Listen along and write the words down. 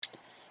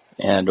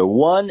And a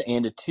 1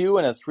 and a 2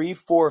 and a 3,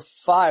 4,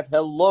 5.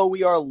 Hello,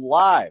 we are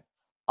live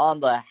on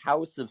the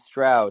House of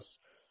Strauss.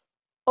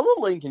 A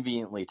little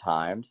inconveniently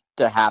timed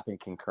to happen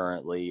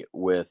concurrently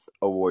with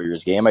a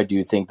Warriors game. I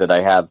do think that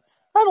I have,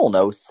 I don't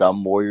know,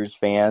 some Warriors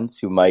fans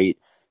who might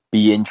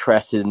be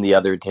interested in the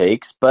other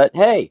takes, but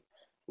hey,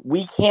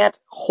 we can't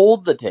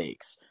hold the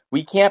takes.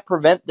 We can't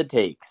prevent the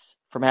takes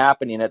from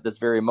happening at this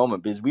very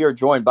moment because we are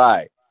joined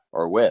by,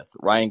 or with,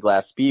 Ryan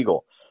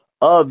Glasspeigel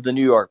of the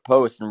New York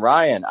Post. And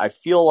Ryan, I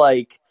feel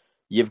like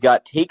you've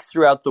got takes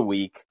throughout the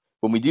week.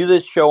 When we do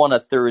this show on a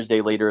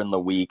Thursday later in the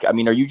week, I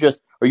mean, are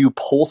you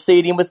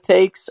pulsating with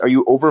takes? Are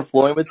you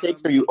overflowing with That's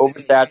takes? what Are you makes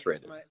it, because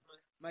oversaturated?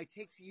 my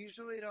takes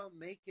usually don't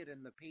make it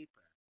in the paper.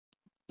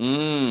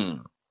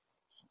 Mm.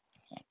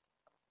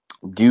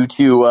 Due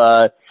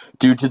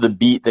to the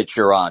beat that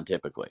you're on,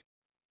 typically.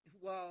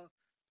 Well,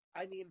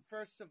 I mean,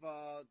 first of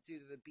all, due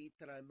to the beat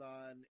that I'm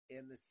on,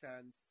 in the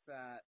sense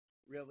that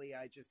really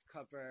I just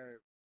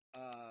cover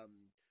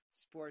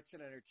sports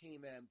and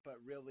entertainment, but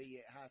really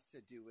it has to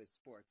do with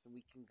sports, and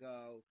we can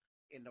go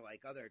into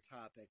like other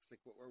topics, like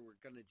what we're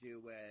going to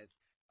do with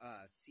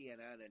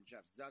CNN and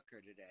Jeff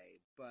Zucker today.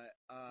 But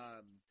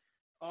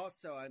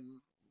also,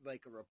 I'm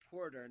like a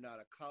reporter, not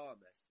a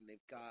columnist, and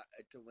they've got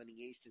a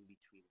delineation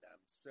between them.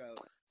 So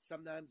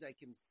sometimes I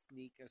can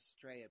sneak a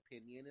stray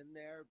opinion in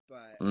there,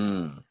 but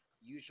Mm.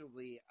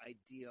 usually I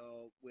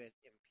deal with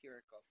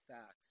empirical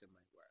facts in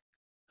my work.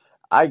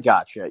 I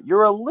gotcha.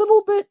 You're a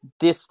little bit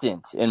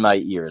distant in my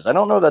ears. I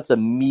don't know if that's a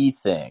me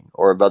thing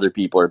or if other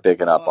people are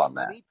picking Hold up on, on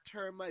let that. me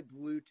turn my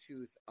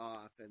Bluetooth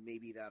off, and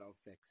maybe that'll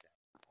fix it.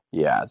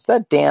 Yeah, it's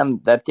that damn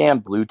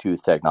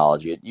Bluetooth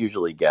technology. It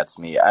usually gets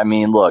me. I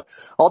mean, look,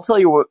 I'll tell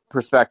you what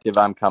perspective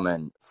I'm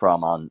coming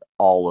from on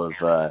all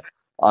of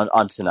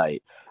on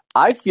tonight.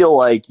 I feel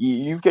like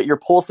you've got you're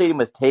pulsating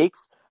with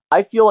takes.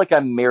 I feel like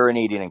I'm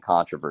marinating in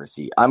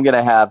controversy. I'm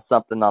gonna have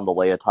something on the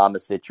Leah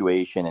Thomas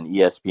situation and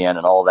ESPN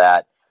and all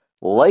that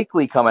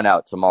likely coming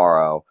out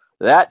tomorrow.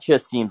 That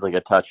just seems like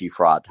a touchy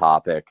fraught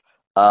topic.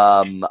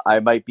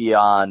 I might be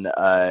on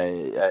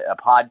a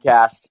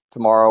podcast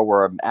tomorrow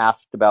where I'm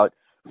asked about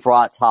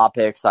fraught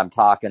topics. I'm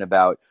talking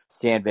about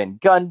Stan Van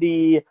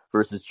Gundy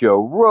versus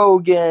Joe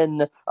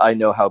Rogan. I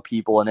know how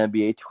people on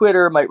NBA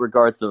Twitter might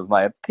regard some of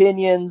my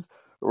opinions.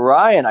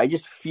 Ryan, I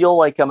just feel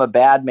like I'm a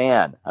bad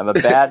man. I'm a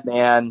bad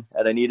man,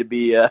 and I need to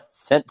be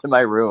sent to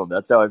my room.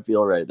 That's how I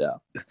feel right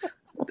now.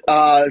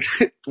 Uh,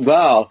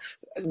 well,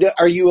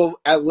 are you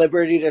at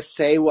liberty to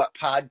say what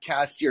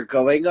podcast you're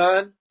going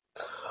on?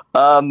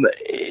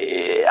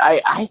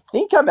 I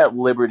think I'm at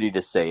liberty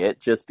to say it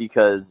just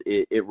because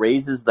it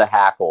raises the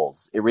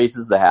hackles. It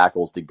raises the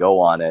hackles to go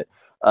on it.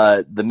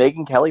 The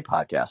Megyn Kelly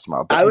podcast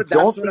tomorrow, but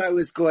That's what I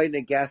was going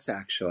to guess,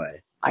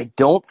 actually. I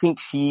don't think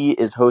she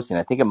is hosting.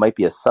 I think it might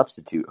be a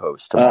substitute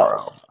host Oh,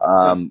 tomorrow.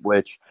 huh.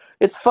 Which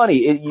it's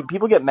funny.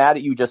 People get mad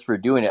at you just for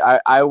doing it.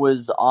 I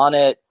was on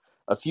it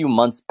a few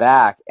months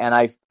back, and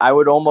I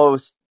would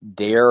almost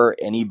dare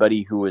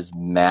anybody who was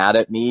mad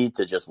at me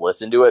to just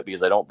listen to it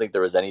because I don't think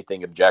there was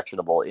anything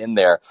objectionable in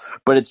there.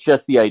 But it's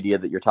just the idea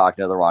that you're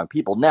talking to the wrong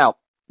people. Now,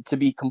 to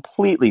be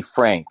completely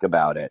frank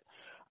about it,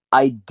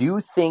 I do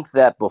think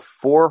that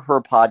before her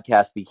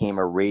podcast became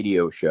a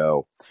radio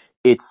show,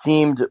 it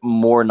seemed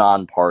more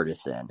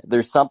nonpartisan.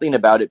 There's something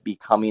about it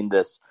becoming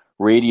this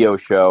radio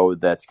show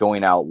that's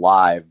going out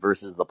live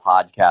versus the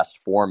podcast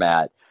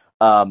format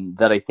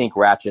that I think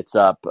ratchets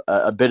up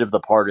a bit of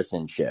the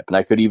partisanship. And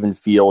I could even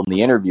feel in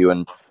the interview,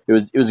 and it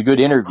was a good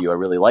interview. I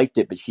really liked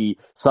it, but she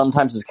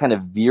sometimes is kind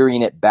of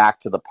veering it back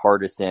to the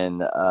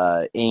partisan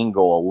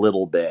angle a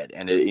little bit.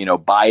 And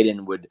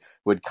Biden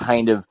would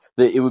kind of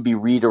it would be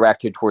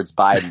redirected towards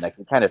Biden. I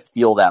can kind of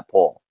feel that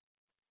pull.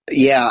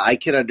 Yeah, I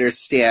can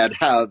understand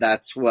how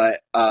that's what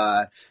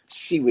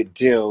she would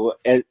do.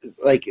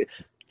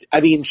 I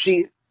mean,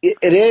 it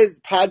is,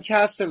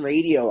 podcasts and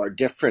radio are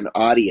different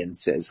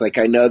audiences. Like,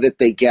 I know that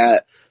they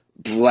get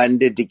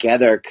blended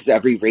together because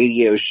every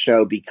radio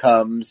show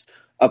becomes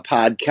a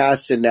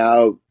podcast, and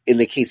now in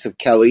the case of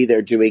Kelly,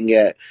 they're doing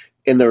it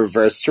in the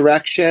reverse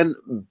direction.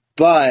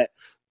 But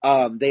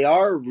they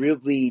are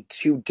really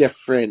two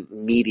different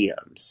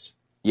mediums.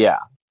 Yeah.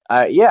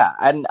 Yeah,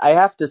 and I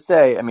have to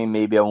say, I mean,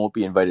 maybe I won't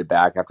be invited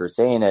back after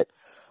saying it.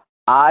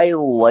 I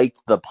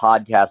liked the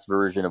podcast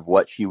version of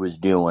what she was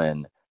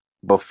doing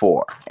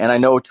before. And I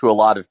know to a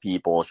lot of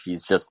people,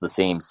 she's just the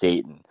same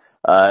Satan,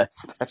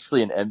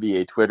 especially in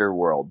NBA Twitter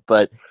world.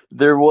 But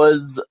there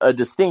was a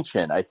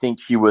distinction. I think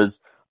she was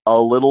a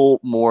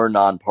little more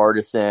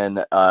nonpartisan.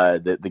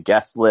 The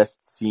guest list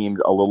seemed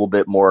a little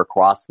bit more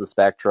across the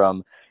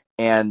spectrum.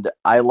 And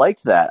I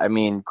liked that. I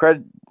mean,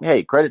 credit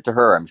to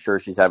her. I'm sure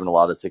she's having a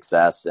lot of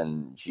success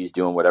and she's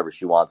doing whatever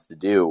she wants to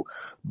do.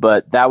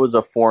 But that was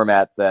a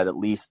format that, at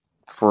least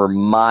for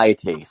my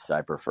taste,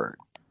 I preferred.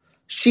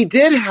 She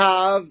did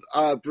have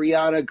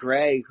Brianna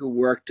Gray, who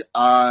worked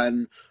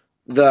on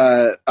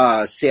the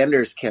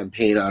Sanders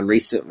campaign on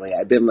recently.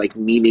 I've been like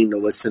meaning to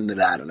listen to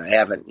that, and I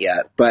haven't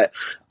yet. But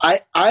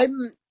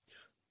I'm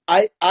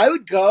I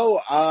would go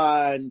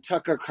on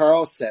Tucker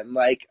Carlson.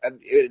 Like,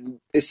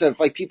 it's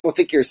like people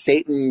think you're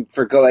Satan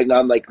for going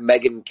on like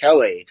Megyn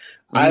Kelly.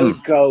 I Mm.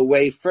 would go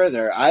way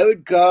further. I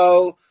would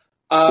go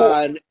Well,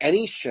 on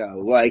any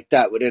show like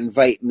that would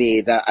invite me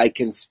that I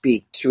can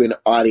speak to an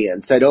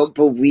audience. I don't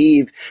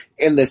believe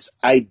in this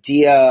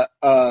idea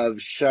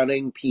of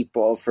shunning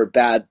people for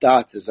bad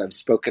thoughts, as I've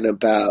spoken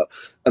about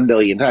a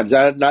million times.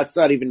 That's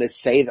not even to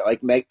say that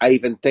like I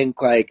even think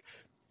like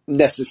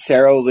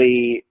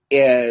necessarily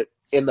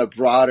in the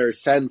broader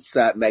sense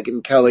that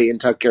Megyn Kelly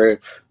and Tucker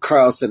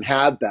Carlson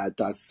have bad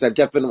thoughts. I've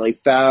definitely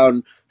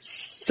found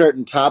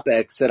certain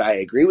topics that I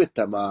agree with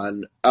them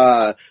on.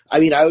 I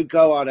mean, I would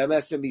go on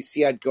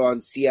MSNBC, I'd go on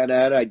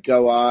CNN, I'd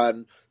go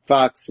on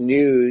Fox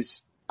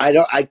News.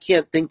 I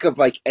can't think of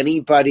like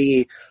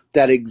anybody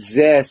that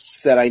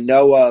exists that I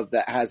know of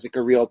that has like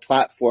a real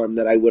platform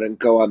that I wouldn't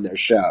go on their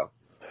show.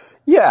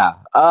 yeah,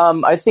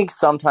 I think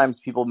sometimes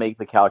people make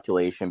the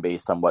calculation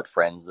based on what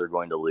friends they're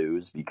going to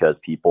lose because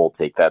people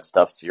take that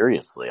stuff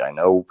seriously. I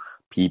know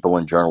people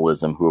in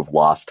journalism who have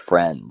lost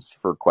friends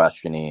for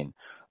questioning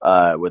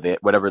with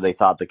it, whatever they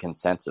thought the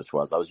consensus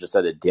was. I was just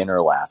at a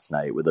dinner last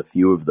night with a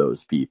few of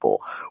those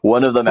people.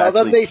 One of them Tell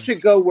them actually. they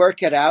should go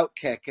work at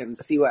Outkick and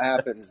see what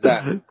happens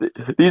then.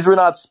 These were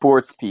not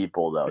sports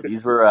people, though.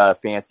 These were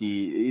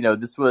fancy.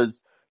 This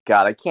was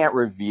God. I can't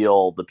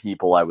reveal the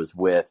people I was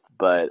with,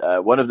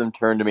 but one of them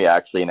turned to me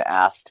actually and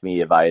asked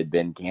me if I had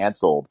been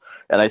canceled,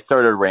 and I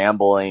started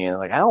rambling and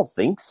like, I don't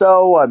think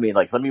so. I mean,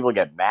 like some people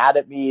get mad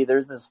at me.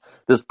 There's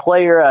this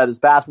player, this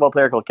basketball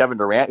player called Kevin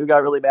Durant who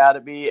got really mad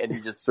at me, and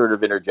he just sort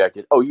of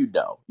interjected, "Oh, if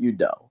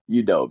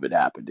it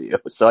happened to you."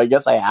 So I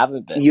guess I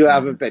haven't been. You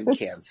haven't been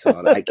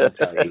canceled. I can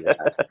tell you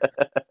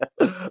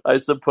that. I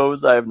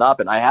suppose I have not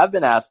been. I have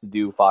been asked to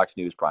do Fox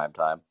News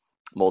primetime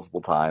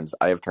multiple times.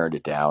 I have turned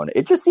it down.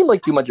 It just seemed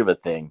like too much of a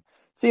thing.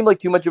 Seemed like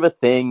too much of a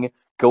thing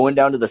going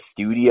down to the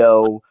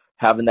studio,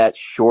 having that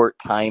short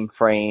time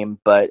frame.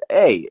 But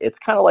hey, it's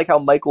kind of like how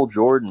Michael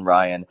Jordan,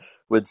 Ryan,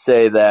 would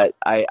say that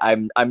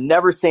I'm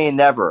never saying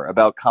never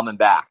about coming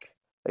back.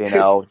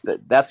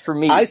 That's for I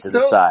me to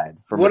still, decide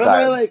from one of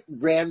my retirement. like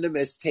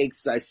randomest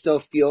takes, I still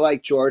feel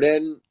like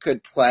Jordan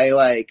could play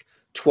like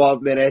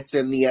 12 minutes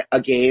in a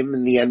game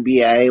in the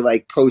NBA,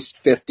 like post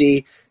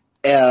 50,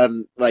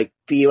 and like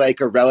be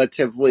like a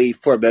relatively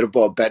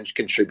formidable bench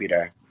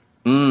contributor.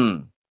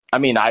 Mm. I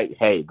mean,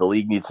 hey, the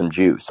league needs some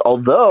juice.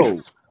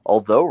 Although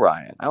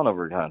Ryan, I don't know if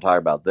we're going to talk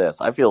about this.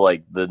 I feel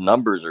like the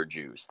numbers are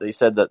juice. They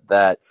said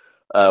that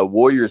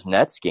Warriors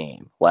Nets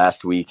game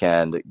last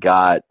weekend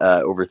got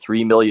over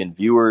 3 million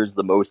viewers,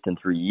 the most in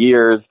 3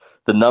 years.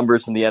 The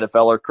numbers from the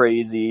NFL are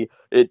crazy.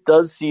 It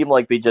does seem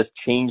like they just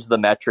changed the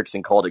metrics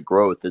and called it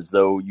growth, as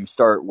though you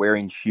start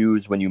wearing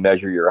shoes when you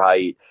measure your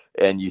height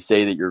and you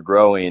say that you're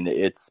growing.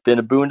 It's been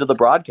a boon to the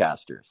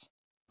broadcasters.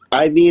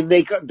 I mean,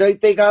 they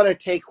gotta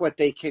take what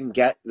they can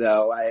get,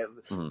 though.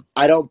 Mhm.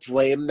 I don't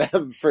blame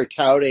them for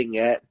touting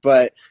it,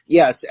 but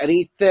yes,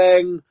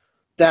 anything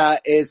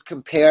that is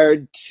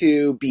compared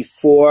to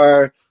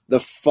before the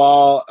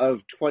fall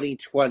of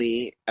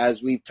 2020,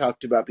 as we've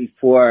talked about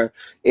before,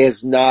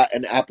 is not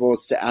an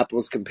apples to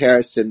apples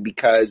comparison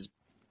because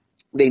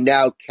they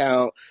now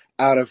count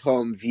out of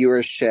home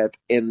viewership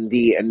in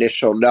the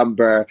initial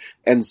number.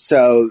 And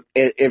so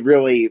it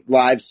really,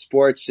 live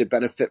sports should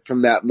benefit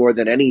from that more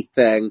than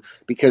anything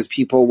because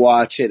people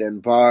watch it in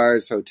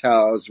bars,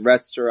 hotels,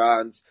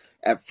 restaurants,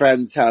 at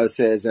friends'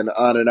 houses, and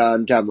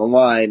on down the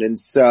line. And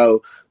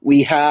so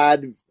we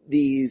had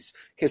these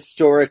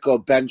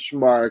historical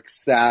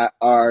benchmarks that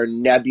are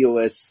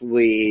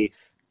nebulously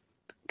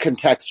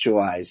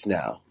contextualized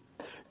now.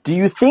 Do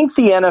you think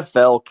the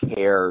NFL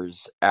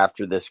cares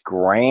after this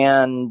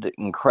grand,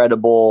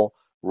 incredible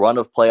run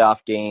of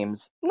playoff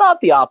games?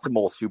 Not the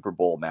optimal Super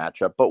Bowl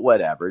matchup, but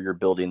whatever. You're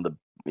building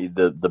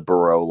the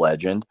Burrow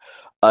legend.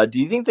 Do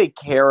you think they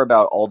care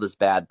about all this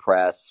bad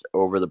press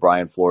over the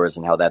Brian Flores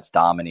and how that's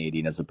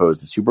dominating as opposed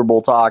to Super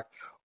Bowl talk?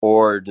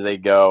 Or do they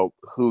go,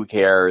 who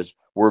cares?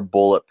 We're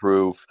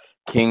bulletproof.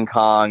 King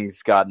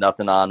Kong's got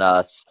nothing on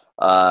us.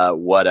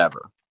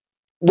 Whatever.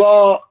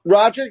 Well,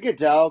 Roger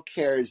Goodell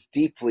cares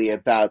deeply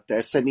about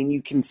this. I mean,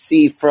 you can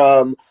see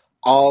from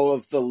all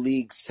of the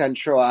league's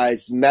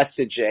centralized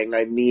messaging.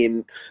 I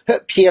mean,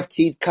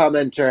 PFT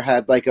commenter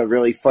had like a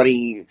really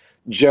funny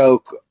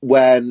joke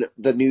when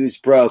the news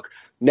broke.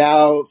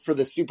 Now, for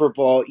the Super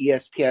Bowl,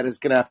 ESPN is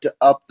going to have to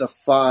up the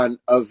font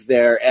of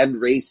their end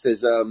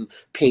racism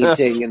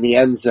painting in the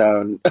end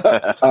zone.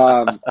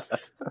 um,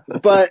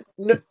 but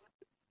it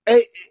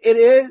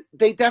is,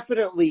 they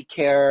definitely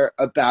care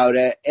about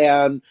it,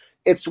 and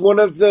it's one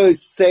of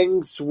those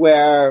things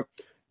where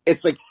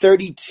it's like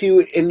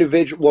 31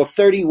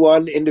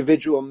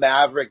 individual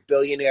maverick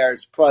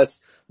billionaires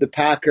plus the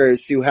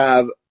Packers who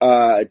have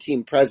a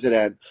team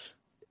president,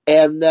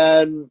 and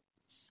then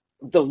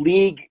the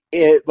league,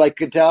 like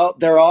Goodell,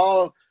 they're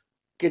all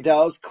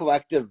Goodell's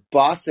collective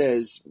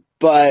bosses,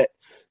 but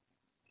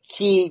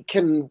he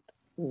can,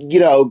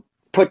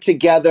 put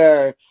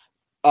together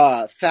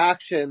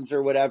factions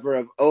or whatever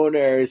of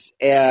owners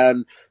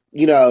and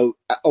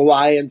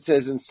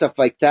alliances and stuff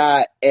like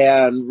that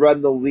and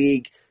run the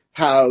league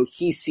how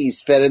he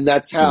sees fit. And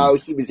that's Mm. how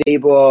he was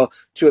able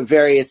to at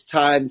various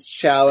times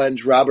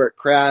challenge Robert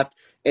Kraft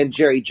and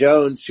Jerry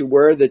Jones, who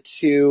were the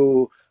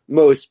two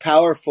most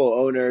powerful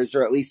owners,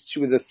 or at least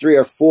two of the three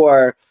or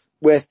four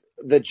with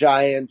the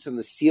Giants and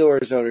the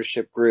Steelers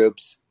ownership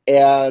groups.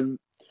 And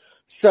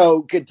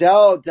so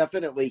Goodell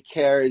definitely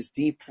cares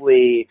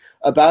deeply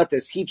about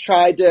this. He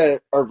tried to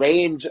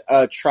arrange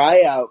a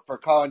tryout for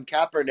Colin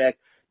Kaepernick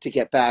to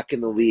get back in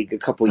the league a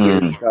couple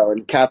years Mm. ago,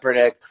 and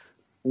Kaepernick,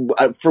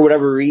 for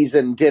whatever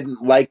reason,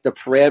 didn't like the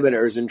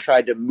parameters and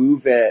tried to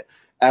move it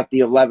at the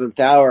 11th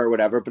hour or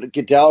whatever. But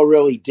Goodell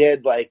really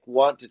did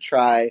want to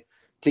try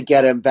to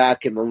get him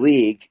back in the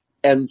league,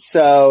 and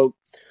so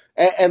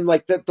and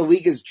like that the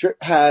league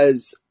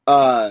has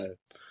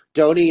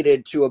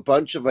donated to a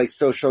bunch of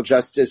social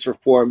justice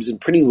reforms and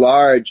pretty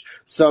large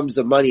sums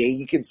of money. And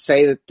you could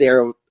say that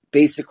they're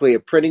basically a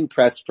printing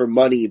press for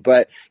money,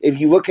 but if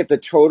you look at the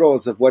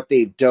totals of what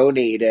they've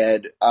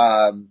donated,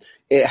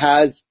 it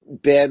has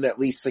been at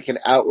least an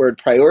outward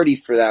priority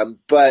for them.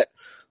 But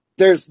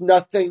there's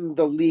nothing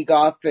the league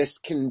office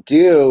can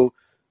do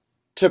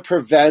to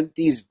prevent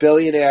these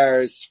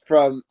billionaires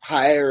from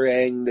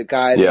hiring the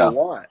guy they Yeah.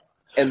 want.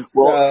 And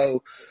Well,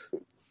 so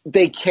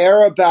they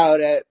care about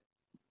it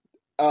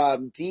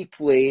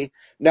deeply.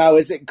 Now,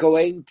 is it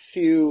going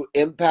to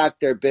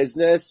impact their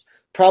business?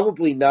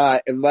 Probably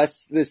not,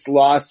 unless this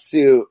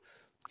lawsuit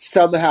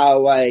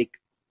somehow I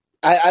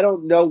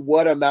don't know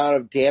what amount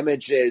of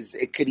damages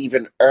it could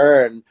even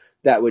earn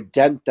that would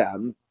dent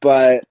them,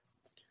 but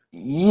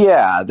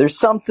yeah,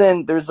 there's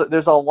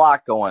a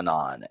lot going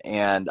on,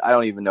 and I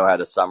don't even know how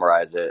to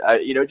summarize it.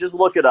 Just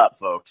look it up,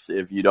 folks,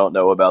 if you don't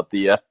know about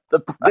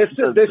this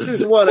is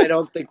the one I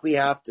don't think we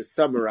have to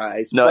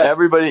summarize. No, But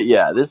everybody,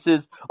 yeah, this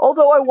is.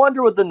 Although I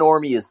wonder what the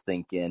normie is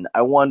thinking.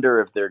 I wonder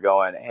if they're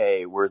going,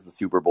 hey, where's the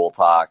Super Bowl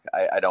talk?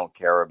 I don't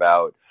care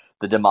about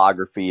the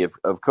demography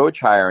of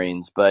coach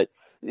hirings. But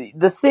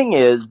the thing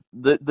is,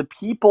 the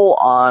people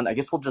on, I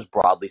guess we'll just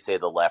broadly say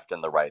the left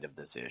and the right of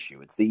this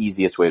issue. It's the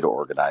easiest way to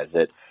organize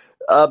it.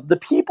 The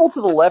people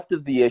to the left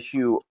of the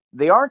issue,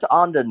 they aren't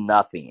onto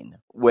nothing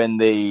when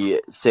they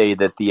say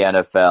that the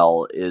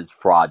NFL is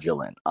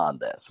fraudulent on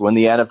this. When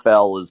the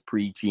NFL is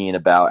preaching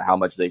about how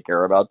much they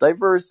care about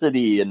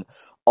diversity and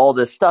all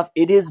this stuff,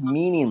 it is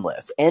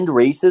meaningless. End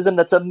racism,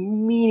 that's a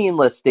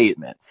meaningless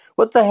statement.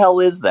 What the hell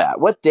is that?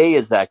 What day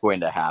is that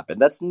going to happen?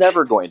 That's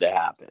never going to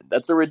happen.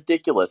 That's a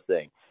ridiculous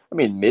thing. I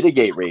mean,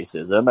 mitigate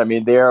racism. I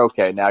mean, they're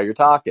okay, now you're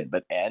talking,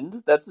 but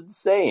end? That's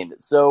insane.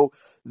 So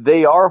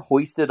they are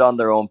hoisted on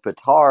their own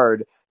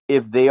petard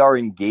if they are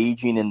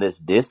engaging in this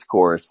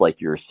discourse, like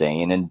you're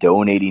saying, and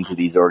donating to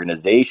these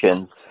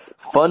organizations.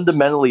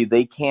 Fundamentally,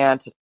 they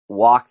can't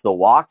walk the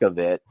walk of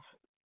it,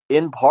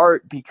 in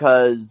part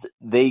because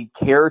they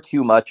care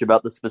too much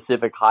about the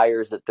specific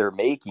hires that they're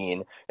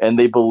making, and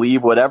they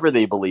believe whatever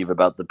they believe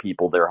about the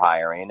people they're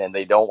hiring, and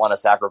they don't want to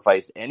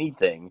sacrifice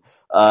anything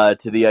to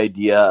the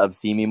idea of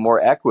seeming more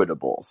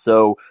equitable.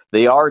 So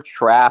they are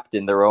trapped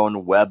in their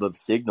own web of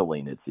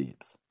signaling, it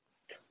seems.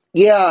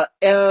 yeah,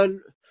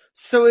 and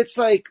so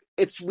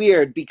it's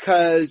weird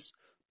because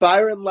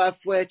Byron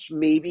Leftwich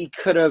maybe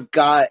could have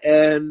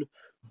gotten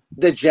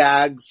the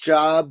Jags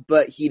job,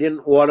 but he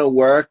didn't want to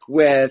work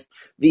with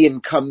the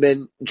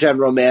incumbent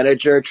general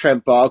manager,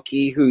 Trent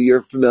Baalke, who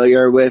you're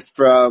familiar with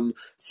from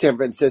San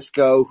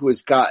Francisco, who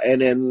has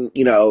gotten in,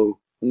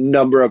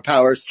 number of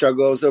power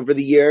struggles over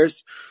the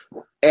years.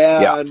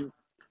 Yeah. And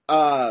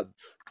uh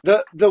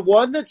the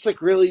one that's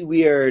really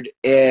weird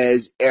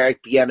is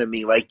Eric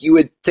Bieniemy. You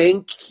would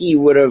think he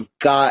would have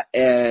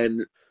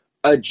gotten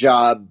a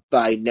job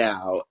by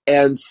now.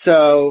 And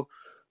so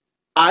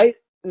I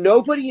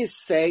nobody is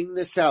saying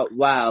this out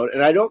loud,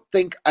 and I don't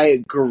think I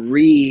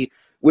agree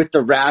with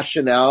the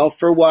rationale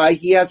for why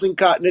he hasn't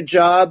gotten a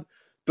job,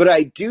 but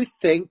I do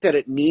think that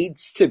it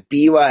needs to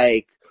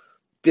be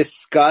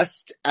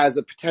discussed as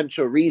a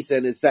potential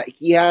reason is that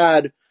he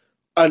had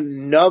a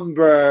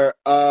number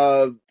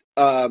of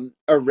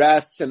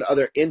arrests and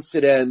other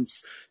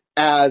incidents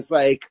as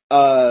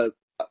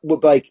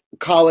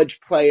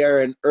college player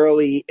and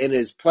early in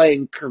his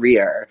playing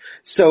career.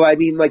 So I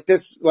mean,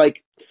 this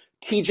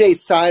TJ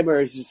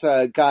Simers is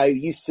a guy who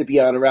used to be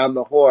on Around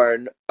the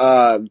Horn.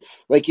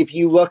 If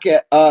you look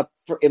at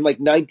in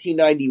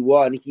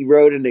 1991, he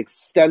wrote an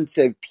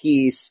extensive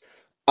piece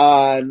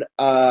on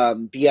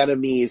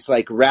Bieniemy's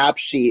rap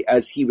sheet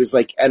as he was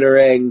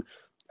entering,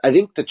 I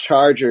think, the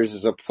Chargers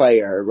as a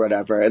player or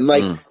whatever. And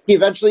Mm. he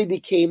eventually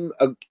became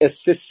an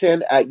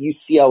assistant at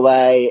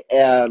UCLA,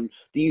 and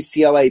the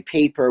UCLA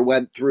paper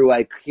went through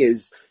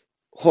his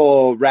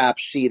whole rap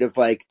sheet of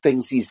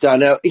things he's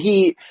done.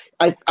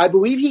 I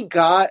believe he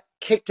got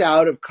kicked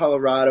out of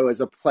Colorado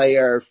as a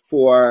player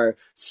for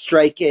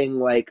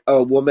striking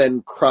a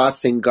woman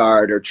crossing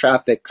guard or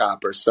traffic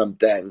cop or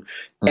something.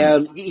 Mm.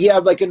 And he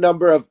had a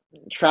number of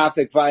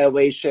traffic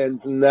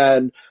violations, and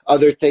then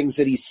other things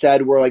that he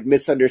said were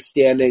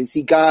misunderstandings.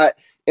 He got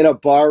in a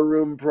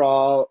barroom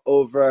brawl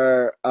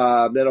over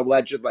an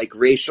alleged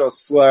racial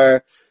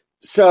slur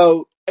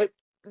So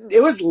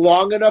it was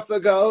long enough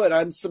ago, and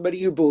I'm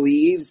somebody who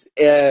believes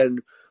in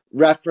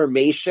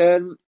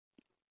reformation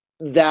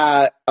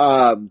that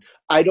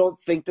I don't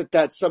think that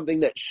that's something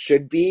that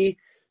should be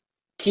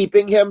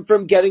keeping him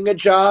from getting a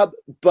job,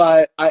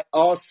 but I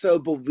also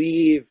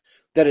believe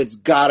that it's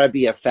got to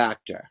be a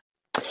factor.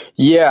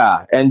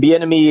 Yeah, and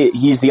Bieniemy,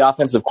 he's the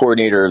offensive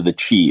coordinator of the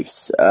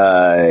Chiefs,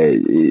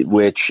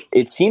 which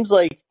it seems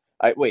like.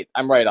 Wait,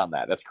 I'm right on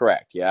that. That's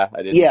correct. Yeah,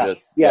 I didn't Yeah,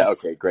 just. Yeah, yes.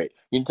 okay, great.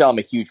 You can tell I'm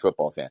a huge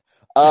football fan.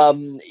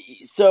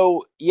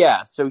 So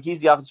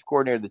he's the offensive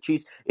coordinator of the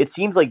Chiefs. It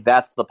seems like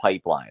that's the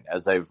pipeline,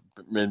 as I've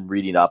been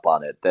reading up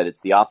on it, that it's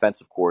the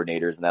offensive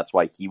coordinators, and that's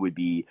why he would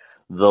be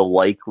the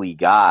likely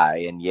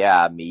guy. And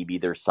yeah, maybe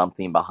there's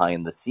something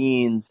behind the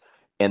scenes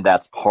and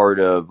that's part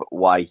of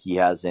why he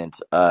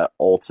hasn't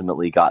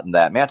ultimately gotten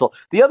that mantle.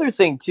 The other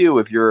thing too,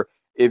 if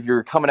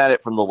you're coming at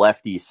it from the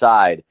lefty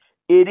side,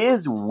 it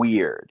is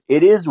weird.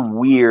 It is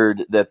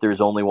weird that there's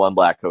only one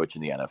black coach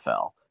in the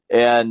NFL.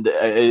 And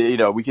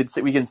we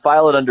can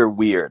file it under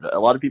weird.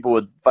 A lot of people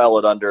would file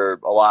it under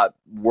a lot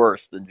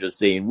worse than just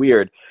saying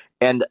weird.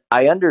 And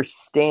I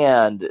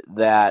understand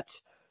that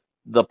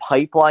the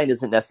pipeline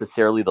isn't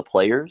necessarily the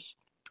players.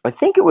 I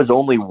think it was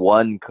only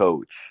one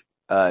coach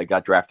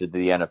got drafted to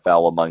the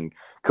NFL among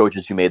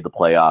coaches who made the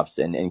playoffs,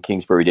 and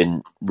Kingsbury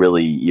didn't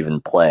really even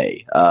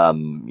play.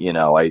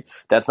 I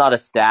that's not a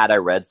stat I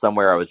read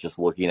somewhere. I was just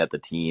looking at the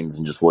teams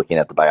and just looking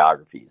at the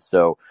biographies.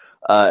 So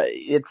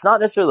it's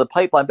not necessarily the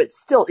pipeline, but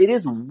still, it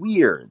is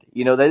weird.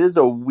 That is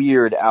a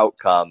weird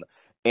outcome,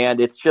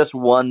 and it's just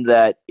one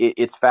that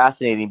it's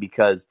fascinating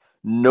because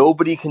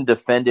nobody can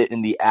defend it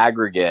in the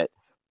aggregate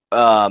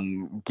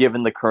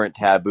given the current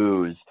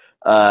taboos.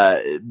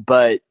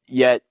 But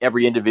yet,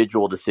 every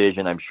individual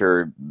decision, I'm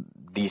sure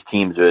these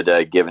teams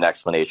would give an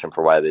explanation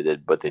for why they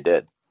did what they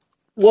did.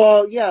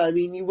 Well, yeah, I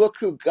mean, you look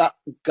who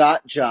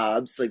got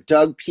jobs. Like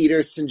Doug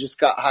Peterson just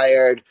got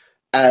hired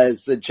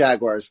as the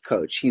Jaguars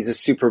coach. He's a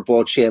Super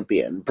Bowl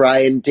champion.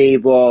 Brian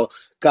Dable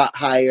got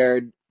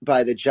hired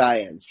by the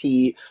Giants.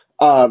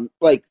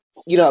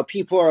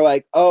 People are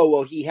like, oh,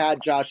 well, he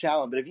had Josh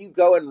Allen. But if you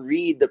go and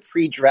read the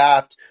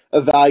pre-draft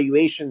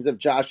evaluations of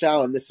Josh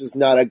Allen, this was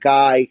not a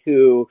guy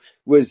who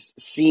was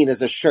seen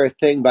as a sure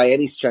thing by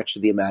any stretch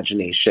of the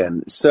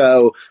imagination.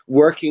 So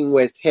working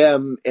with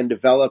him and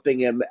developing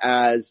him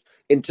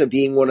into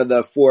being one of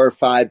the 4 or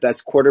 5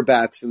 best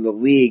quarterbacks in the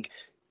league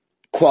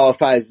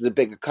qualifies as a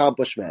big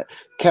accomplishment.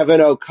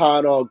 Kevin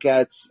O'Connell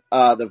gets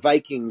the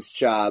Vikings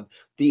job.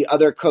 The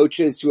other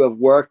coaches who have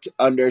worked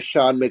under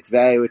Sean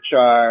McVay, which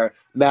are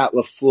Matt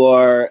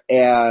LaFleur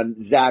and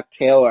Zach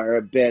Taylor,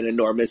 have been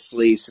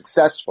enormously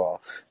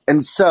successful.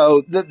 And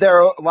so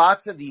there are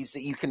lots of these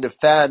that you can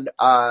defend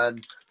on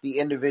the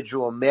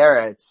individual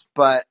merits,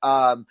 but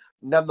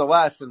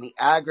nonetheless, in the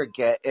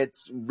aggregate,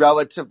 it's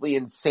relatively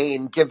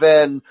insane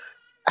given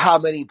how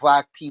many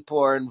black people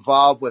are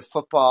involved with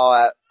football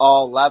at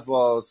all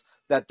levels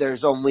that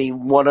there's only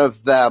one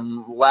of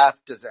them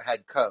left as a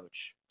head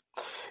coach.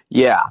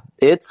 Yeah,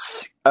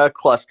 it's a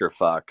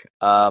clusterfuck.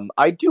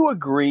 I do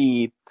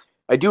agree.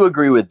 I do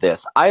agree with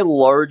this. I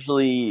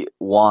largely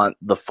want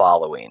the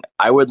following.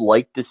 I would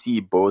like to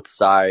see both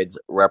sides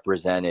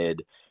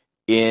represented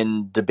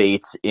in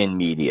debates in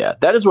media.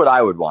 That is what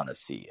I would want to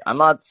see. I'm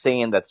not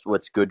saying that's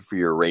what's good for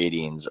your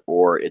ratings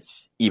or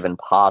it's even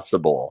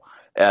possible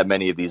at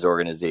many of these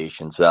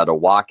organizations without a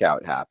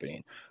walkout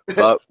happening.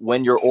 But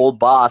when your old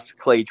boss,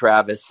 Clay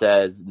Travis,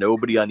 says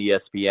nobody on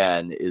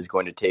ESPN is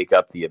going to take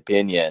up the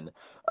opinion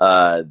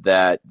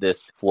that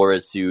this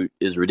Flores suit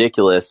is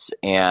ridiculous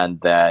and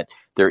that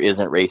there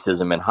isn't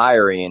racism in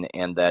hiring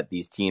and that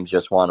these teams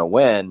just want to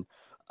win,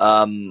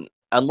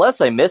 unless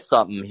I missed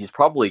something, he's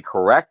probably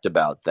correct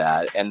about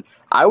that. And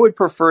I would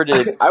prefer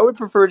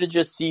to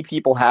just see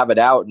people have it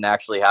out and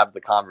actually have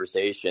the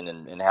conversation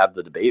and have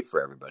the debate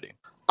for everybody.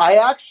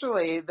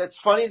 That's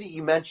funny that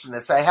you mentioned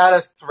this. I had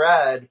a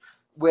thread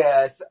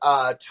with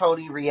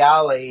Tony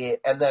Reale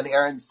and then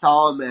Aaron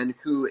Solomon,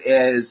 who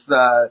is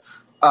the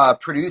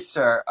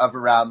producer of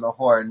Around the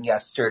Horn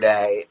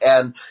yesterday.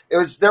 And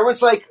there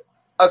was like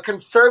a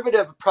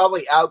conservative,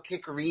 probably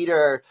Outkick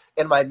reader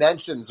in my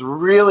mentions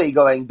really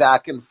going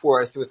back and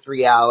forth with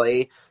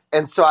Reale.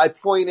 And so I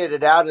pointed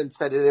it out and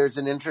said, there's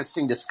an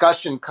interesting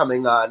discussion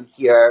coming on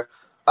here.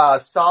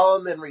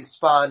 Solomon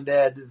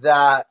responded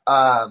that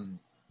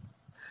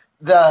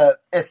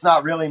it's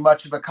not really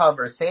much of a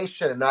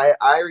conversation. And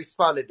I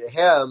responded to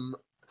him,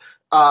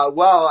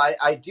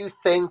 I do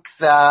think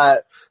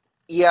that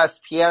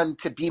ESPN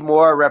could be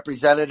more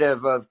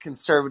representative of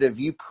conservative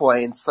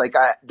viewpoints. Like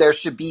there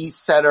should be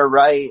center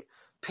right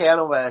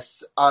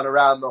panelists on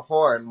Around the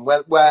Horn.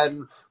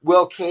 When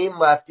Will Cain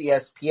left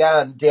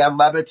ESPN, Dan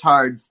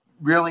Levitard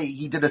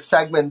he did a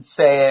segment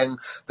saying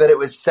that it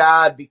was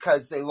sad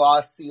because they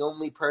lost the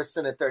only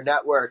person at their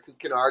network who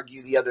can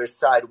argue the other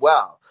side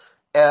well.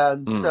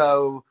 And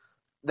so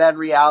then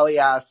Reale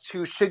asked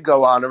who should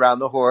go on Around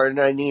the Horn,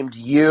 and I named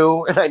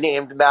you, and I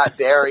named Matt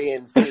Berry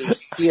and Sage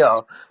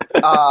Steele.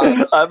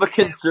 I'm a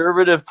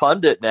conservative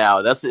pundit now.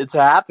 It's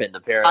happened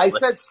I apparently.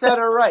 said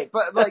center right,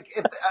 but like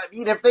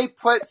if they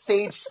put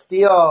Sage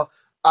Steele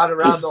on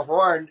Around the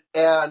Horn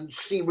and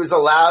she was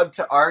allowed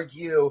to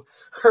argue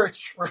her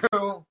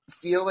true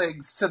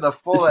feelings to the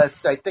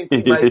fullest, I think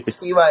we might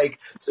see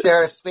like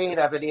Sarah Spain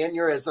have an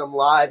aneurysm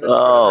live in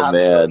front of Oh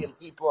half a man. million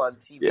people on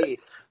Yeah. TV.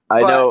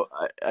 I But know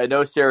I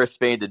know Sarah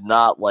Spain did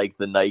not like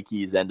the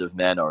Nike's End of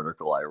Men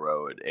article I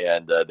wrote,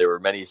 and there were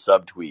many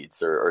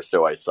subtweets or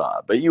so I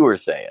saw. But you were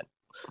saying.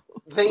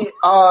 they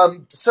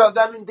so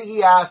then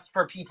he asked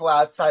for people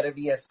outside of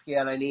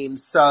ESPN. I named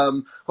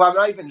some who I'm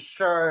not even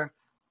sure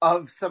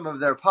of some of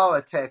their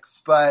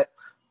politics, but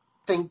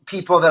think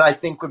people that I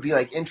think would be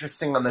like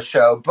interesting on the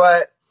show.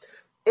 But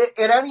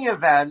in any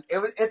event,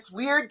 it's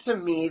weird to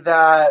me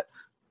that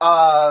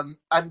I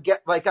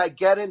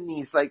get in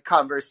these like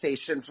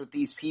conversations with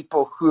these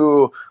people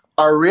who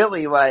are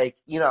really like,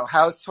 you know,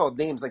 household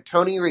names. Like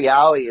Tony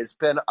Reali has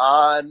been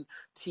on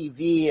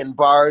TV and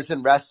bars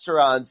and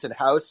restaurants and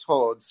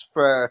households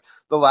for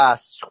the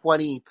last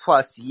 20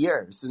 plus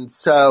years. And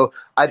so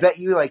I bet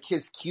you like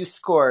his Q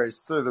score is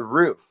through the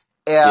roof.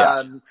 Yeah.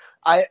 And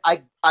I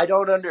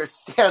don't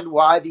understand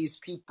why these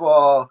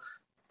people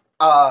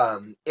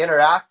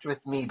interact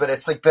with me, but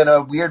it's like been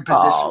a weird Oh,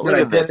 position that look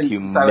I've at been this in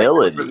since I like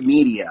covered the humility.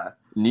 media.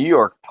 New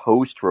York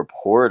Post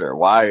reporter.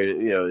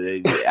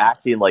 Why,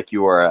 acting like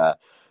you are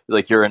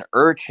like you're an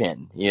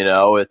urchin,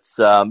 It's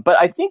but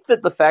I think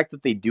that the fact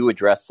that they do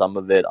address some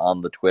of it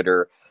on the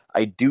Twitter,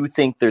 I do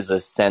think there's a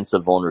sense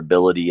of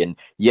vulnerability. And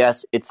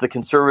yes, it's the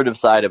conservative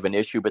side of an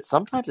issue, but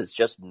sometimes it's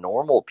just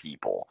normal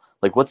people.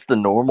 Like, what's the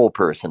normal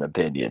person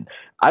opinion?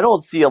 I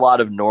don't see a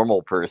lot of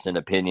normal person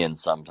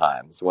opinions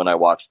sometimes when I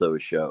watch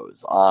those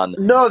shows on.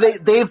 No, Yeah.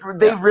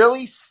 they've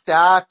really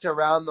stacked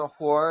Around the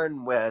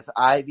Horn with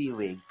Ivy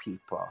League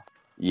people.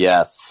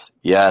 Yes,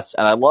 yes,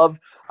 and I love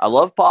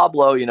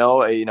Pablo. I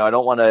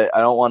don't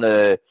want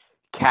to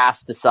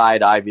cast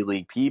aside Ivy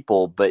League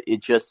people, but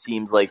it just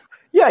seems like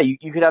yeah, you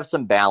could have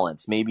some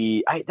balance.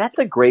 Maybe that's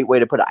a great way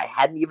to put it. I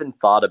hadn't even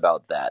thought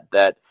about that.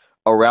 That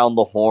Around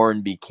the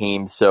Horn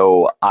became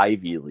so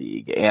Ivy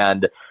League,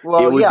 and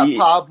it Well, would yeah, be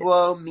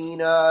Pablo,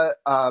 Mina,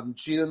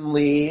 June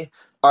Lee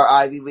are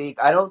Ivy League.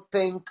 I don't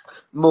think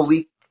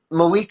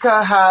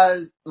Malika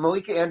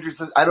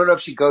Andrews. I don't know if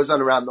she goes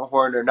on Around the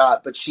Horn or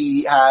not, but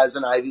she has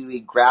an Ivy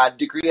League grad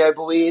degree, I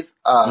believe.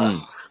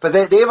 mm, But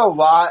they have a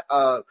lot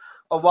of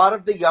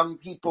the young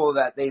people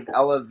that they've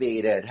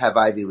elevated have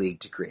Ivy League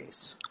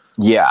degrees.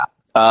 yeah.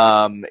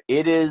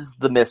 It is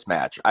the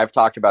mismatch. I've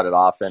talked about it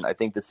often. I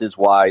think this is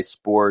why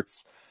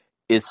sports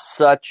is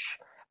such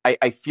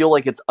I feel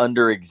like it's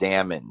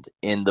underexamined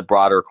in the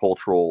broader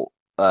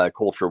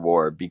culture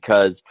war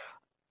because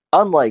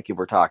unlike if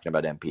we're talking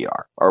about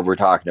NPR or if we're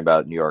talking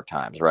about New York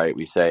Times, right?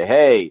 We say,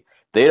 hey,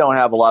 they don't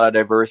have a lot of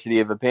diversity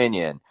of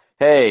opinion.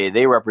 Hey,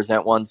 they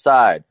represent one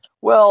side.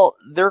 Well,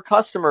 their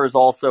customers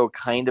also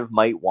kind of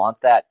might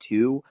want that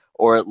too,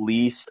 or at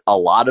least a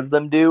lot of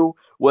them do.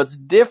 What's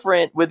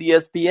different with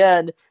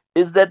ESPN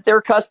is that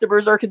their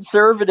customers are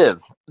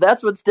conservative.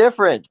 That's what's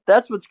different.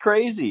 That's what's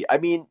crazy. I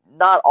mean,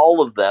 not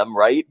all of them,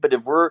 right? But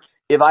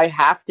if I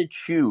have to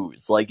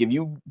choose, like if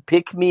you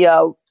pick me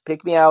out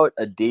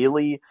a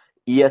daily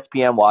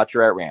ESPN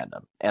watcher at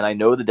random, and I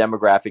know the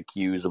demographic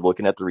cues of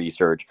looking at the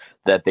research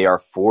that they are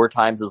 4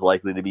 times as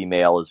likely to be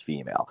male as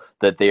female,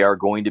 that they are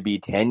going to be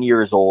 10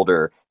 years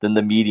older than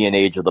the median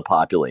age of the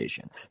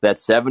population, that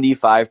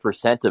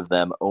 75% of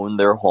them own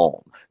their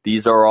home.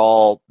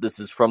 This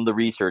is from the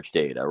research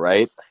data,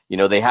 right?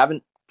 They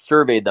haven't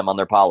surveyed them on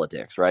their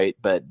politics, right?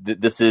 But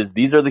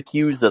these are the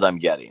cues that I'm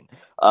getting.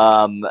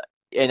 And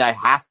I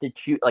have to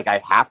choose, like,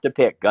 I have to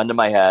pick, gun to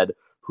my head,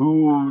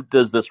 who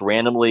does this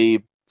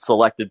randomly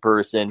selected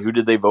person, who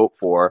did they vote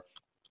for?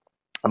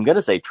 I'm going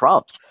to say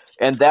Trump.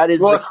 And that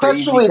is Well, the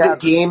crazy especially the chasm.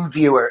 game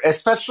viewer,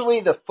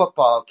 especially the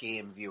football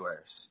game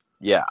viewers.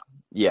 Yeah.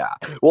 Yeah.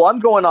 Well, I'm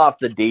going off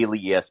the daily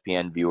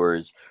ESPN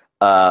viewers.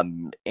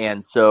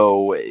 And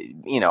so,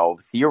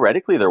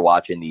 theoretically they're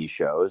watching these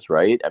shows,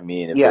 right? I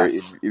mean, if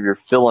Yes. you're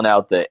filling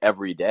out the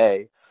every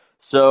day.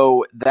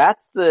 So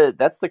that's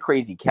the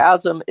crazy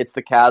chasm. It's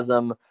the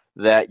chasm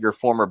that your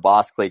former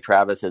boss, Clay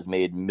Travis, has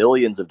made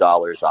millions of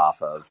dollars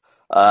off of.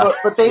 Uh,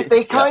 But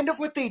they yeah. kind of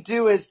what they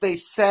do is they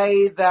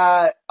say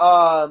that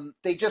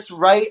they just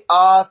write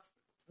off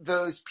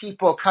those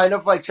people, kind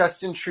of like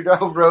Justin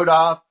Trudeau wrote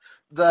off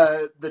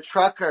the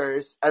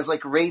truckers as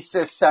like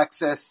racist,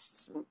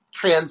 sexist,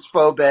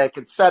 transphobic,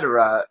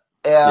 etc.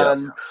 Yeah.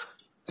 And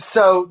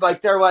so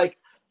like they're like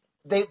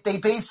they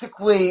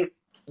basically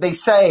they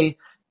say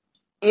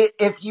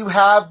if you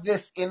have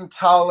this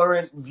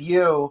intolerant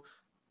view,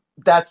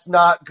 that's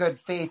not good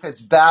faith,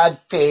 it's bad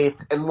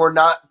faith, and we're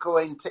not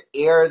going to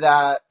air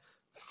that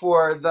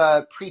for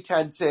the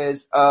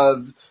pretenses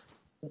of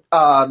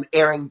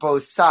airing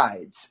both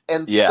sides.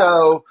 And Yeah.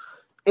 so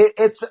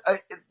it's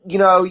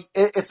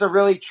a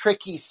really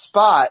tricky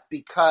spot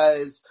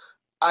because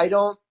I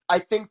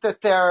think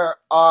that there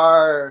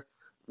are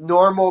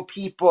normal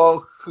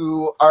people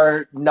who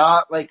are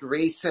not like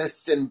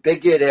racist and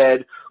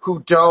bigoted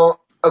who don't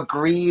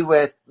agree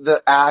with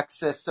the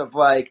axis of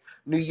like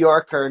New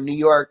Yorker, New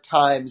York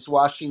Times,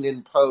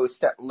 Washington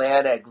Post,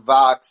 Atlantic,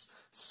 Vox,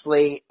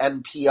 Slate,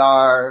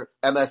 NPR,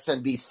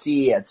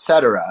 MSNBC,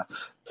 etc.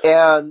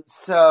 And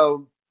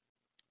so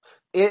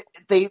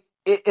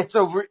it's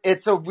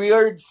a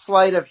weird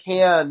sleight of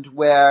hand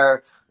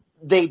where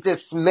they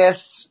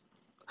dismiss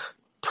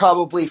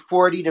probably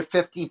 40 to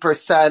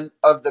 50%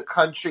 of the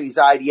country's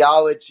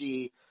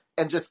ideology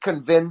and just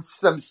convince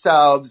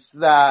themselves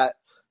that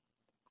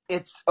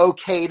it's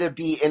okay to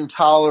be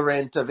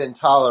intolerant of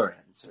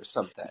intolerance or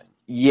something.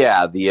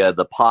 Yeah,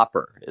 the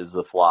Popper is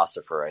the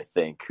philosopher, I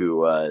think,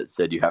 who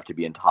said you have to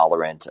be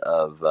intolerant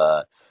of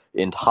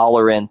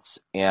intolerance.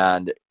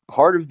 And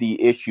part of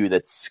the issue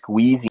that's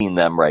squeezing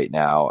them right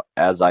now,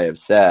 as I have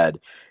said,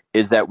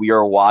 is that we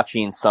are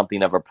watching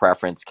something of a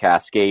preference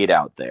cascade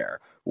out there,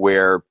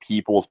 where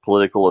people's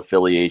political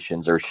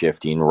affiliations are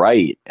shifting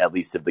right, at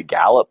least if the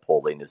Gallup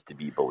polling is to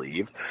be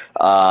believed,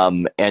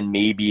 and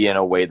maybe in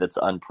a way that's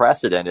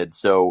unprecedented.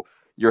 So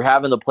you're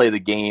having to play the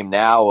game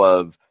now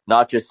of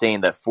not just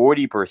saying that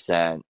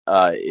 40%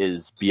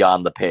 is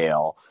beyond the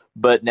pale,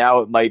 but now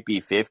it might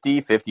be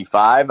 50,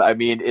 55. I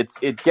mean,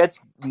 it gets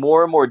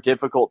more and more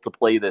difficult to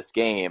play this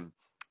game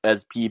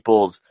as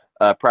people's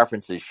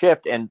preferences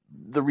shift. And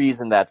the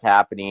reason that's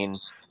happening,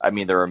 I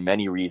mean, there are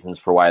many reasons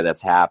for why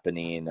that's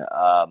happening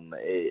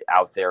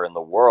out there in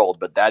the world,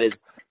 but that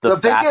is the The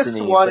biggest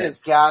fascinating one thing. is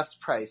gas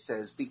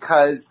prices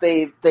because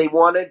they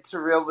wanted to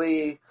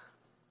really,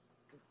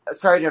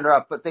 sorry to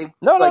interrupt, but they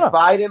No, no, like no.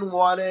 Biden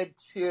wanted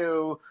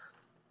to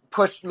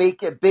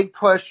make a big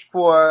push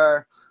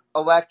for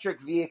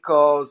electric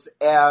vehicles,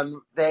 and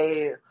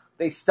they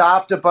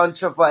stopped a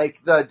bunch of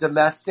like the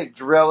domestic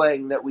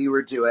drilling that we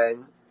were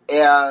doing,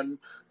 and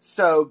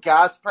so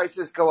gas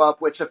prices go up,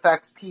 which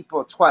affects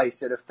people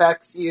twice. It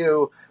affects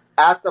you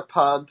at the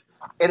pump,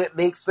 and it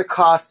makes the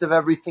cost of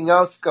everything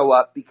else go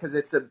up because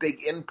it's a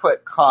big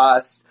input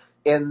cost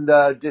in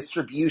the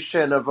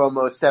distribution of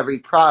almost every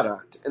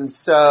product. And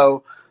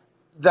so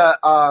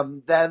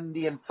then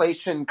the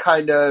inflation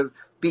kind of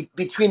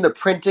between the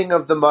printing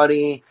of the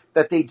money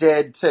that they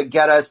did to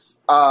get us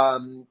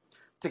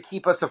to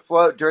keep us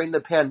afloat during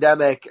the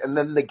pandemic, and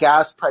then the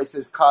gas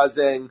prices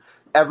causing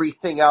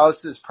everything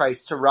else's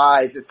price to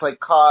rise. It's like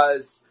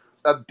caused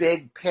a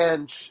big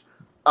pinch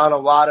on a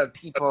lot of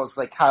people's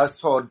like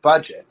household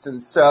budgets,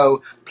 and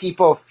so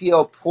people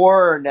feel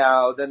poorer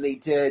now than they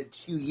did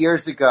 2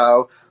 years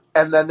ago.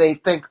 And then they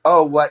think,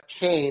 oh, what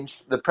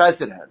changed? The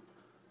president.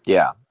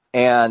 Yeah.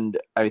 And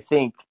I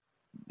think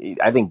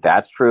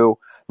that's true.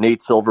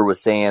 Nate Silver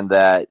was saying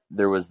that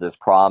there was this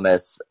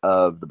promise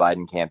of the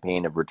Biden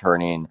campaign of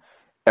returning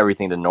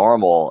everything to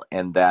normal,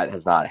 and that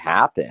has not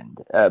happened.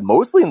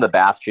 Mostly in the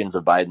bastions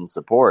of Biden's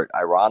support,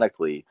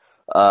 ironically,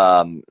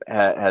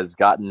 has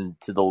gotten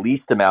to the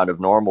least amount of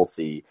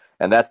normalcy.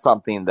 And that's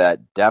something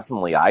that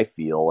definitely I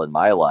feel in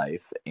my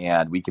life.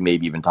 And we can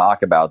maybe even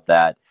talk about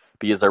that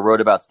because I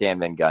wrote about Stan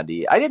Van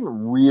Gundy. I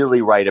didn't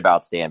really write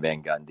about Stan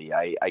Van Gundy.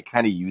 I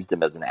kind of used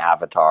him as an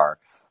avatar.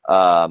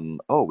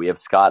 Oh, we have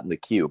Scott in the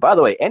queue. By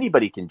the way,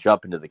 anybody can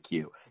jump into the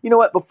queue. You know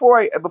what? Before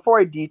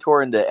I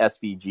detour into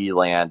SVG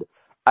land,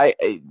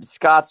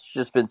 Scott's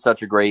just been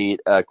such a great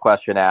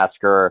question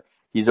asker.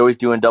 He's always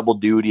doing double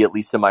duty, at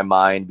least in my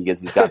mind,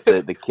 because he's got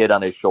the kid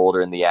on his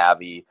shoulder in the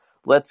Avi.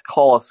 Let's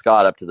call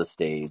Scott up to the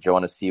stage. I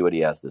want to see what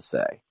he has to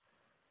say.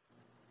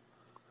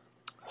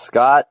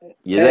 Scott,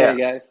 you Hey there?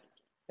 guys.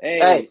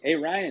 Hey, Hey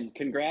Ryan,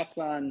 congrats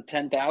on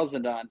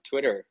 10,000 on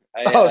Twitter.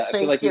 oh, I feel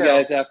thank like you you.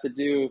 guys have to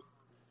do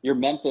your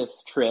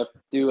Memphis trip,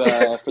 do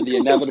for the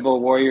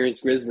inevitable Warriors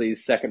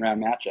Grizzlies second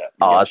round matchup.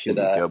 You Oh, guys that's gonna should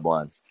be a good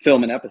one.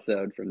 film an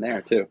episode from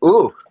there too.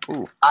 Ooh,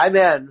 Ooh. I'm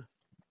in.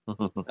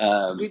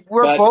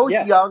 We're But both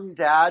yeah, young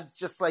dads,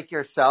 just like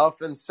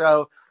yourself, and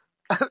so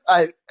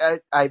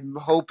I'm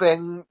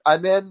hoping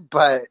I'm in.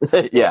 But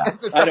Yeah,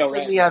 if it's I up know, to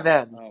right? me, I'm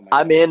in. Oh my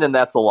I'm gosh. in, and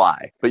that's a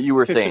lie. But you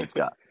were saying,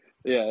 Scott.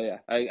 Yeah.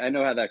 I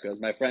know how that goes.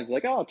 My friends are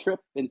like, oh, I'll trip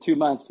in 2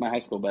 months, my high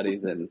school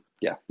buddies, and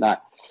yeah,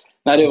 not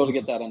able to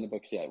get that on the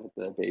books yet with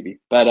the baby.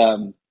 But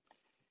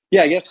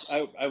yeah, I guess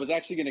I was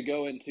actually going to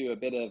go into a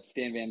bit of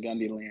Stan Van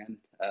Gundy land.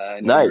 I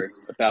know we're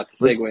Nice. about to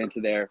Let's segue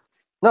into there.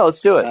 no,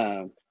 let's do it.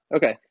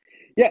 Okay,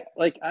 yeah,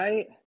 like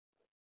I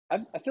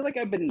feel like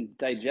I've been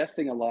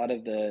digesting a lot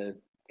of the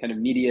kind of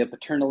media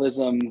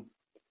paternalism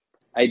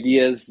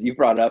ideas you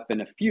brought up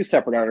in a few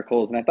separate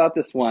articles, and I thought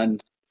this one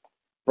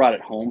brought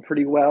it home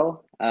pretty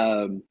well.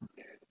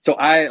 So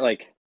I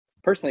like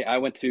personally, I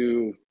went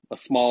to a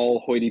small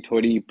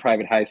hoity-toity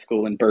private high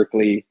school in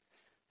Berkeley.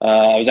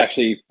 I was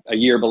actually a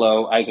year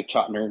below Isaac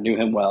Chotiner, knew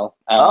him well.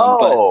 But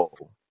Oh,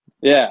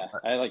 yeah,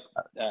 I like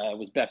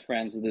was best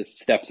friends with his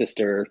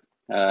stepsister.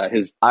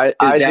 His Isaac.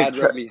 dad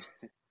wrote me.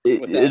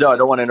 What's that? No, I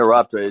don't want to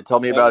interrupt. Tell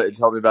me about Okay. it.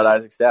 Tell me about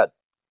Isaac's dad.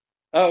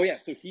 Oh yeah,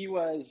 so he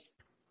was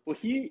well.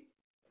 He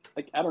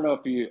like I don't know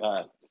if you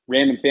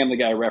random Family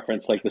Guy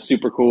reference like the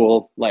super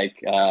cool like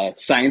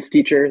science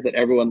teacher that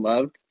everyone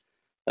loved.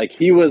 Like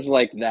he was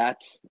like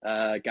that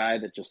guy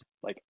that just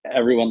like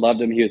everyone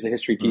loved him. He was a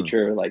history Hmm.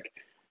 teacher, like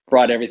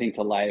brought everything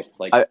to life.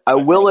 Like I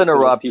my will father's the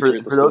English interrupt teacher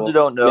at the for those who school.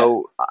 don't Yeah.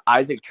 know.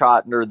 Isaac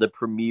Chotiner, the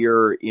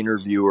premier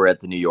interviewer at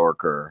the New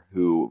Yorker,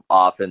 who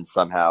often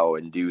somehow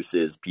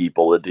induces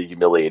people into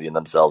humiliating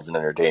themselves in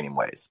entertaining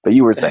ways. But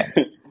you were saying,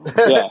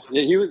 Yeah,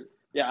 he was.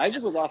 Yeah,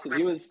 Isaac was awesome.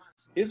 He was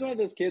one of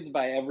those kids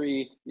by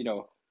every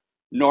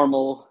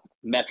normal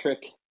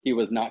metric. He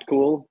was not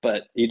cool,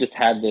 but he just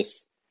had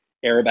this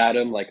air about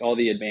him, like all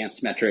the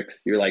advanced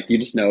metrics. You're like, you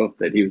just know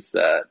that he was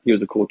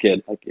a cool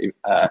kid. Like,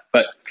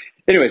 but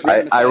anyways,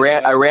 random aside.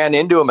 So I ran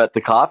into him at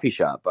the coffee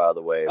shop, by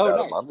the way, oh, about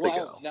a nice. month Well,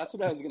 ago. that's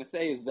what I was gonna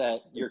say is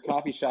that your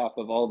coffee shop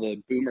of all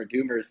the boomer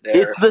doomers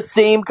It's there. the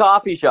same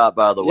coffee shop,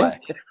 by the Yeah, way.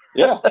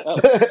 yeah. Oh,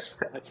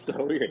 that's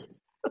so weird.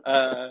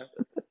 Uh,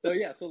 so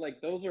yeah, so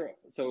like those are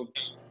so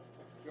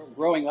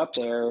growing up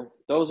there,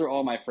 those are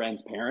all my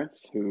friends'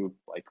 parents who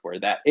like were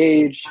that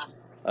age,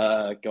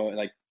 going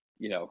like,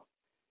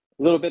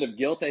 a little bit of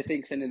guilt, I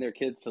think, sending their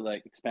kids to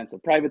like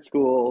expensive private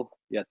school,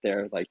 yet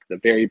they're like the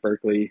very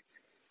Berkeley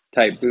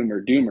type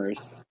boomer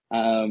doomers.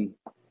 Um,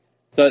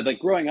 so like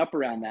growing up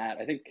around that,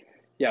 I think,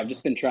 yeah, I've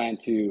just been trying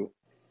to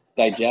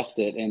digest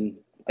it. And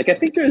like, I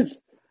think there's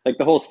like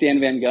the whole Stan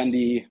Van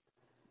Gundy,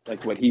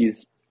 like what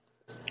he's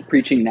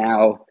preaching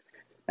now.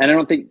 And I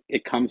don't think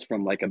it comes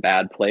from like a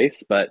bad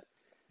place, but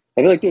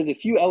I feel like there's a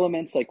few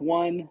elements. Like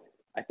one,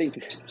 I think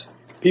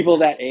people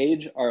that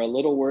age are a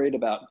little worried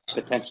about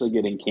potentially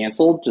getting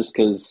canceled just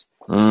because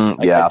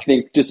like I Yeah.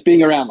 think just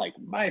being around like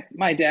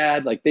my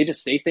dad, like they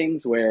just say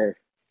things where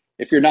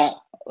if you're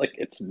not like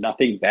it's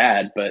nothing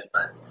bad, but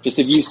just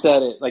if you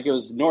said it like it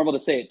was normal to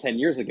say it 10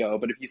 years ago,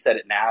 but if you said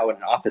it now in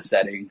an office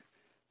setting,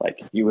 like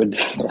you would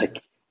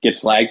like get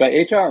flagged by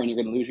HR and you're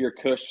going to lose your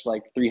cush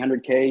like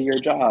 300K your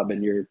job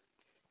and you're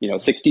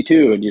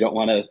 62 and you don't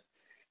want to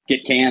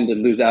get canned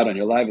and lose out on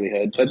your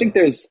livelihood. So I think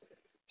there's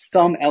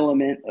some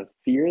element of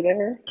fear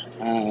there.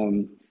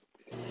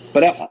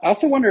 But I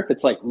also wonder if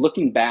it's like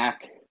looking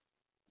back,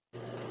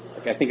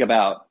 like I think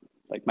about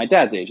like my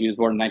dad's age. He was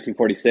born in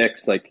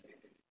 1946. Like,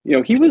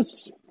 he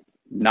was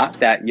not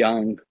that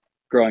young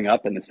growing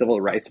up in the civil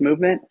rights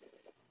movement.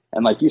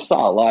 And like you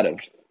saw a lot of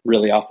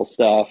really awful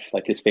stuff.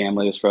 Like his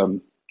family is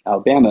from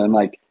Alabama. And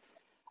like,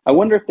 I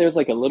wonder if there's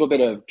like a little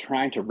bit of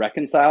trying to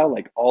reconcile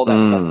like all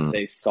that stuff that Mm.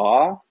 they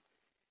saw.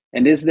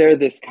 And is there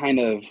this kind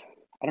of,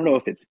 I don't know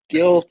if it's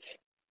guilt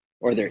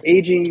or they're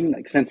aging,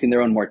 like sensing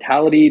their own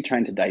mortality,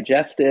 trying to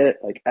digest it.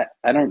 Like,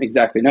 I don't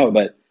exactly know,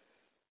 but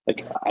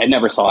like, I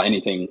never saw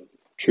anything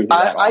truly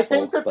that I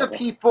think awful. that the But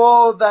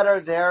people that are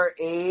their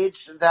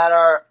age that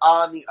are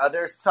on the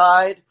other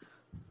side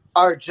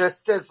are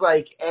just as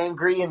like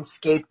angry and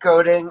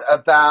scapegoating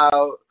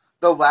about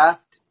the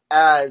left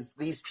as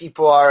these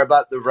people are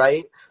about the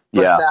right,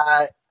 but Yeah.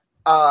 that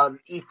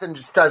Ethan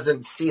just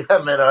doesn't see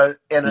them in a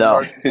No.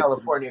 Northern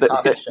California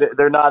coffee shop.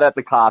 They're not at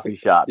the coffee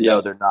shop. No,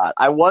 yeah, they're not.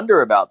 I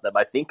wonder about them.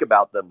 I think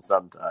about them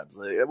sometimes.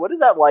 Like, what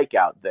is that like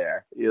out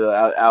there?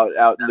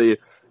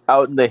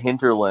 Out in the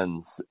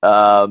hinterlands.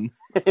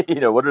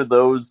 What are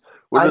those?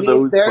 What I are mean,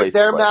 those places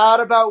they're like? mad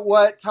about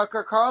what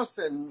Tucker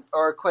Carlson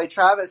or Clay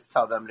Travis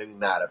tell them to be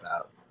mad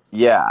about.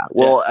 Yeah, yeah,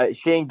 well,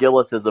 Shane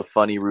Gillis has a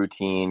funny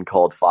routine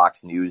called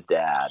Fox News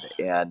Dad,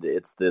 and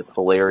it's this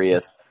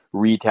hilarious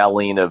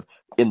retelling of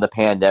in the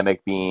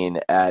pandemic being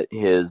at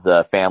his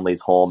family's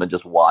home and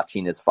just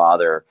watching his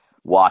father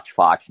watch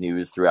Fox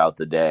News throughout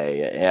the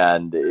day.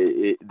 And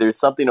there's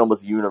something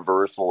almost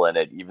universal in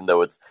it, even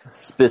though it's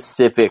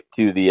specific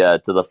to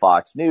the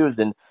Fox News.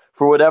 And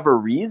for whatever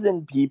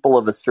reason, people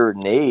of a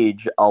certain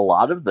age, a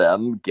lot of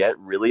them get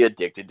really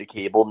addicted to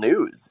cable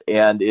news.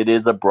 And it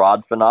is a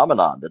broad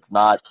phenomenon that's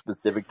not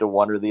specific to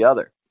one or the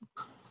other.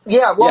 Yeah,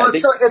 yeah. well, I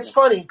think it's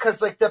funny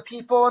because like the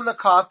people in the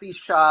coffee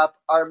shop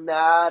are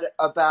mad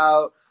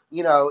about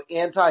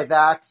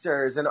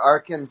anti-vaxxers in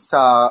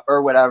Arkansas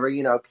or whatever,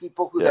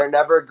 people who Yeah. they're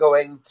never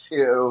going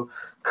to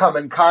come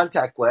in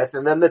contact with,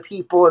 and then the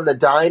people in the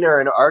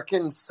diner in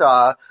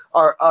Arkansas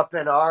are up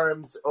in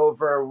arms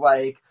over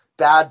like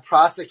bad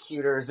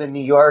prosecutors in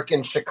New York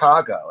and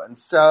Chicago, and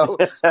so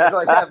it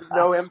like have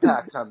no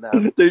impact on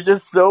them. They're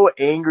just so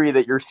angry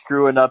that you're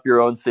screwing up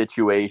your own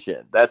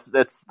situation. That's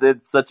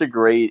such a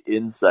great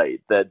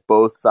insight that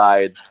both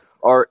sides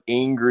are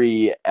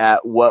angry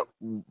at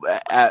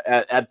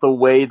at the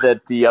way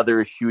that the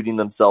other is shooting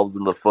themselves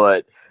in the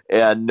foot,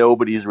 and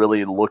nobody's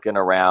really looking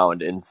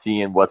around and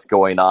seeing what's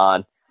going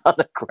on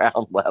the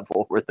ground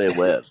level where they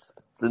live.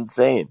 It's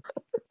insane.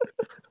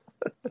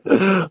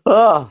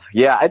 Oh,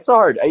 yeah, it's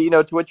hard.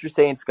 To what you're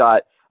saying,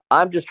 Scott,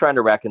 I'm just trying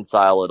to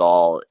reconcile it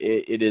all.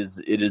 It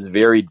is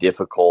very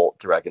difficult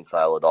to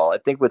reconcile it all. I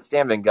think with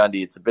Stan Van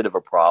Gundy, it's a bit of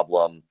a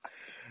problem,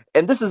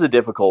 and this is a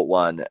difficult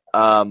one.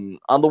 On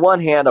the one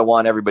hand, I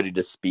want everybody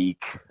to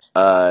speak,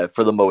 for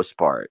the most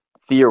part,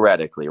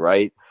 theoretically,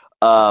 right?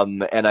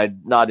 And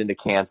I'm not into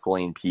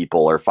canceling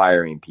people or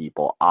firing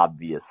people,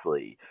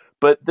 obviously.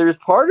 But there's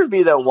part of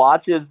me that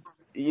watches.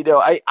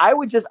 I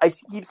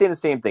keep saying the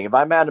same thing. If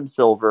I'm Adam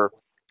Silver,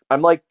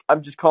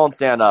 I'm just calling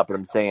Stan up and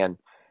I'm saying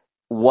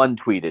one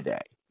tweet a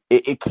day.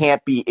 It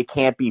can't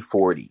be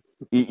 40.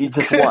 You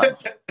just one.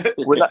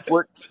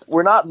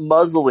 We're not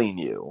muzzling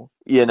you.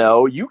 You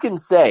know, you can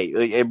say,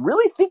 like,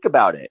 really think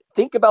about it.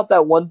 Think about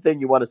that one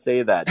thing you want to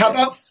say that How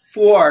day. about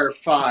 4 or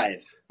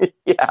 5?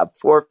 Yeah,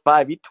 4 or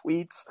 5. He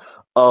tweets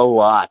a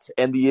lot.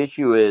 And the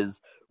issue is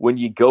when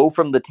you go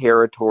from the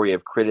territory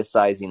of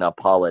criticizing a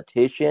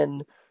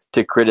politician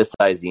to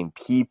criticizing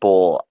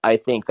people, I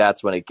think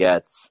that's when it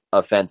gets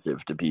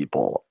offensive to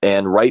people,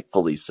 and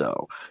rightfully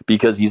so,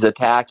 because he's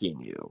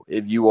attacking you.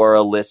 If you are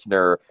a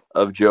listener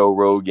of Joe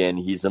Rogan,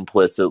 he's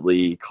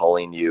implicitly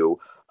calling you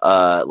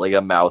like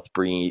a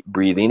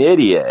breathing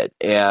idiot.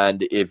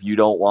 And if you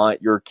don't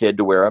want your kid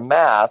to wear a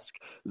mask,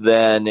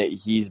 then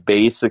he's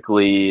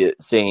basically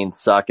saying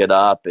suck it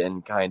up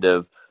and kind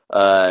of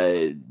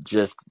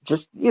just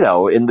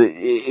in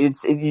the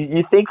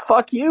you think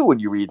fuck you when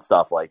you read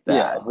stuff like Yeah.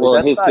 that. Like, Well,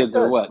 and that's his not kids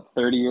are good. what,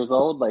 30 years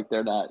old? Like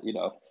they're not,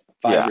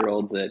 5 Yeah. year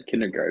olds at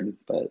kindergarten.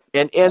 But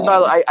And by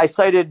the way, I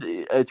cited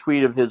a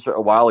tweet of his a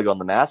while ago on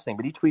the mask thing,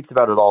 but he tweets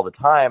about it all the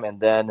time. And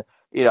then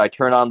I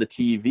turn on the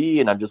TV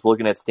and I'm just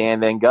looking at Stan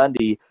Van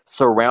Gundy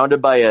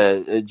surrounded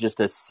by just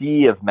a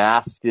sea of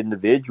masked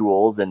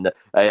individuals, and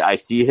I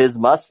see his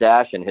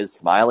mustache and his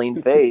smiling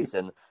face,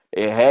 and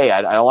hey,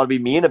 I don't want to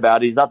be mean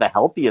about it. He's not the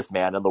healthiest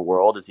man in the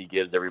world as he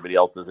gives everybody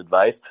else this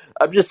advice.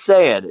 I'm just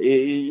saying,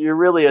 you're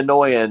really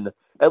annoying.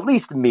 At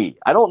least me.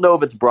 I don't know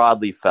if it's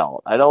broadly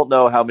felt. I don't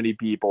know how many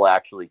people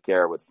actually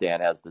care what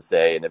Stan has to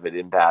say and if it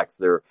impacts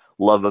their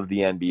love of the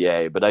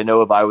NBA. But I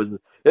know if I was,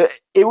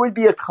 it would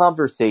be a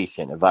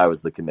conversation if I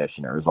was the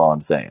commissioner, is all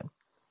I'm saying.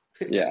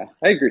 yeah,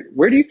 I agree.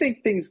 Where do you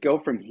think things go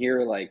from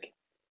here? Like,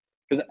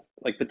 because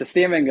like with the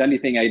Stan Van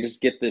Gundy thing, I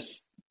just get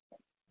this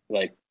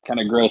like kind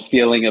of gross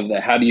feeling of the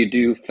 "how do you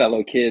do,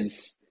 fellow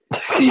kids"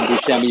 Steve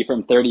Buscemi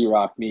from 30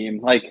 Rock meme.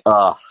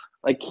 Uh,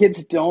 Like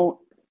kids don't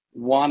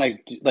want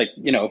to like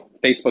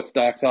Facebook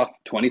stocks off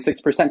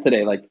 26%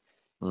 today. Like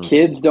mm.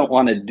 kids don't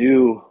want to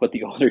do what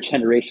the older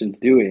generation's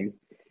doing,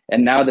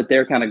 and now that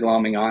they're kind of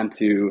glomming on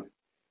to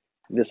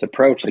this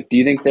approach, like do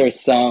you think there's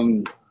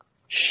some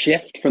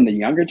shift from the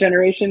younger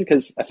generation?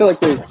 Because I feel like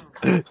there's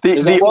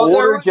The a Well, older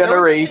there was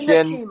a thing that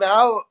generation. came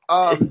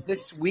out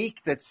this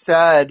week that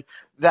said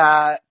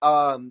that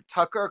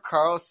Tucker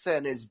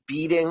Carlson is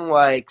beating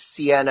like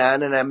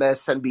CNN and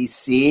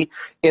MSNBC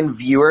in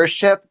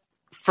viewership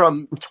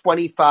from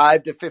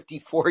 25 to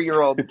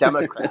 54-year-old that's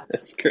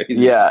Democrats. crazy.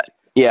 Yeah,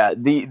 yeah.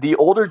 The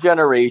older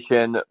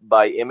generation,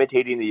 by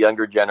imitating the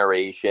younger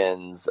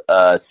generation's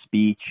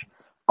speech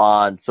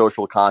on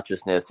social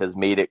consciousness, has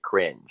made it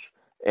cringe,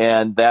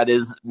 and that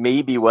is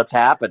maybe what's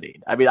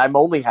happening. I mean, I'm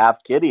only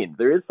half kidding.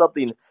 There is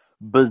something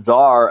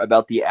bizarre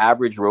about the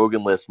average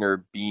Rogan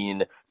listener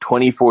being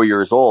 24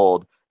 years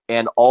old,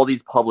 and all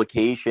these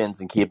publications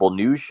and cable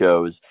news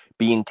shows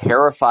being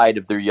terrified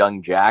of their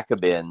young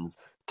Jacobins,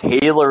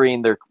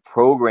 tailoring their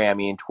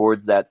programming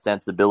towards that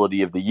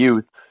sensibility of the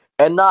youth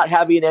and not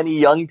having any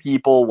young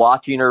people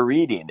watching or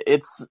reading.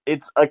 It's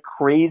a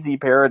crazy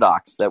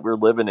paradox that we're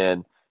living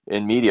in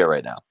media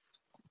right now.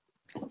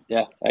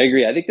 Yeah, I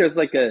agree. I think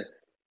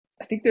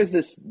there's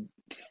this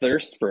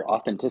thirst for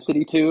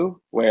authenticity too,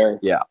 where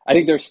Yeah. I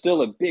think there's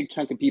still a big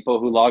chunk of people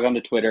who log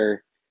onto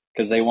Twitter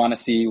because they want to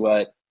see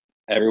what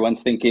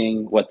everyone's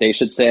thinking, what they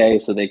should say,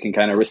 so they can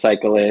kind of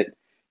recycle it,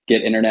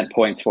 get internet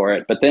points for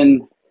it. But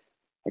then,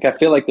 like, I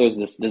feel like there's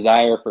this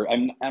desire for.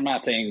 I'm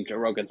not saying Joe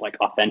Rogan's like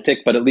authentic,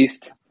 but at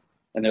least,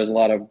 and there's a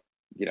lot of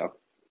you know I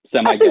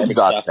semi think he's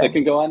garbage stuff that authentic.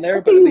 can go on I there.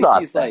 But think at he's least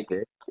he's like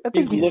authentic. I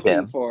think he's he's looking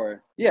him.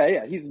 for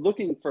he's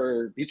looking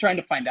for he's trying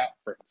to find out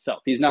for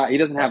himself. He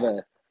doesn't have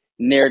a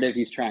narrative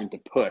he's trying to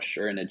push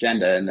or an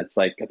agenda, and it's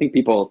like I think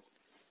people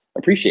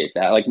appreciate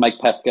that. Like Mike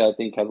Pesca I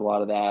think has a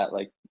lot of that,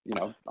 like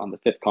on the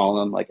fifth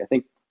column. Like I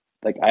think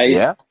like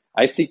Yeah.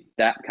 I seek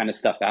that kind of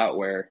stuff out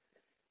where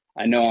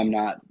I know I'm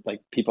not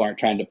like people aren't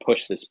trying to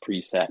push this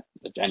preset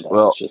agenda. It's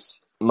Well, just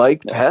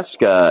Mike yeah.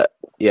 Pesca,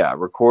 yeah,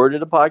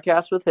 recorded a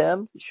podcast with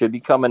him. Should be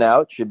coming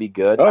out. Should be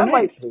good. Oh, I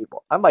might nice. pay,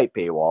 I might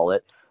paywall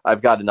it.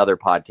 I've got another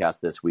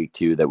podcast this week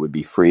too that would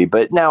be free.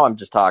 But now I'm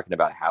just talking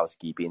about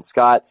housekeeping.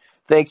 Scott,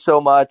 thanks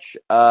so much.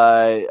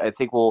 I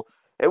think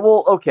it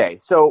will. Okay,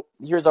 so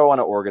here's how I want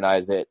to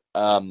organize it.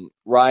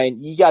 Ryan,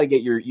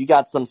 you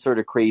got some sort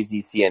of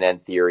crazy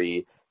CNN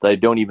theory that I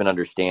don't even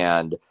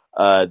understand.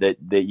 That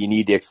you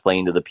need to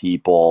explain to the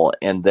people,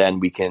 and then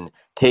we can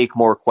take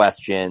more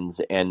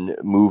questions and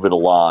move it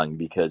along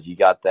because you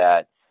got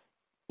that,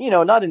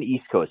 not an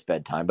East Coast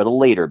bedtime, but a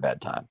later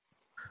bedtime.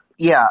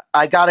 Yeah,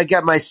 I got to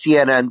get my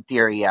CNN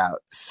theory out.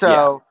 Yeah.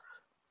 So,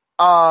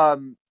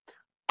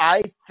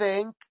 I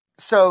think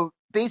so.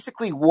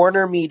 Basically,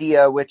 Warner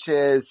Media, which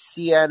is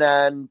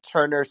CNN,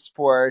 Turner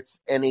Sports,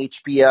 and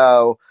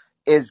HBO,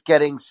 is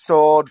getting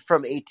sold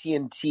from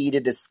AT&T to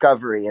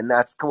Discovery, and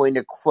that's going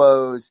to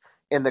close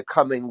in the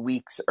coming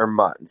weeks or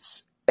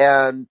months.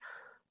 And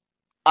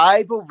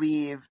I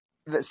believe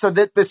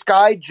that this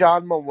guy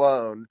John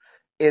Malone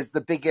is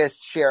the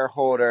biggest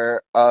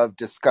shareholder of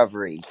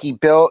Discovery. He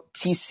built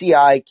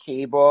TCI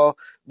Cable,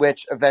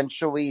 which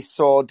eventually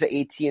sold to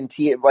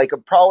AT&T. Like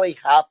probably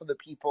half of the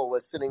people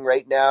listening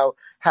right now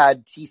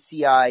had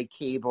TCI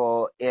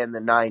Cable in the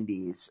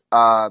 90s.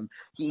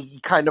 He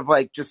kind of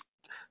like just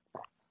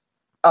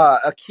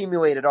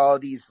accumulated all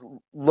of these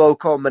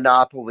local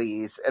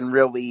monopolies and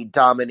really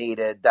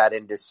dominated that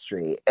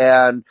industry.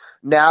 And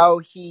now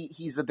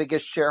he's the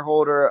biggest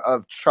shareholder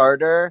of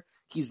Charter.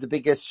 He's the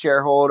biggest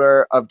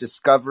shareholder of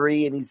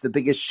Discovery, and he's the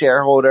biggest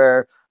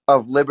shareholder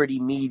of Liberty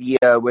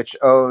Media, which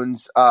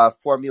owns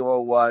Formula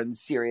One,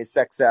 Sirius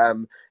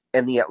XM,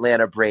 and the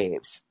Atlanta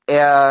Braves.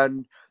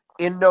 And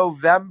in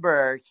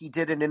November, he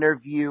did an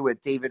interview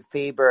with David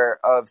Faber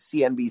of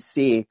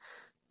CNBC,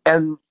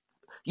 and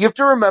you have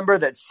to remember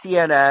that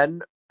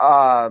CNN,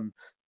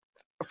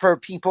 for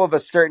people of a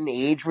certain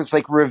age, was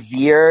like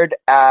revered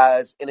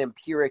as an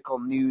empirical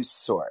news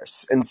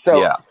source. And so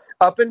Yeah.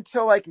 up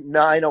until like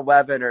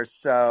 9/11 or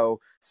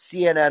so,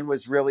 CNN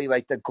was really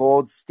like the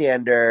gold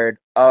standard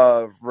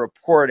of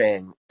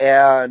reporting.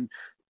 And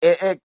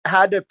it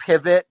had to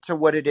pivot to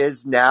what it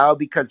is now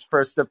because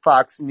first the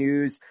Fox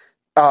News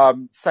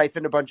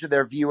siphoned a bunch of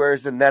their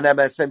viewers, and then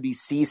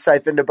MSNBC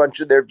siphoned a bunch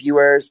of their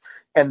viewers,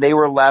 and they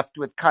were left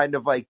with kind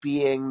of like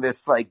being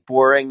this like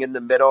boring in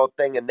the middle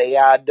thing, and they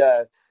had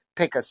to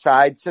pick a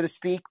side, so to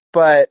speak.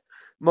 But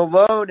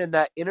Malone, in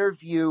that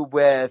interview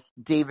with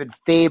David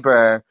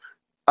Faber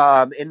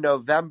in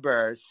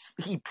November,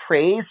 he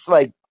praised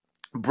like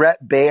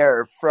Brett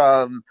Baer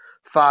from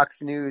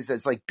Fox News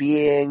as like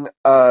being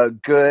a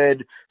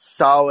good,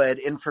 solid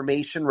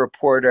information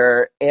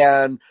reporter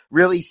and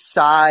really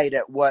sighed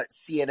at what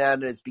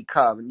CNN has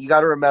become. And you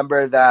got to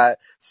remember that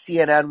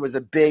CNN was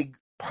a big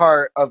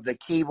part of the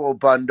cable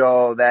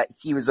bundle that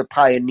he was a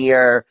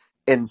pioneer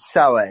in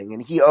selling.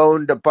 And he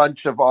owned a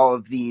bunch of all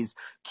of these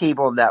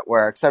cable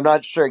networks. I'm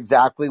not sure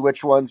exactly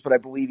which ones, but I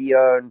believe he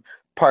owned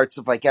parts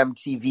of like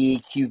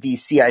MTV,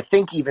 QVC, I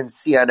think even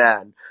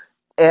CNN.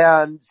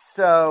 And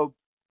so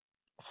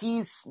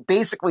he's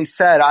basically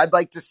said, I'd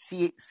like to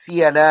see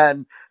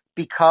CNN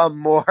become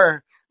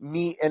more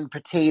meat and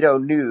potato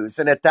news.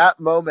 And at that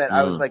moment,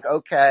 I was like,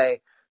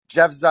 okay,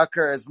 Jeff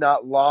Zucker is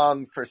not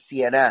long for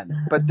CNN.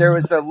 But there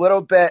was a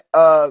little bit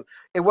of,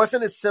 it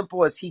wasn't as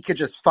simple as he could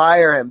just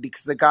fire him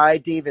because the guy,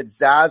 David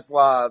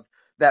Zaslav,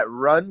 that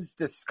runs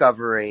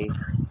Discovery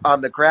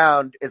on the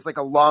ground is like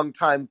a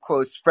longtime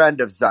close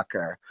friend of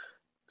Zucker.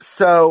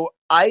 So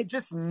I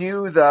just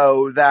knew,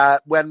 though,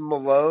 that when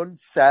Malone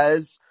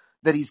says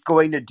that he's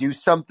going to do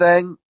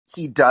something,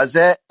 he does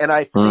it. And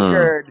I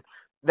figured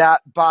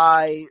that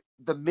by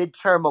the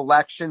midterm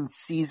election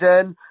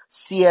season,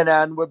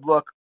 CNN would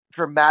look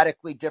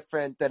dramatically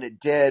different than it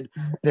did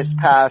this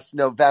past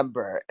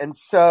November. And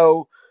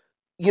so,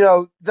 you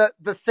know,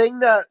 the thing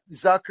that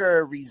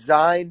Zucker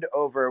resigned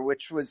over,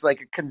 which was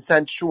like a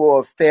consensual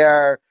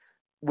affair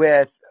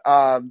with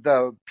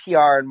the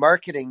PR and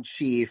marketing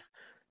chief,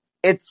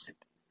 it's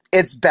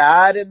it's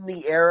bad in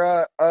the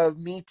era of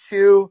Me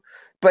Too,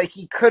 but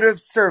he could have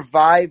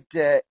survived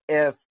it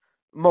if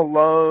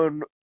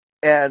Malone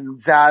and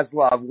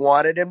Zaslav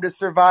wanted him to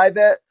survive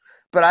it.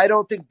 But I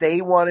don't think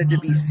they wanted to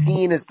be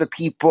seen as the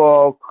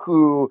people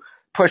who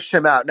pushed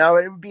him out. Now,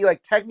 it would be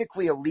like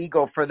technically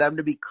illegal for them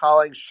to be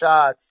calling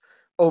shots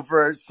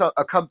over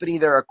a company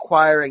they're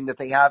acquiring that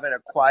they haven't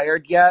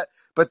acquired yet.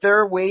 But there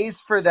are ways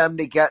for them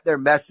to get their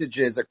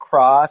messages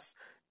across,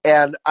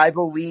 and I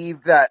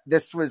believe that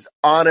this was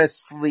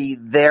honestly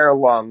their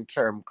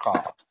long-term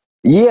call.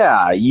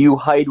 Yeah, you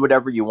hide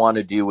whatever you want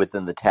to do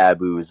within the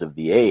taboos of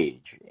the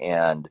age.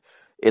 And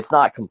it's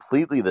not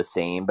completely the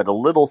same, but a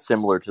little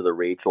similar to the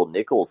Rachel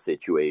Nichols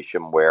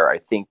situation, where I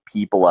think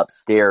people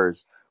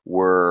upstairs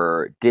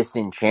were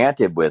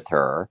disenchanted with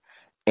her.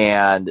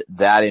 And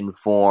that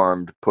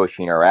informed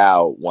pushing her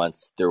out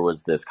once there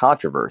was this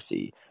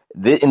controversy.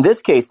 In this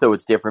case, though,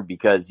 it's different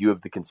because you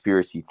have the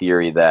conspiracy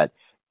theory that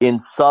in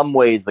some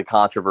ways the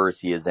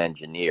controversy is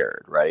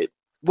engineered, right?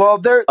 Well,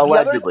 the other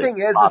Allegedly, thing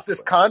is this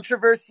possibly.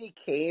 controversy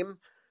came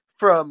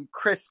from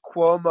Chris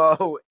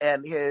Cuomo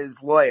and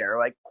his lawyer.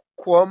 Like,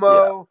 Yeah.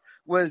 Cuomo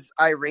was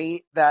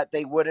irate that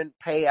they wouldn't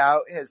pay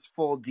out his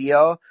full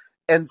deal,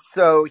 and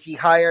so he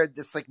hired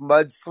this like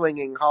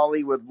mudslinging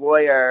Hollywood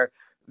lawyer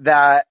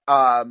that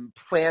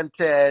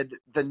planted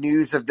the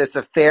news of this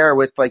affair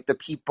with like the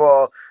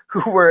people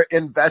who were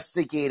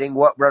investigating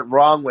what went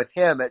wrong with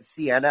him at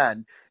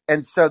CNN.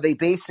 And so they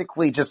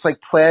basically just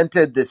like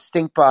planted this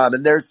stink bomb.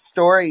 And there's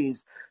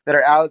stories that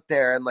are out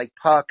there and like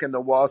Puck and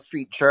the Wall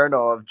Street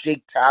Journal of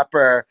Jake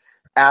Tapper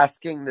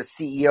asking the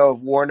CEO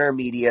of Warner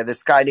Media,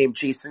 this guy named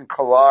Jason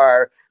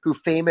Kilar, who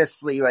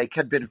famously like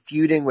had been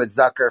feuding with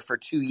Zucker for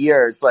 2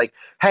 years, like,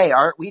 hey,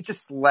 aren't we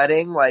just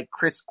letting like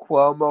Chris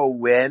Cuomo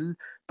win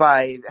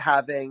by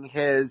having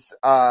his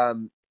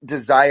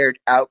desired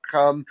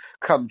outcome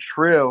come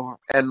true,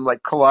 and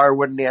like Kalar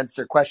wouldn't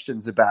answer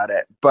questions about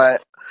it.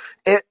 But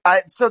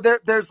so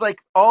there's like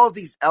all of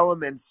these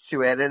elements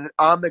to it, and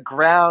on the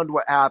ground,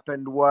 what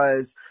happened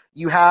was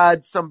you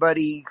had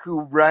somebody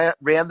who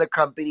ran the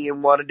company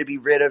and wanted to be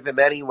rid of him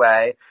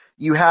anyway.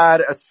 You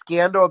had a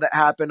scandal that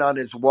happened on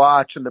his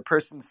watch, and the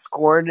person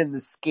scorned in the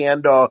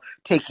scandal,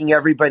 taking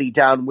everybody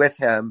down with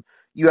him.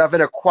 You have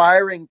an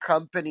acquiring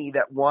company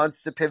that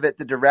wants to pivot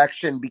the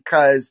direction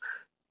because,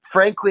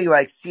 frankly,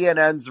 like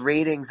CNN's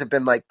ratings have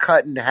been like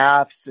cut in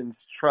half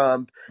since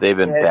Trump. They've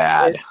been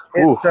bad.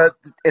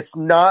 It's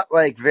not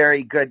like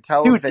very good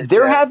television. Dude,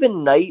 they're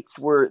having nights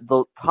where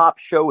the top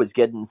show is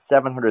getting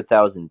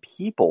 700,000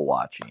 people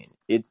watching.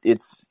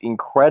 It's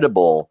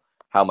incredible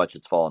how much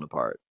it's fallen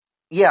apart.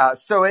 Yeah,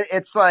 so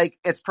it's like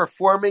it's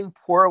performing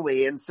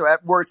poorly, and so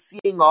we're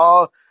seeing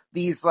all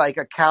these like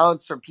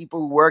accounts from people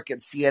who work at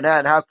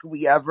CNN. How could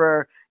we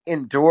ever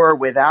endure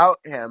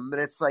without him?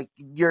 And it's like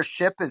your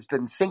ship has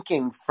been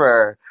sinking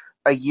for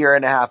a year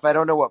and a half. I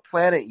don't know what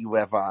planet you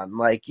live on.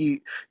 Like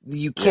you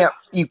can't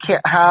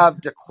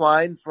have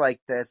declines like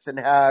this and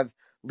have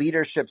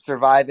leadership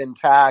survive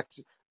intact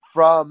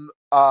from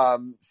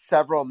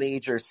several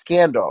major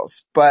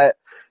scandals. But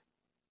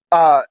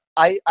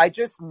I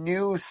just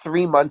knew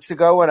 3 months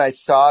ago when I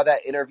saw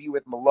that interview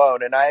with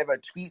Malone, and I have a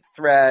tweet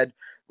thread.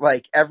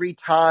 Like every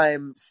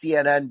time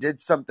CNN did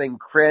something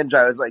cringe,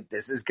 I was like,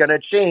 "This is gonna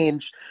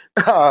change,"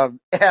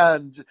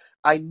 and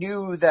I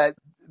knew that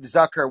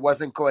Zucker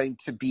wasn't going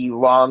to be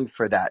long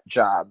for that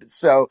job.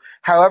 So,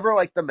 however,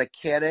 like the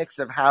mechanics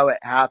of how it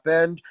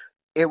happened,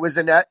 it was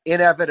an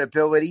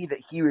inevitability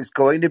that he was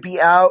going to be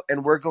out,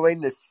 and we're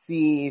going to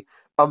see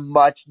a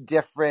much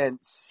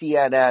different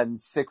CNN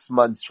 6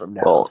 months from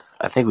now. Well,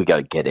 I think we got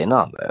to get in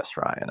on this,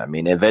 Ryan. I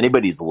mean, if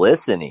anybody's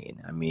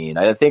listening, I mean,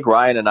 I think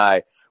Ryan and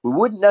I, we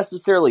wouldn't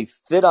necessarily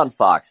fit on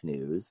Fox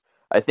News.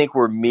 I think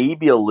we're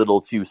maybe a little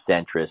too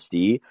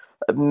centristy.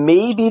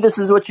 Maybe this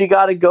is what you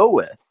got to go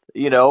with.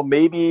 You know,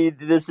 maybe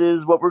this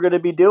is what we're going to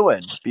be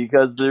doing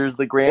because there's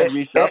the grand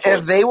reshuffle.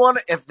 If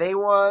they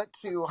want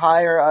to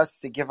hire us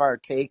to give our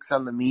takes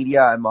on the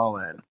media, I'm all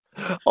in.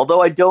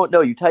 Although I don't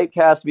know, you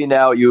typecast me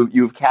now.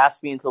 You've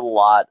cast me into the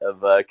lot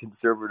of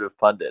conservative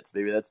pundits.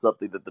 Maybe that's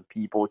something that the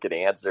people can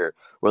answer,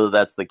 whether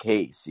that's the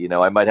case. You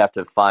know, I might have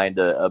to find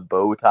a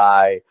bow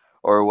tie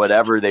or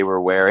whatever they were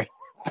wearing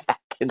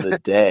back in the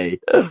day.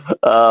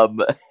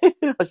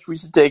 We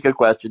should take a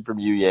question from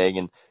Yu Yang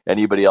and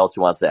anybody else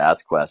who wants to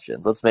ask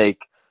questions. Let's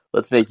make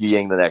Yu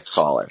Yang the next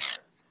caller.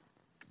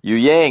 Yu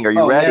Yang, are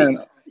you ready?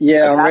 Man.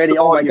 Yeah, I'm ready.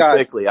 Oh my God!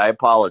 Quickly, I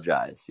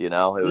apologize. You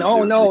know,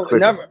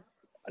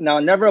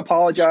 never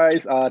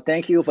apologize.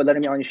 Thank you for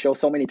letting me on your show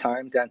so many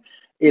times. And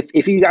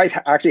if you guys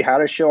actually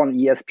had a show on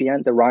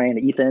ESPN, the Ryan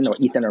and Ethan or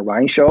Ethan and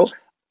Ryan show,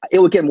 it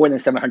would get more than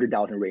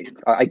 700,000 ratings.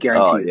 I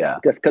guarantee you. Yeah.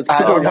 Because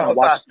I don't know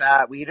about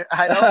that.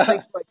 I don't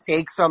think my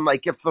takes on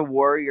like if the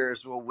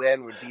Warriors will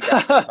win would be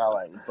that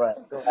compelling.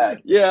 But go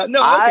ahead. Yeah.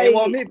 No. Okay.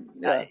 Well, maybe.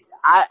 Yeah.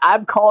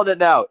 I'm calling it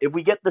now. If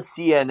we get the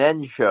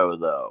CNN show,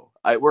 though,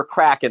 we're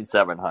cracking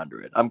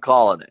 700. I'm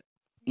calling it.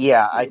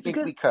 Yeah, I think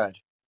we could.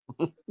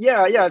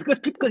 Yeah,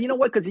 because you know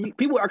what? Because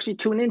people actually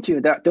tune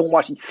into that don't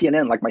watch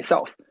CNN like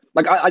myself.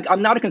 Like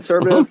I'm not a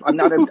conservative. I'm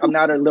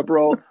not a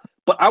liberal.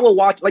 But I will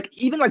watch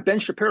even Ben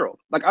Shapiro.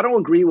 Like I don't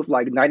agree with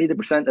like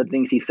 90% of the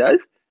things he says.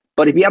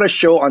 But if he had a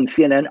show on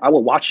CNN, I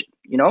will watch it.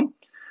 You know.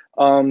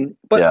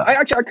 But yeah.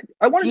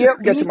 I wanted to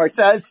get to my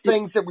says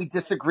things that we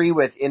disagree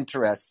with.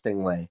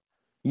 Interestingly.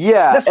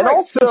 Yeah, that's and right.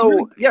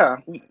 also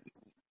really,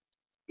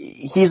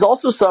 he's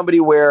also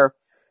somebody where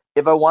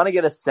if I want to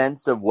get a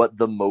sense of what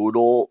the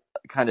modal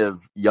kind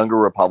of younger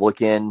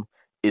Republican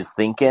is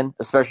thinking,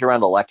 especially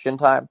around election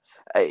time,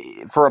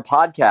 for a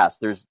podcast,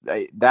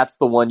 that's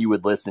the one you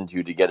would listen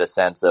to get a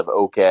sense of,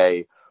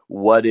 okay,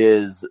 what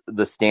is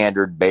the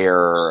standard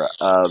bearer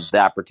of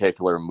that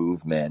particular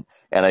movement?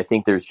 And I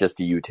think there's just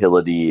a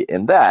utility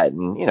in that.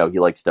 And, you know, he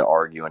likes to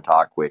argue and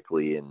talk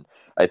quickly. And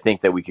I think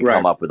that we could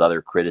come up with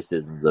other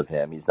criticisms of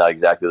him. He's not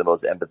exactly the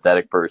most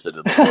empathetic person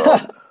in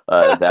the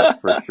world. That's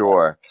for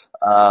sure.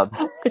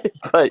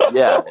 But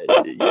yeah,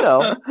 you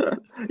know.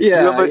 Do you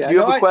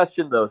have a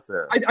question though,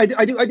 sir?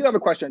 I do have a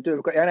question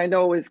too, and I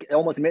know it's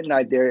almost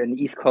midnight there in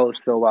the East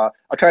Coast, so I'll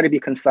try to be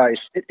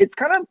concise. It's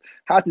kind of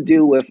has to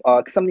do with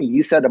something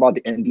you said about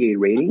the NBA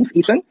ratings,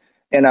 Ethan,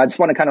 and I just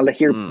want to kind of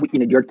hear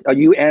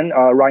you and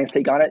Ryan's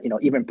take on it,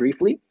 even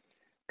briefly.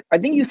 I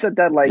think you said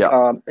that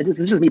it's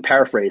just me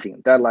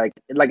paraphrasing that like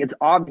it's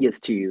obvious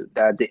to you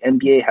that the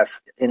NBA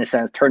has in a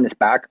sense turned its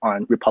back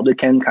on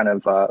Republican kind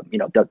of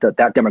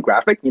that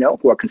demographic,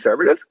 who are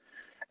conservative.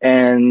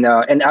 And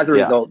as a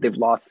result, they've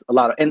lost a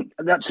lot of, and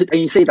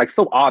you say like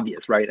so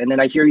obvious, right? And then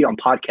I hear you on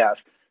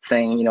podcasts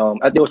saying,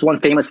 there was one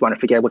famous one, I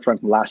forget which one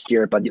from last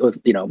year, but it was,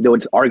 they were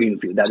just arguing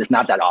with you that it's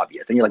not that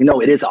obvious, and you're like,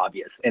 no, it is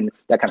obvious, and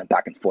that kind of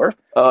back and forth.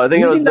 Oh, I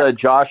think it was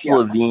Josh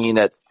Levine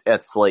at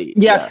at Slate.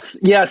 Yes, Yes.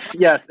 yes,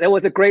 yes. It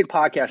was a great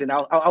podcast, and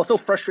I was so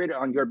frustrated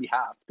on your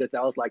behalf because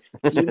I was like,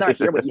 "Do you not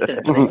hear what Ethan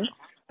is saying?"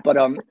 But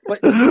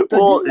the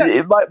Well,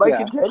 thing that, my yeah,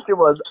 contention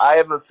was I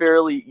have a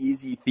fairly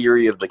easy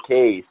theory of the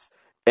case,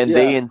 and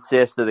they yeah,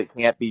 insist that it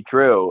can't be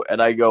true.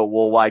 And I go,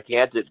 well, why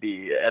can't it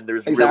be? And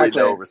there's really no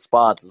exactly.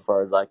 response as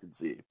far as I can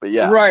see. But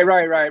yeah, Right,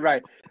 right, right,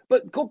 right.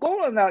 But go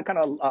on that kind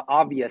of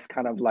obvious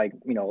kind of like,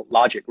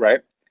 logic, right?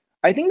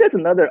 I think there's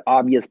another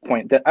obvious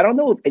point that I don't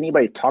know if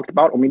anybody's talked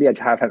about, or maybe I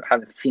just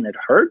haven't seen it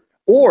heard,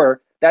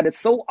 or that it's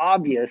so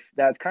obvious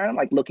that it's kind of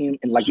like looking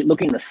in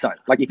the sun.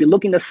 Like if you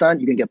look in the sun,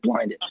 you can get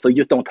blinded. So you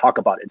just don't talk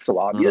about it. It's so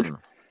obvious. mm,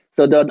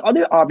 So the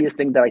other obvious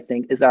thing that I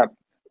think is that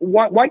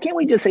why can't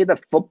we just say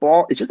that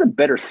football is just a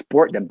better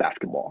sport than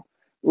basketball?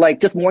 Like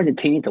just more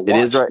entertaining to it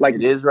is watch. right. Like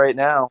It is right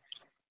now.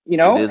 you It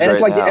know, is and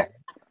it's right like now.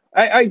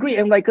 I agree,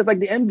 and like, cause like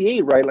the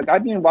NBA, right? Like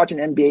I've been watching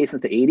NBA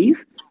since the '80s,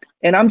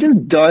 and I'm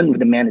just done with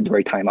the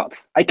mandatory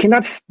timeouts. I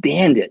cannot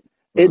stand it.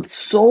 Mm. It's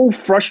so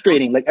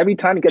frustrating. Like every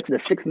time you get to the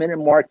 6 minute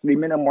mark, 3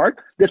 minute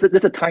mark, there's a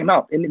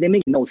timeout, and they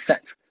make no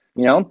sense.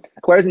 You know.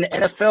 Whereas in the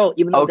NFL,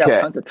 even though they have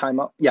Okay. tons of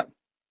timeout, yeah,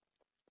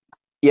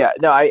 Yeah.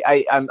 No,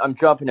 I'm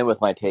jumping in with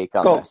my take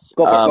on go this.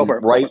 go for it, go for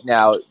it, go for Right it.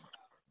 now,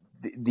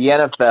 the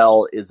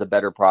NFL is a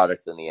better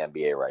product than the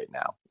NBA right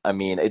now. I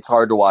mean, it's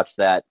hard to watch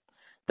that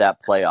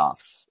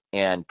playoffs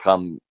and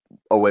come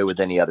away with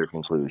any other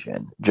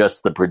conclusion.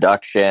 Just the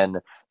production,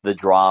 the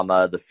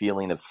drama, the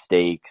feeling of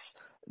stakes.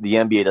 The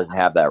NBA doesn't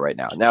have that right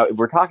now. Now, if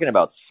we're talking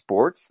about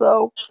sports,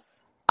 though,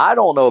 I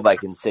don't know if I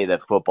can say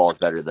that football is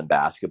better than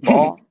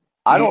basketball.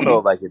 I don't know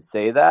if I could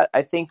say that.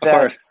 I think Of that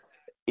course.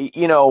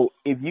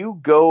 if you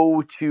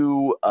go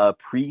to a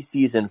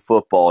preseason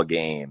football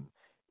game,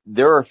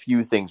 there are a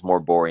few things more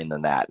boring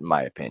than that, in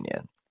my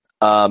opinion.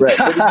 Right.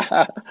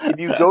 But if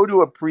you go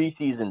to a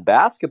preseason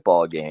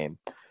basketball game,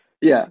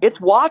 Yeah. it's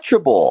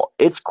watchable.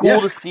 It's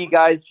cool to Yes. see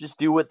guys just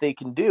do what they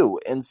can do.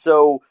 And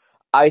so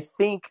I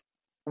think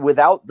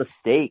without the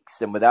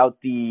stakes and without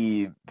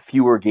the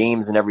fewer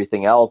games and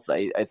everything else,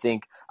 I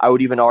think I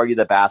would even argue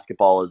that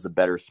basketball is a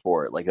better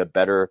sport, like a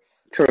better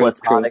True. True.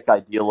 platonic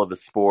ideal of a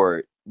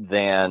sport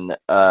than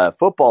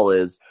football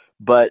is.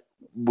 But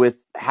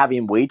with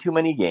having way too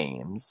many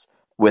games,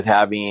 with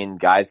having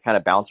guys kind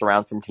of bounce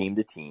around from team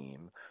to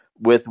team,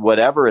 with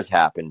whatever has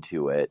happened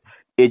to it,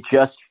 it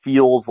just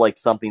feels like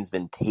something's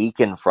been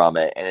taken from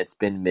it and it's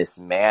been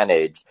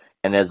mismanaged.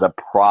 And as a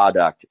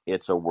product,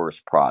 it's a worse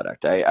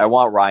product. I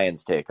want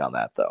Ryan's take on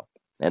that, though.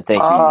 And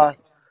thank you, Ethan. Uh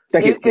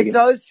Thank you. Thank it you.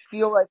 does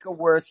feel like a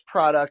worse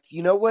product.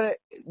 You know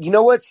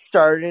what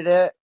started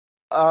it,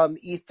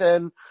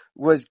 Ethan,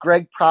 was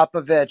Greg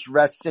Popovich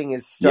resting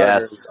his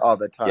starters Yes. all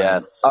the time.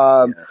 Yes.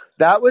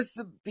 That was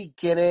the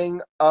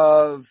beginning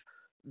of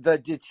the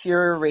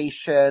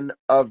deterioration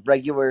of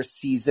regular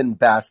season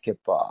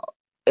basketball.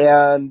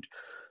 And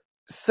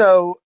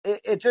so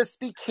it just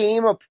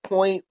became a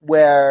point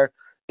where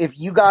if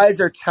you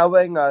guys are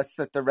telling us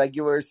that the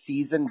regular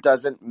season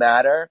doesn't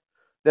matter,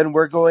 then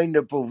we're going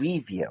to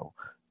believe you.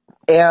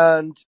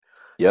 And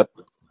Yep.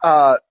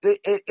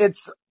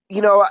 it's,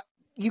 you know,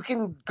 you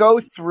can go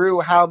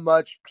through how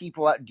much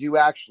people do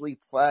actually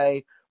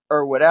play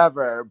or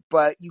whatever,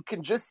 but you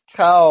can just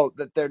tell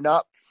that they're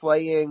not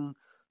playing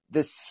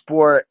this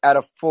sport at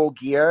a full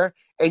gear.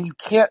 And you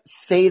can't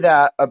say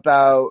that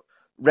about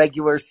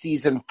regular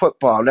season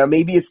football. Now,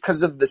 maybe it's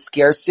because of the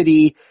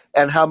scarcity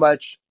and how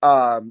much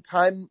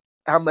time,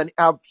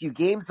 how few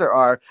games there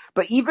are.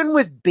 But even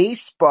with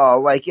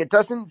baseball, like, it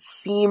doesn't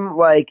seem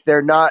like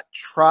they're not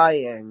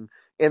trying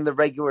in the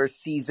regular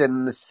season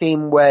in the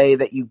same way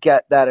that you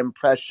get that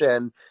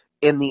impression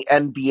in the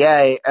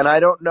NBA. And I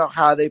don't know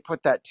how they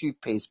put that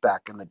toothpaste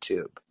back in the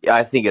tube.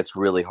 I think it's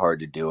really hard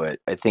to do it.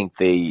 I think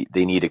they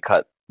need to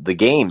cut the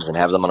games and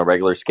have them on a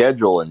regular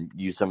schedule and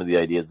use some of the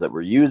ideas that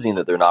we're using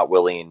that they're not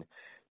willing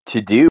to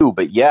do.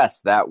 But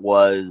yes, that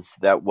was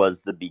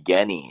the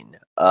beginning.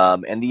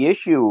 And the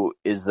issue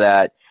is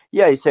that,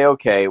 yeah, you say,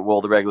 okay,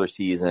 well, the regular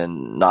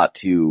season not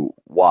too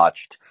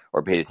watched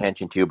or paid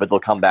attention to, but they'll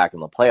come back in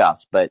the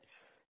playoffs. But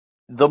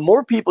the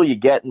more people you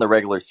get in the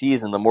regular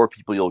season, the more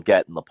people you'll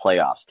get in the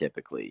playoffs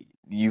typically.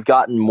 You've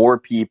gotten more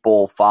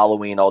people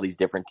following all these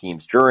different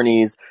teams'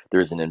 journeys.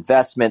 There's an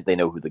investment. They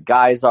know who the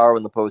guys are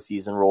when the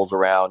postseason rolls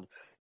around.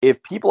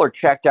 If people are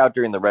checked out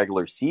during the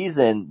regular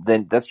season,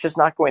 then that's just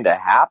not going to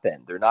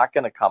happen. They're not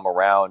going to come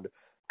around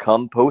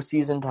come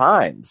postseason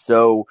time.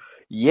 So,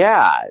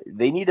 yeah,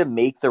 they need to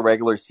make the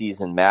regular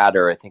season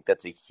matter. I think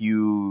that's a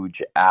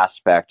huge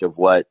aspect of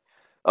what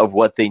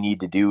they need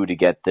to do to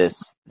get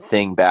this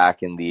thing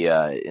back in the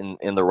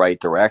in the right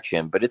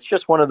direction. But it's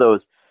just one of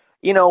those,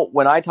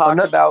 when I talk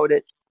about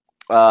it,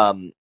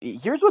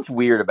 here's what's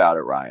weird about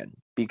it, Ryan,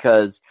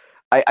 because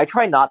I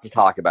try not to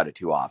talk about it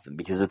too often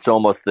because it's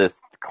almost this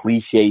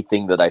cliche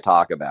thing that I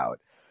talk about.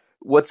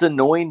 What's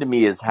annoying to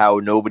me is how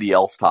nobody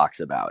else talks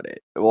about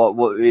it.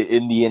 Well,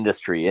 in the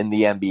industry, in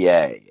the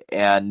NBA,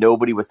 and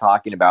nobody was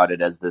talking about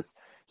it as this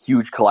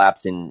huge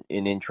collapse in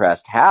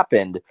interest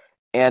happened.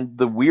 And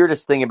the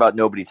weirdest thing about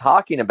nobody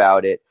talking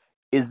about it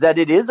is that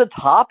it is a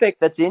topic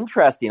that's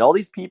interesting. All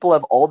these people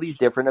have all these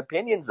different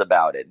opinions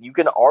about it. You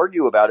can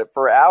argue about it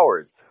for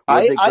hours.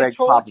 Was it I Greg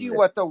told you Popovich?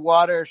 what the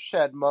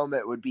watershed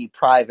moment would be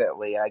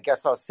privately. I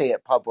guess I'll say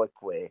it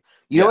publicly.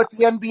 You know Yeah. what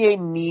the NBA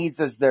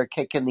needs as their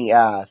kick in the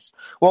ass?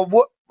 Well,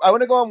 I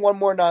want to go on one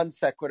more non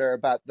sequitur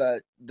about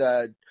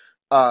the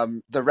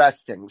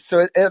resting.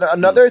 So Mm.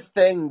 another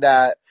thing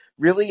that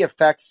really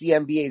affects the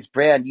NBA's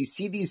brand. You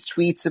see these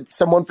tweets of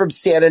someone from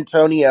San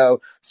Antonio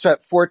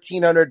spent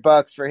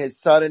 $1,400 for his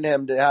son and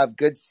him to have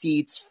good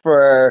seats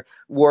for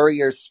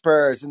Warriors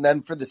Spurs, and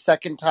then for the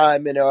second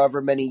time in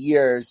however many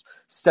years,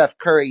 Steph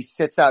Curry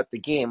sits out the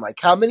game. Like,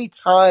 how many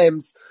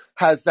times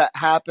has that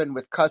happened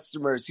with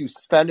customers who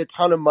spend a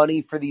ton of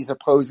money for these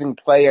opposing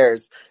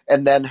players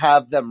and then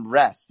have them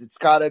rest? It's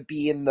got to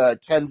be in the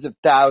tens of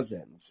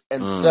thousands.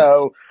 And Mm.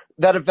 so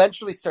that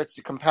eventually starts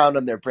to compound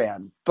on their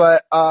brand.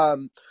 But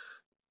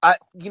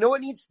you know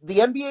what needs the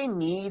NBA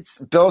needs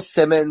Bill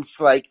Simmons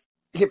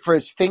for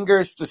his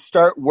fingers to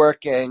start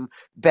working,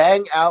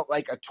 bang out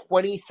like a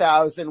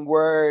 20,000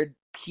 word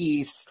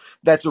piece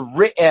that's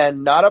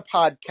written, not a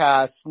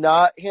podcast,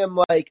 not him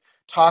like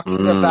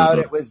talking about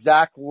Mm. it with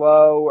Zach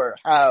Lowe or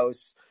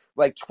House.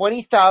 Like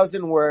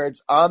 20,000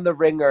 words on the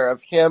ringer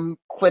of him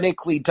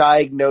clinically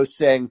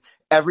diagnosing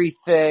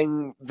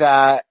everything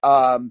that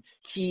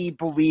he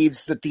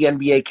believes that the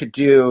NBA could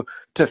do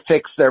to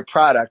fix their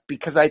product,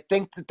 because I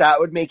think that that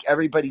would make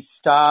everybody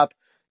stop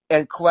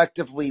and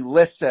collectively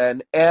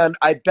listen. And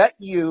I bet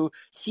you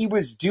he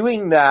was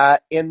doing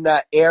that in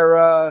that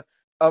era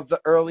of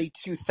the early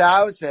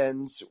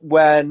 2000s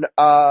when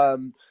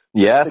the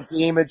Yes.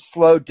 game had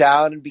slowed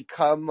down and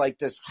become like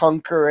this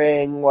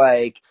hunkering,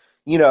 like,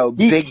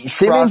 big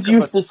Simmons truck of a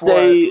used to sport.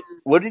 say,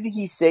 what did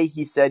he say?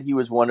 He said he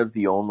was one of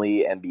the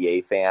only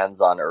NBA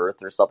fans on earth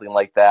or something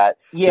like that.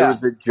 There Yeah.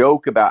 was a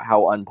joke about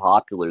how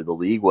unpopular the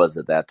league was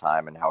at that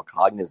time and how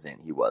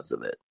cognizant he was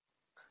of it.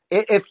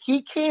 If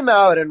he came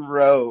out and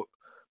wrote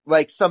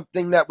like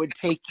something that would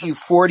take you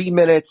 40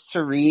 minutes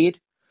to read,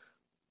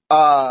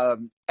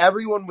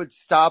 everyone would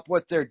stop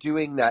what they're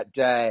doing that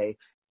day.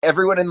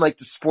 Everyone in like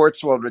the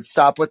sports world would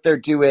stop what they're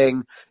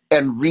doing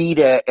and read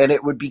it, and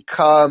it would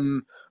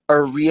become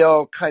a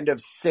real kind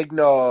of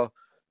signal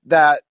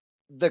that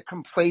the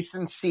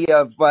complacency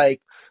of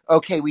like,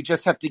 okay, we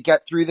just have to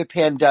get through the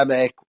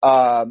pandemic,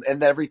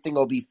 and everything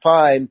will be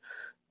fine.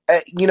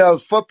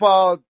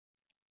 Football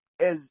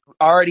is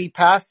already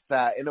past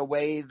that in a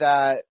way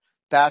that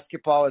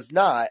basketball is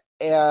not,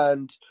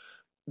 and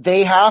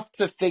they have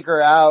to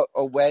figure out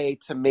a way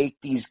to make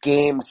these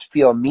games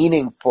feel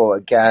meaningful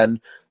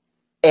again.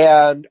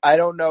 And I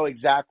don't know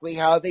exactly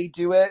how they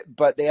do it,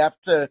 but they have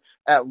to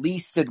at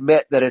least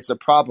admit that it's a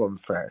problem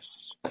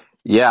first.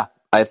 Yeah,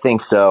 I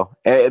think so.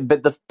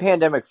 But the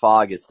pandemic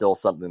fog is still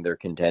something they're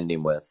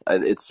contending with.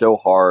 It's so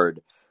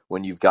hard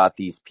when you've got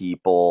these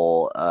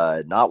people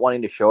not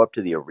wanting to show up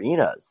to the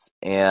arenas,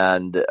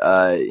 and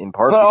in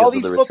part But all because of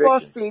these the football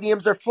restrictions.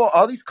 stadiums are full.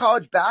 All these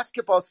college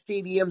basketball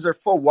stadiums are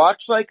full.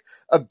 Watch like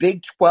a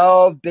Big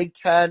 12, Big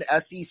 10,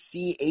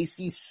 SEC,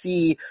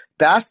 ACC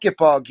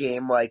basketball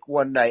game like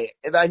one night.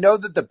 And I know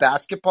that the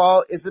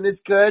basketball isn't as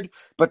good,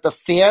 but the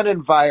fan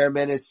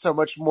environment is so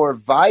much more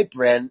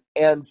vibrant.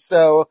 And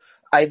so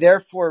I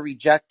therefore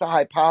reject the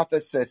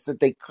hypothesis that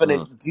they Mm.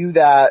 couldn't do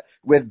that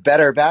with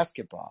better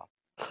basketball.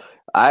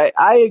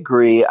 I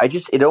agree.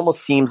 It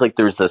almost seems like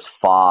there's this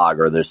fog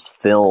or this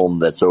film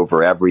that's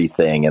over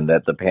everything, and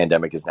that the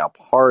pandemic is now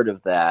part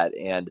of that.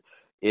 And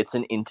it's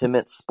an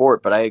intimate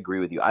sport, but I agree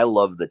with you. I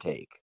love the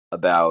take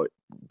about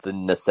the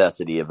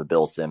necessity of a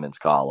Bill Simmons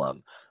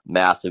column,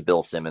 massive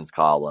Bill Simmons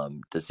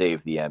column to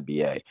save the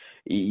NBA.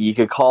 You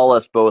could call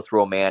us both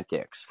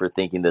romantics for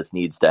thinking this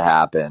needs to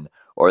happen,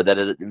 or that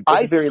it, at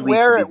I the very least, would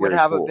swear be it would very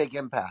have a cool. big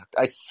impact.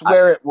 I I,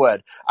 swear it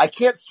would. I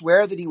can't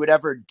swear that he would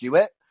ever do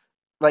it,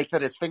 like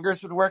that his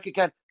fingers would work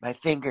again. My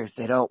fingers,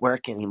 they don't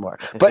work anymore.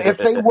 But if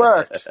they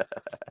worked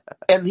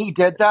and he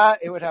did that,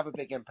 it would have a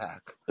big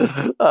impact.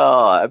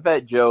 Oh, I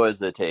bet Joe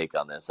has a take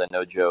on this. I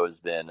know Joe has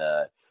been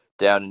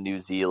down in New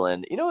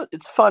Zealand. You know,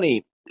 it's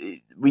funny.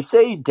 We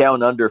say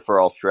down under for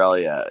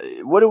Australia.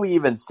 What do we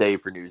even say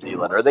for New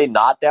Zealand? Are they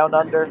not down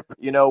under?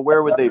 You know,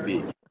 where would they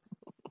be?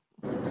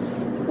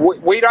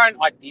 We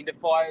don't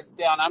identify as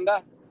down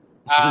under,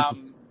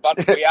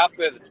 but we are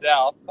further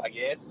south, I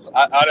guess.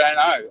 I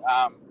don't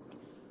know.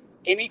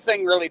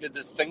 Anything really to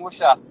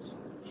distinguish us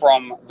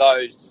from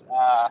those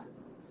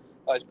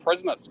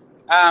prisoners.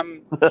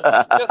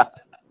 Just,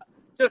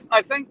 just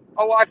I think.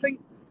 Oh, I think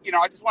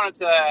I just wanted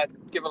to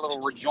give a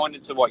little rejoinder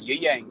to what Yu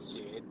Yang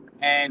said.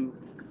 And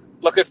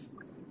look, if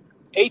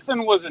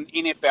Ethan was an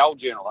NFL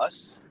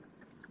journalist,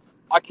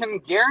 I can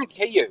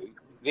guarantee you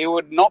there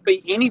would not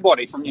be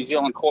anybody from New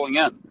Zealand calling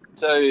in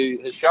to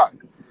his show.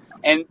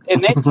 And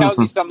that tells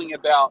you something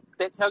about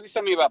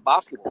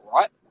basketball,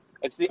 right?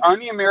 It's the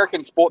only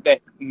American sport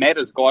that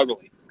matters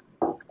globally.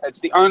 It's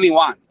the only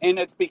one, and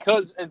it's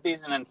because there's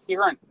just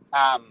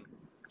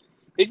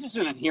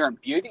an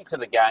inherent beauty to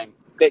the game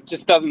that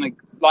just doesn't,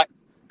 like,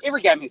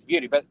 every game has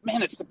beauty, but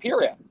man, it's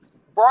superior.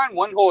 Brian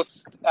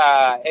Windhorst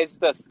has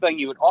this thing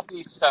he would often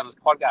used to say on his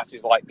podcast.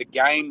 He's like, the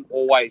game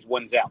always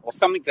wins out, or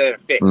something to that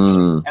effect.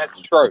 And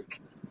it's true.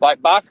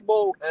 Like,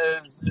 basketball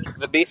is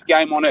the best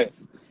game on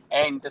earth.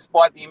 And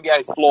despite the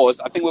NBA's flaws,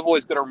 I think we've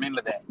always got to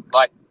remember that.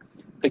 Like,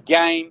 the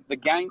game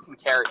can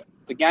carry it.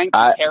 The game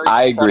can carry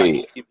I the product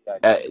agree. of the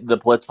NBA. The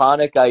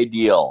platonic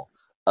ideal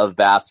of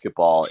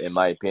basketball, in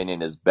my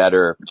opinion, is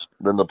better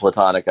than the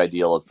platonic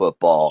ideal of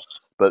football.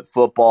 But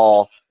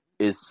football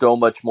is so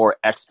much more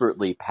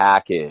expertly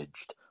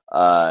packaged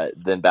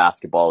than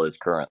basketball is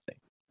currently.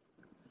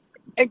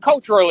 And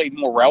culturally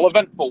more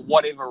relevant for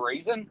whatever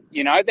reason,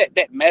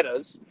 that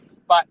matters.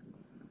 But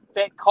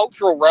that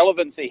cultural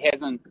relevancy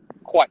hasn't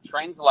quite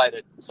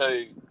translated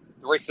to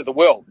the rest of the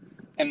world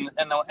in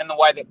the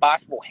way that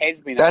basketball has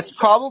been able That's to.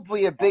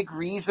 probably a big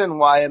reason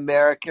why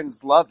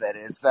Americans love it,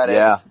 is that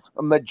Yeah. it's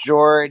a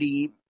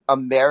majority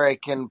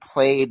American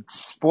played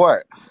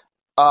sport.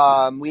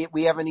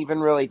 We haven't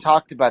even really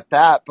talked about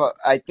that, but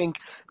I think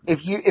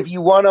if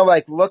you want to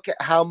like look at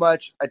how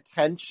much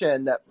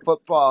attention that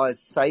football has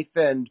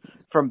siphoned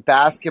from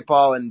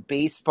basketball and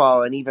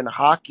baseball and even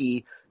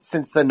hockey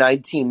since the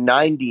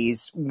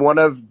 1990s, one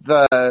of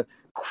the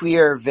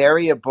clear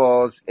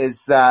variables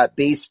is that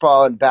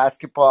baseball and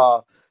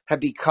basketball have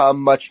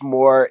become much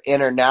more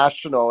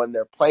international in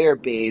their player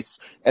base,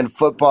 and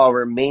football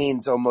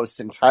remains almost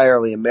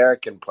entirely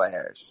American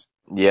players.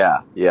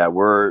 Yeah, we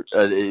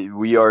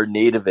are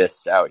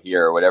nativists out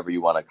here, or whatever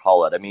you want to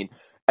call it. I mean,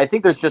 I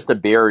think there's just a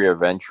barrier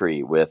of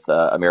entry with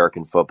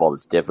American football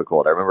that's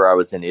difficult. I remember I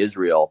was in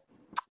Israel,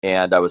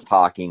 and I was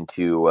talking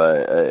to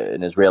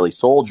an Israeli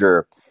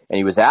soldier, and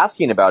he was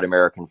asking about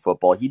American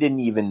football. He didn't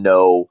even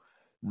know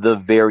the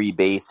very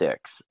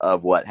basics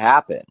of what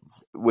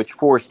happens, which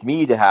forced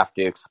me to have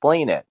to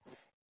explain it.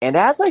 And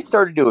as I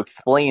started to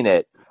explain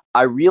it,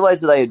 I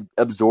realized that I had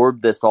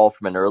absorbed this all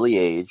from an early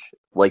age,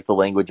 like the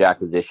language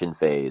acquisition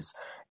phase.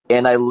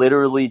 And I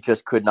literally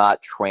just could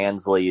not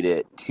translate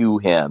it to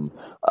him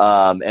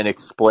and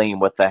explain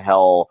what the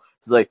hell.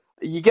 It's like,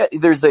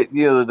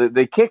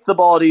 they kick the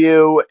ball to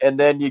you, and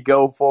then you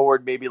go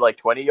forward maybe like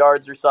 20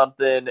 yards or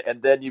something.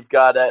 And then you've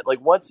got to,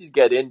 like, once you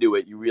get into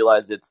it, you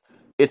realize it's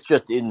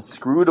just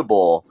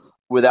inscrutable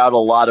without a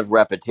lot of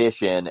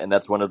repetition, and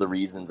that's one of the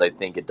reasons I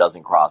think it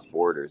doesn't cross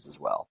borders as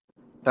well.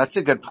 That's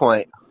a good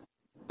point.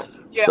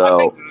 Yeah, I So,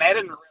 think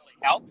Madden really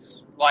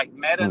helps. Like,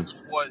 Madden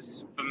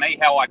was, for me,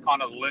 how I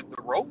kind of learnt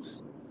the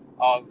rules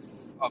of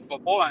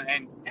football,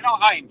 and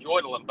I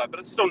enjoyed it a little bit, but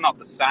it's still not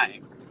the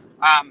same.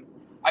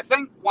 I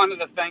think one of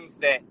the things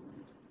that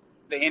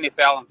the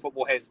NFL and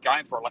football has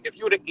going for it, like if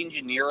you were to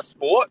engineer a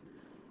sport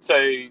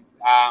to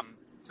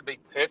be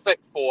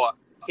perfect for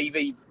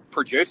TV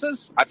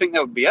producers, I think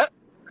that would be it.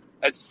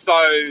 It's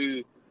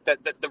so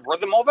that the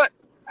rhythm of it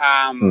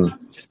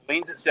just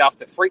lends itself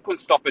to frequent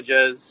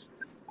stoppages,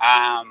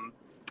 and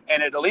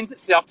it lends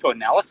itself to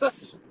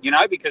analysis.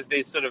 Because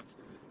there's sort of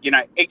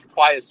each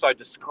player is so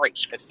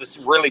discrete. It's this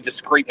really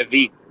discrete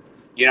event.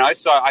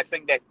 So I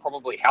think that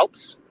probably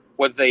helps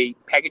with the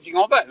packaging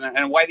of it in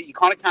a way that you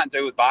kind of can't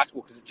do with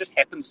basketball because it just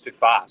happens too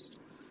fast,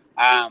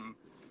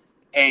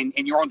 and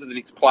you're on to the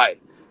next play.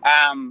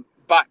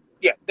 But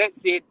yeah, that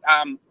said.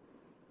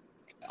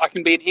 I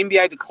can be an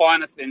NBA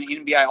declinist and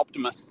an NBA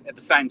optimist at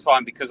the same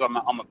time because I'm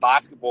a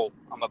basketball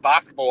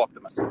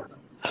optimist.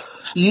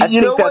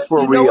 You know that's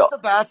what? where You know what the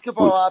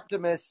basketball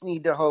optimists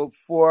need to hope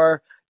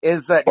for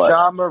is that What?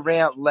 Ja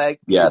Morant his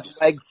Yes.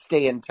 legs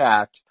stay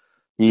intact.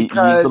 He's the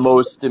Because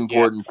most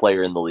important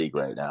player in the league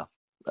right now.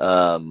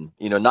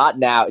 Not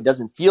now. It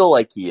doesn't feel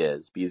like he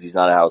is because he's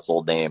not a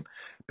household name,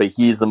 but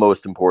he's the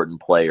most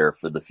important player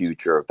for the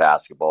future of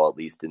basketball, at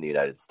least in the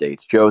United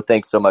States. Joe,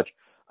 thanks so much.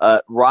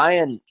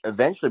 Ryan,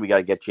 eventually we got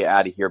to get you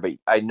out of here, but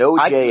I know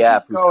I can JF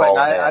keep who's going.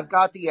 calling in. I've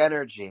got the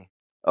energy.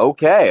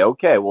 Okay.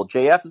 Well,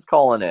 JF is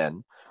calling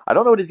in. I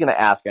don't know what he's going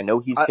to ask. I know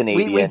he's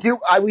Canadian. We do.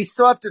 We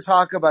still have to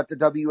talk about the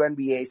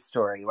WNBA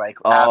story,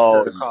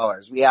 after the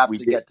callers. We have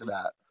to get to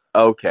that.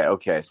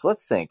 Okay. So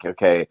let's think.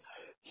 Okay.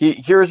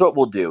 Here's what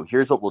we'll do.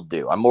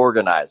 I'm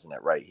organizing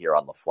it right here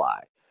on the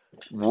fly.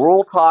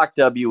 We'll talk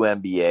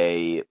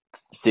WNBA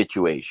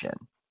situation.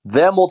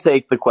 Then we'll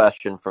take the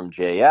question from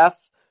JF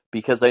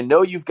because I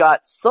know you've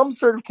got some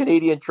sort of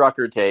Canadian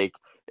trucker take,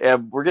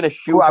 and we're going to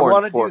shoehorn. I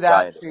want to do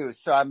that too,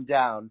 so I'm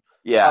down.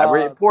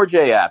 Yeah, poor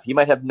JF. He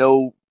might have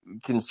no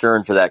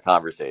concern for that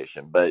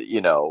conversation, but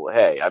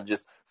hey, I'm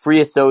just free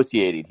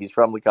associating. He's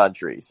from the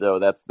country, so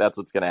that's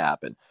what's going to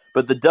happen.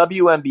 But the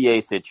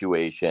WNBA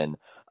situation,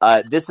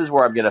 this is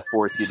where I'm going to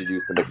force you to do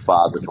some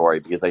expository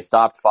because I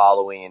stopped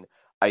following.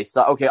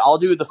 Okay, I'll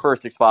do the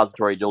first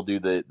expository. You'll do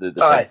the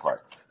second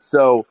part.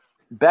 So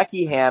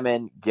Becky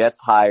Hammon gets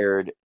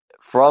hired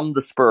from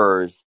the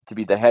Spurs to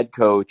be the head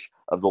coach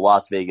of the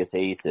Las Vegas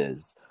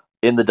Aces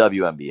in the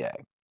WNBA,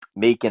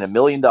 making $1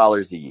 million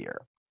a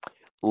year.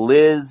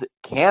 Liz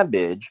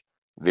Cambage,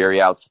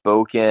 very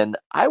outspoken,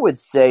 I would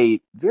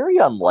say very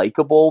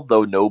unlikable,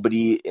 though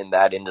nobody in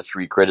that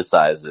industry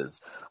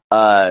criticizes.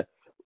 Kind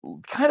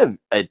of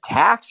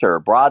attacks her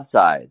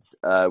broadsides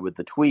with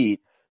the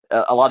tweet.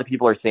 a lot of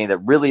people are saying that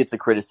really it's a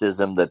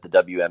criticism that the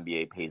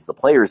WNBA pays the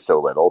players so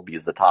little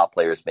because the top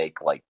players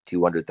make like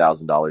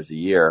 $200,000 a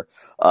year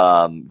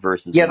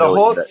versus the Yeah, the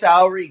whole million.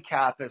 salary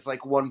cap is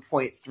like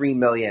 1.3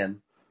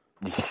 million.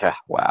 Yeah,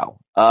 wow.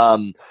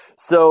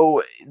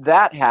 So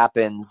that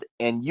happens,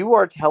 and you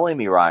are telling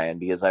me, Ryan,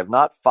 because I've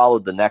not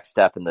followed the next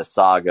step in this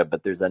saga,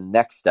 but there's a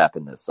next step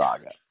in this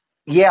saga.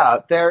 Yeah,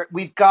 there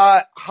we've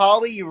got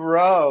Holly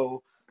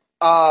Rowe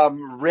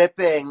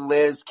ripping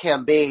Liz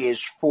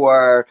Cambage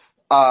for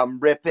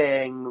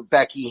ripping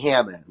Becky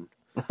Hammon.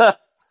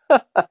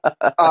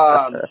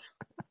 Um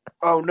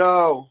oh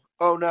no.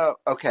 Oh no.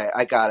 Okay,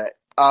 I got it.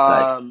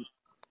 Nice.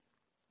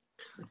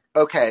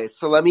 Okay,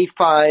 so let me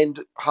find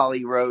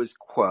Holly Rowe's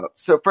quote.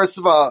 So first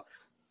of all,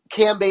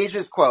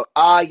 Cambage's quote,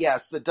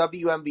 yes, the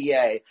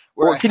WNBA,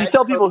 where Well, a can you head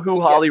tell coach people who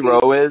can get Holly paid.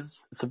 Rowe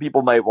is? Some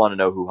people might want to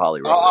know who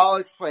Holly Rowe I'll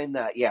is. explain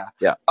that. Yeah.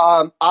 Yeah.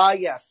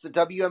 Yes, the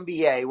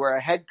WNBA, where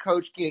a head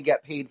coach can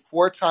get paid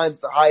 4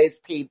 times the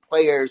highest paid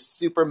player's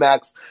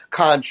supermax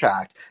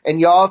contract, and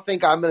y'all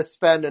think I'm going to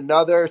spend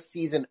another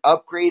season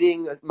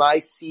upgrading my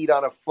seat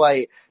on a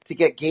flight to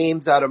get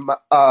games out of my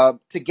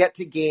to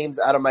games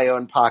out of my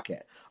own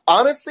pocket.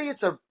 Honestly,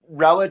 it's a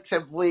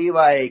relatively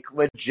like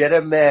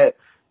legitimate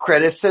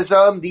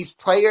criticism. These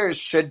players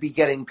should be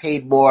getting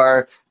paid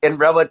more in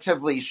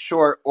relatively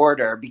short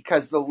order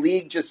because the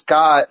league just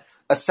got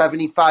a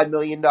 $75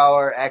 million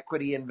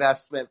equity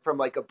investment from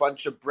like a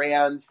bunch of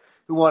brands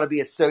who want to be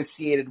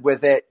associated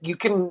with it. You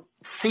can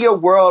see a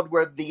world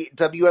where the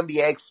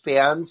WNBA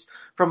expands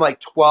from like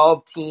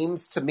 12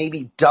 teams to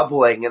maybe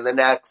doubling in the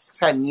next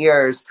 10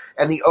 years.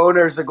 And the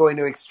owners are going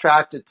to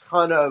extract a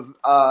ton of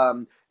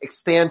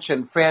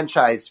expansion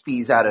franchise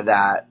fees out of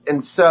that.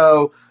 And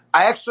so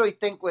I actually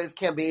think Liz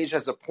Cambage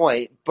has a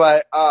point,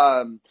 but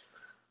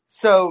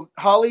so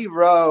Holly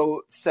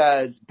Rowe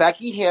says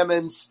Becky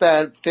Hammon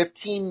spent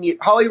 15 years.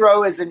 Holly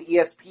Rowe is an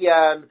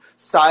ESPN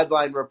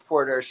sideline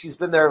reporter. She's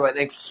been there an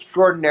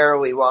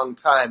extraordinarily long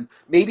time,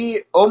 maybe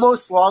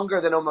almost longer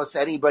than almost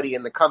anybody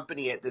in the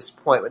company at this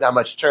point with how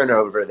much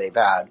turnover they've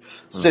had.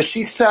 So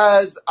she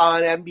says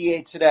on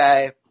NBA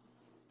Today,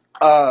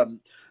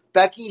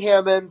 Becky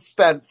Hammon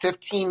spent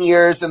 15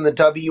 years in the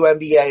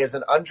WNBA as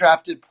an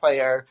undrafted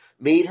player,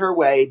 made her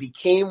way,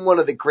 became one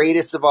of the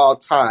greatest of all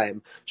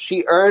time.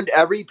 She earned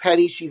every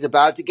penny she's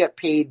about to get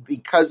paid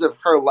because of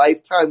her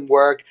lifetime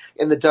work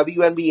in the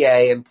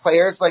WNBA, and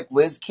players like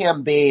Liz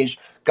Cambage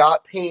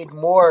got paid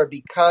more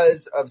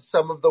because of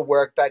some of the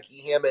work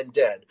Becky Hammon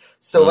did.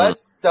 So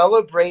let's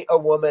celebrate a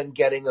woman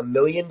getting $1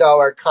 million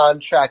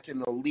contract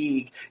in the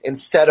league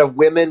instead of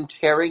women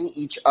tearing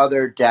each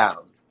other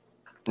down.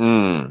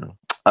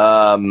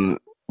 Yeah.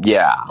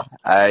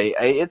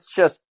 It's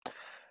just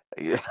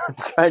I'm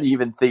trying to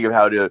even think of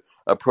how to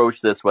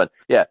approach this one.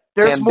 Yeah,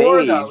 There's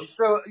more though. Cambage.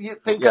 So you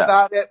think Yeah.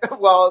 about it.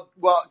 Well,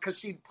 because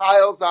she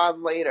piles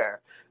on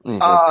later.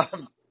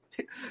 Um,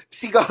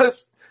 she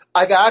goes,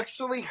 I've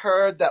actually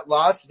heard that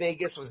Las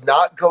Vegas was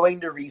not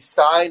going to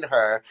re-sign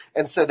her,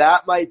 and so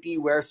that might be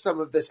where some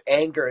of this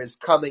anger is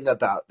coming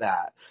about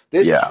that.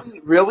 This Yeah.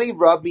 tweet really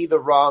rubbed me the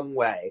wrong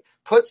way.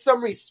 Put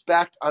some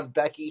respect on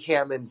Becky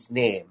Hammon's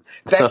name.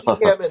 Becky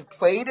Hammon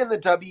played in the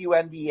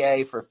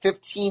WNBA for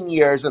 15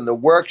 years, and the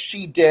work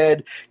she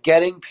did,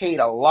 getting paid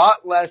a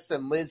lot less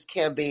than Liz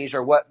Cambage,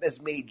 are what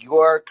has made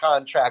your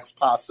contracts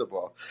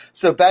possible.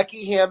 So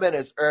Becky Hammon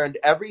has earned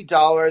every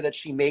dollar that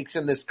she makes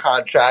in this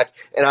contract,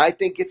 and I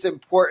think it's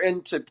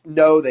important to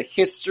know the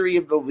history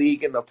of the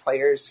league and the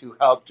players who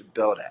helped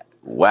build it.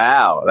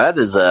 Wow, that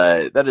is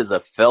a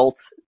felt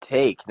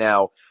take.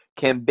 Now,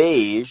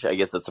 Cambage, I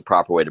guess that's the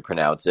proper way to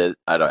pronounce it.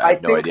 I I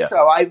have no think idea.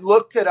 so. I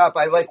looked it up.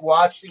 I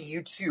watched a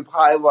YouTube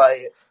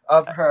highlight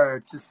of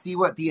her to see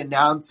what the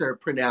announcer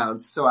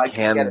pronounced so I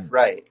could get it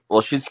right.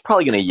 Well, she's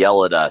probably going to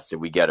yell at us if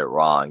we get it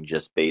wrong,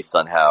 just based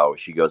on how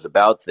she goes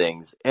about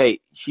things. Hey,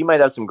 she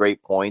might have some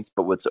great points,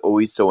 but what's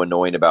always so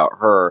annoying about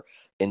her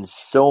and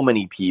so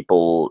many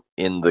people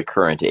in the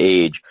current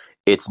age,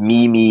 it's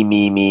me, me,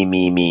 me, me,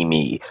 me, me,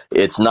 me.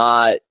 It's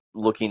not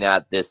looking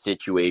at this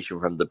situation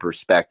from the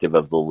perspective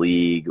of the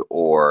league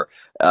or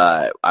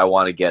I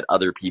want to get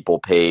other people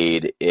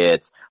paid.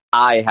 It's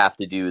I have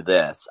to do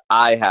this.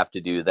 I have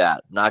to do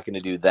that. I'm not going to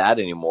do that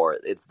anymore.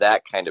 It's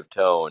that kind of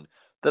tone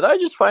that I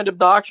just find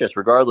obnoxious,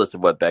 regardless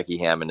of what Becky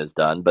Hammon has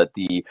done. But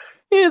the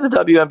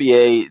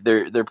WNBA,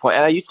 their point,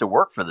 and I used to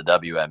work for the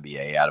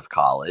WNBA out of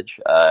college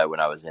when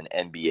I was in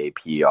NBA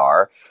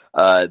PR.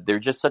 They're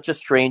just such a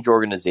strange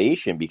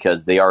organization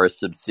because they are a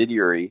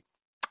subsidiary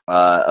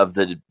of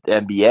the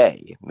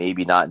NBA.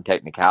 Maybe not in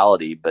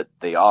technicality, but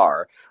they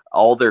are.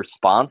 All their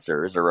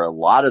sponsors, or a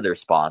lot of their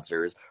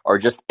sponsors, are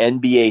just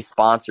NBA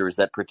sponsors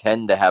that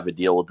pretend to have a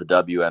deal with the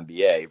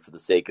WNBA for the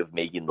sake of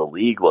making the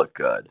league look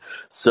good.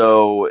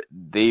 So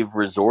they've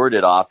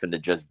resorted often to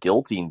just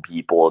guilting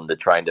people into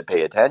trying to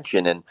pay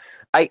attention. And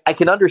I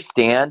can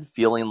understand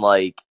feeling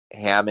like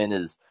Hammond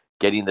is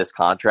getting this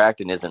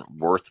contract and isn't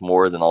worth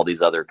more than all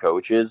these other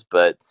coaches,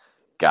 but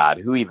God,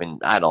 who even,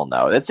 I don't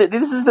know. That's it.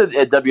 This is the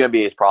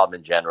WNBA's problem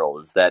in general,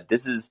 is that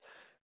this is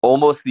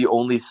almost the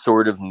only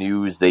sort of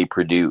news they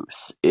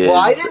produce Well,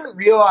 I is didn't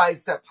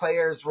realize that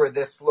players were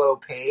this low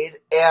paid,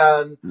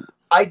 and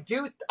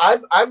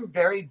I'm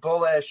very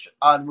bullish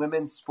on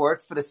women's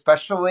sports, but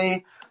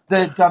especially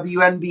the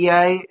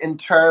WNBA in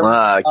terms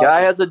of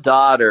guy has a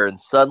daughter and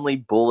suddenly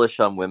bullish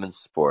on women's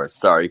sports.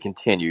 Sorry,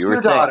 continue. You were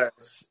two saying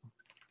daughters.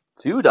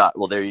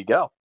 well, there you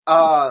go.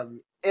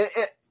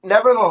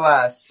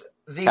 Nevertheless,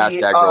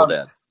 Hashtag girl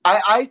dad.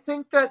 I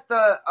think that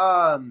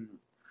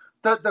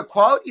the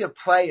quality of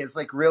play has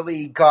like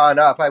really gone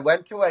up. I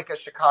went to like a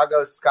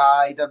Chicago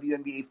Sky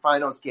WNBA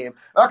finals game.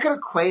 I'm not gonna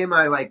claim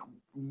I like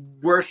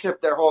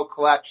worship their whole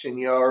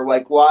collection, or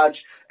like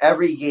watch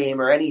every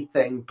game or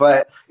anything.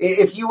 But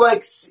if you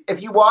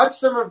watch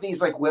some of these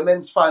like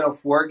women's Final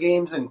Four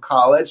games in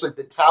college, like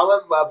the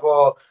talent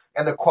level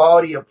and the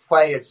quality of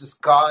play has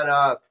just gone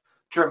up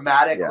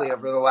dramatically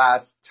over the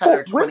last 10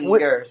 or 20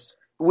 years.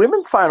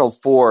 Women's Final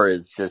Four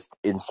is just,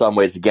 in some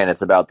ways, again,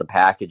 it's about the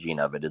packaging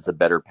of it. It's a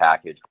better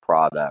packaged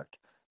product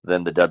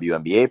than the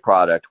WNBA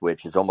product,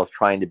 which is almost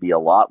trying to be a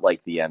lot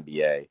like the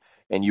NBA.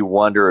 And you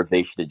wonder if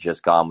they should have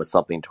just gone with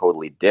something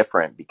totally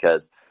different,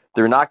 because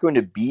they're not going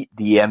to beat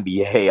the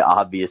NBA,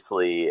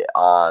 obviously,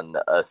 on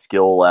a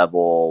skill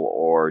level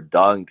or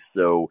dunks.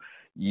 So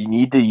you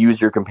need to use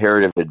your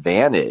comparative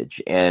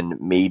advantage and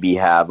maybe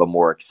have a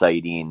more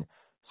exciting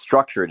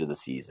structure to the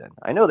season.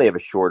 I know they have a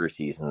shorter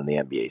season than the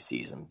NBA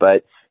season,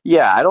 but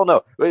yeah, I don't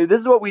know. This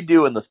is what we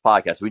do in this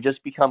podcast. We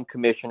just become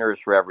commissioners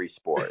for every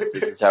sport.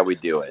 This is how we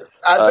do it.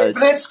 But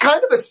it's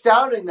kind of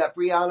astounding that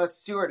Breanna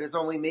Stewart is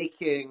only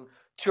making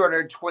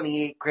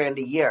 $228,000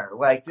 a year.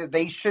 Like,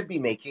 they should be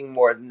making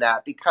more than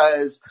that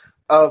because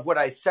of what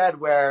I said,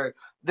 where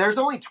there's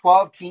only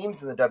 12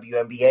 teams in the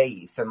WNBA,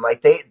 Ethan.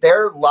 Like,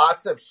 there are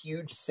lots of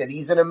huge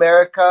cities in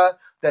America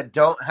that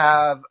don't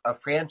have a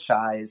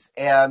franchise,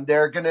 and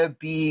there are going to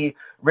be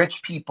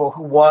rich people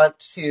who want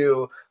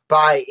to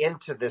buy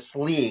into this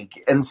league.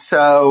 And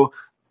so,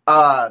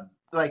 I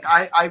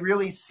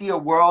really see a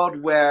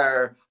world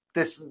where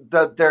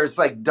there's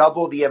like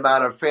double the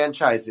amount of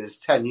franchises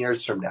 10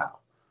 years from now.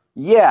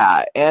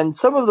 Yeah, and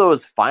some of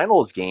those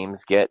finals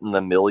games get in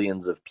the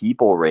millions of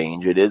people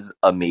range. It is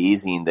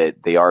amazing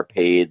that they are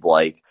paid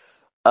like,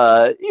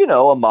 a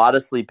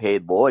modestly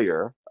paid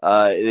lawyer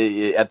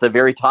at the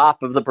very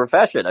top of the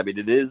profession. I mean,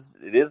 it is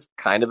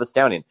kind of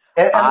astounding.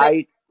 There's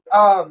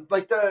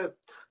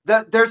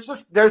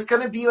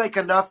going to be like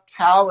enough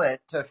talent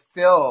to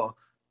fill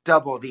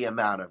double the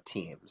amount of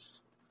teams.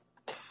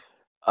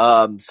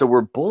 So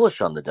we're bullish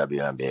on the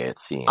WNBA, it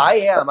seems. I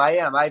am.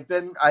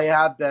 I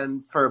have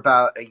been for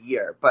about a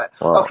year. But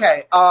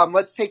okay,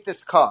 let's take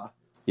this call.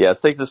 Yeah,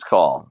 let's take this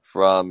call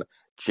from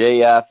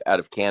JF out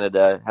of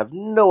Canada. Have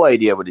no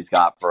idea what he's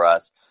got for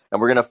us, and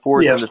we're going to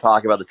force him to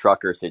talk about the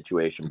trucker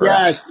situation.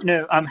 Yes,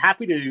 I'm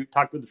happy to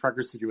talk about the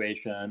trucker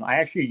situation. I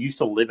actually used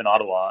to live in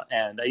Ottawa,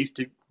 and I used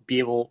to be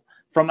able,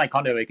 from my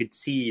condo, I could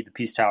see the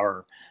Peace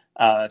Tower.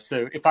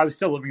 So if I was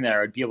still living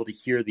there, I'd be able to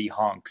hear the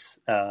honks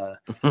that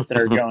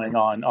are going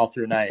on all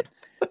through the night.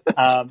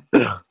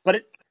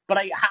 But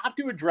I have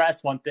to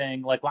address one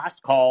thing. Like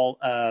last call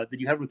that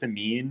you had with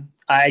Amin,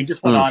 I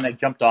just went on, I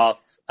jumped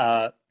off.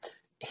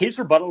 His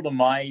rebuttal to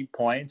my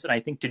points, and I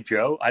think to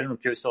Joe, I don't know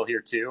if Joe's still here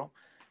too,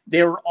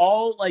 they were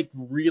all like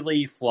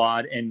really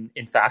flawed and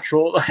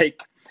factual.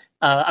 Like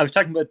I was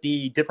talking about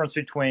the difference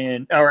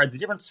between the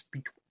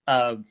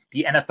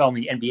NFL and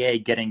the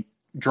NBA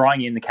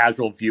drawing in the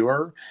casual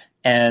viewer,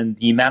 and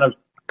the amount of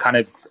kind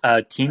of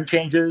team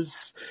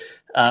changes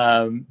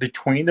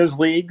between those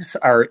leagues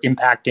are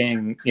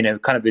impacting,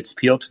 kind of its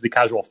appeal to the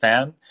casual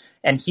fan.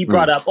 And he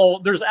brought up,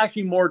 there's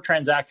actually more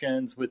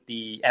transactions with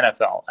the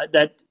NFL.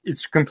 That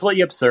is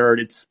completely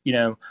absurd. It's,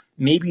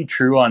 maybe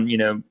true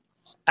on,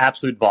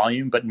 absolute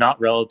volume, but not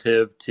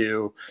relative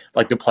to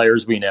like the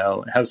players we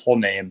know and household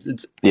names.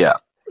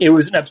 It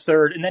was an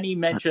absurd. And then he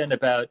mentioned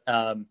about,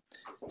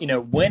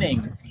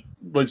 winning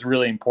was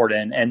really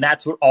important, and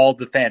that's what all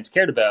the fans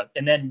cared about.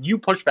 And then you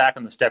push back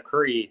on the Steph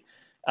Curry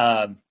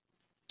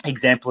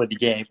example of the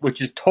game,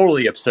 which is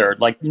totally absurd.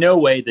 Like, no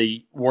way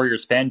the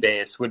Warriors fan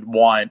base would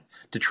want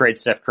to trade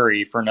Steph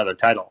Curry for another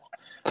title,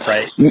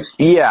 right?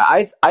 Yeah,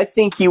 I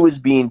think he was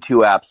being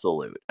too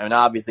absolute. I mean,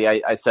 obviously,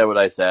 I said what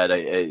I said.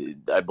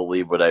 I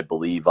believe what I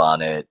believe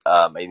on it.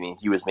 I mean,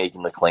 he was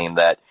making the claim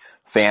that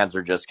fans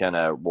are just going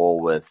to roll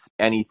with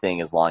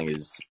anything as long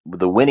as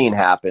the winning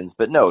happens.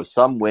 But no,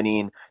 some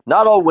winning,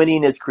 not all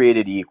winning is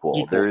created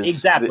equal.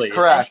 Exactly.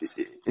 Correct.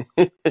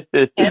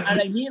 and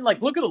I mean,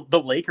 like, look at the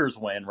Lakers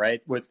win,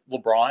 right, with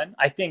LeBron.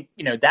 I think,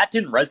 that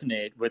didn't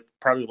resonate with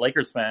probably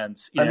Lakers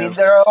fans. I mean,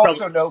 there are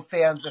also no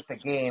fans at the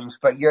games,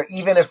 but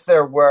even if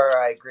there were,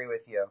 I agree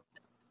with you.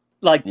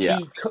 Like,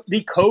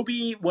 the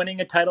Kobe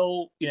winning a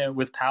title,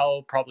 with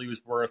Powell probably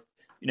was worth,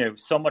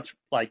 so much,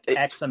 like,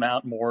 X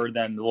amount more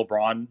than the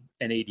LeBron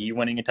and AD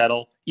winning a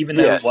title, even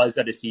though it was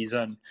at a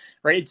season,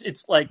 right?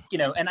 It's like,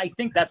 and I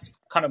think that's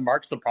kind of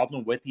marks the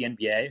problem with the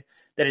NBA,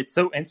 that it's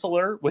so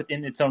insular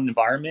within its own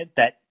environment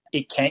that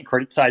it can't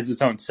criticize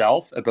its own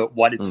self about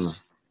what it's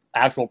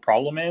actual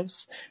problem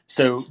is.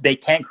 So they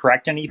can't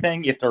correct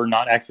anything if they're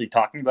not actually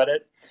talking about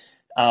it.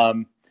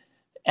 Um,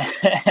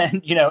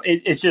 and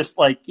it's just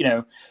like,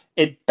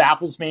 it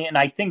baffles me. And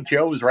I think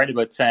Joe was right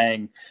about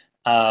saying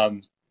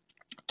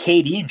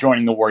KD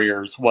joining the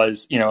Warriors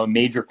was, a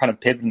major kind of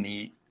pivot in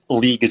the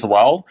league as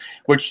well,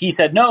 which he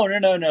said, no,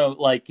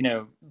 like,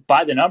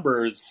 by the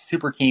numbers,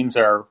 super teams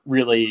are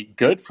really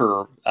good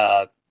for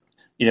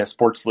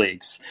sports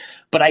leagues.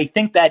 But I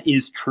think that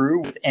is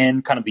true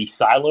within kind of the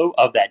silo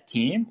of that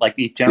team. Like,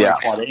 it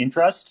generates a lot of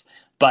interest.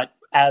 But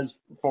as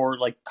for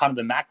like kind of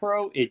the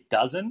macro, it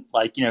doesn't.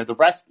 Like, the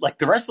rest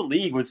of the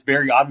league was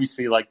very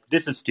obviously like,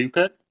 this is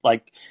stupid.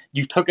 Like,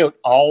 you took out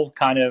all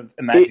kind of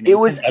imagination. It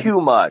was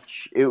too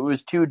much. It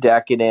was too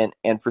decadent,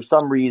 and for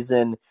some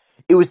reason,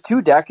 it was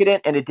too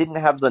decadent, and it didn't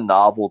have the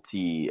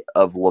novelty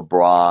of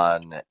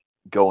LeBron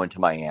going to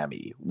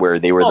Miami, where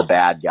they were the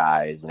bad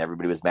guys, and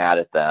everybody was mad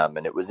at them,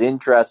 and it was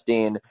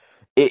interesting.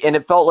 And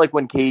it felt like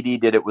when KD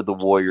did it with the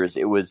Warriors,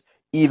 it was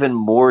even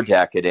more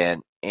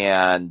decadent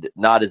and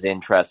not as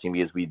interesting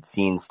because we'd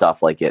seen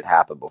stuff like it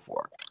happen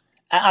before.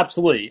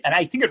 Absolutely. And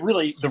I think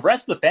the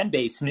rest of the fan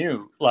base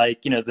knew,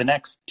 like, the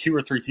next 2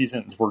 or 3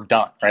 seasons were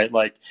done, right?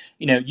 Like,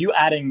 you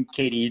adding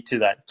KD to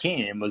that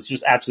team was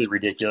just absolutely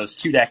ridiculous,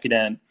 too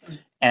decadent.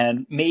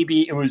 And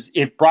maybe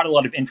it brought a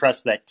lot of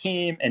interest to that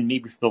team and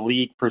maybe for the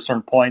league for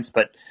certain points,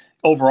 but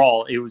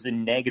overall it was a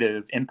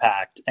negative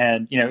impact.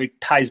 And, it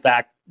ties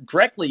back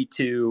directly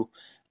to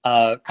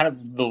kind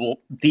of the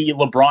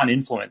LeBron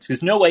influence,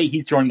 because no way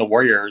he's joining the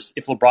Warriors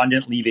if LeBron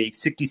didn't leave a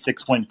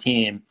 66-win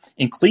team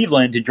in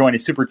Cleveland to join a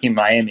super team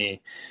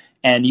Miami,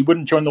 and he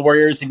wouldn't join the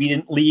Warriors if he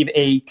didn't leave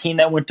a team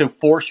that went to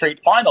 4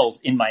 straight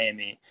finals in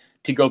Miami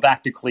to go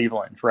back to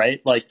Cleveland,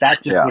 right? Like,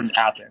 that just wouldn't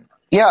happen.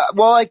 Yeah,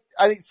 well,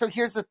 so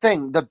here's the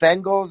thing: the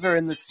Bengals are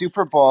in the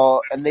Super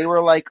Bowl, and they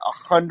were like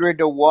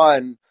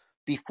 100-1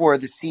 before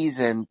the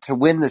season to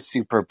win the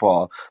Super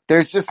Bowl.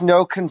 There's just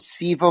no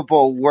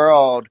conceivable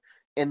world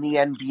in the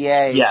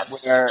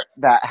NBA where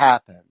that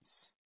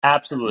happens.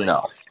 Absolutely.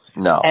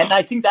 No. And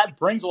I think that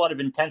brings a lot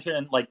of intention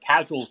and like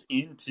casuals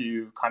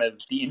into kind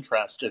of the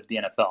interest of the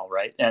NFL,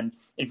 right? And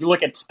if you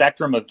look at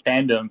spectrum of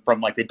fandom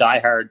from like the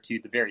diehard to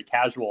the very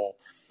casual,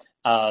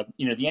 the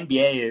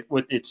NBA,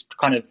 with its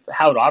kind of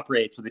how it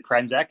operates with the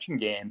transaction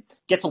game,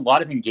 gets a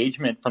lot of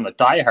engagement from the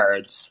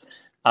diehards,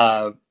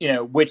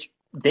 which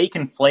they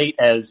conflate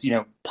as,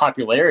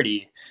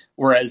 popularity,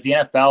 whereas the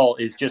NFL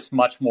is just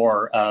much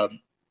more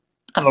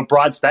kind of a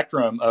broad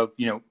spectrum of,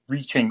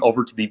 reaching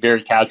over to the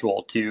very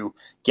casual to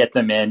get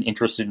them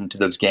interested into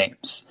those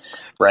games,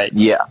 right?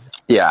 Yeah.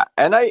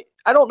 And I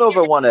don't know if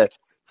I want to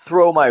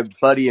throw my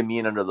buddy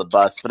Amin under the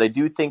bus, but I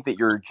do think that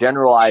your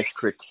generalized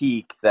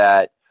critique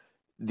that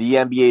the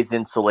NBA's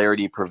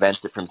insularity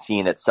prevents it from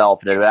seeing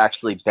itself, and it would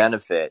actually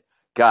benefit.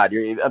 God,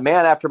 you're a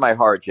man after my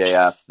heart,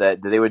 JF,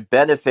 that they would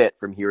benefit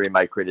from hearing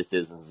my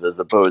criticisms as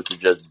opposed to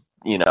just,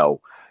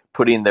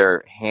 putting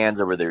their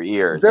hands over their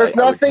ears. There's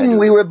nothing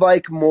we would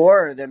like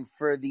more than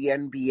for the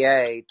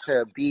NBA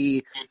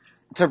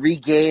to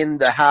regain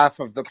the half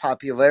of the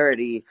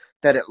popularity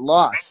that it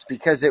lost,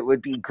 because it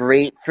would be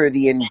great for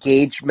the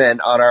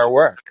engagement on our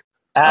work.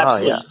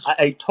 Absolutely. Oh, yeah.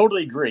 I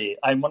totally agree.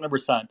 I'm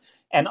 100%.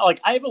 And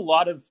like, I have a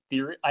lot of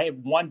theory. I have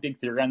one big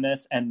theory on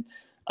this. And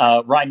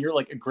Ryan, you're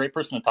like a great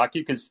person to talk to,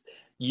 because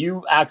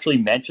you actually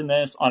mentioned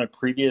this on a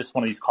previous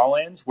one of these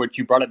call-ins, which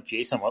you brought up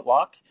Jason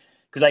Whitlock,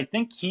 because I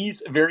think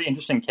he's a very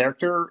interesting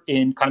character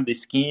in kind of the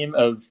scheme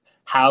of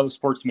how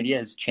sports media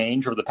has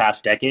changed over the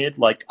past decade.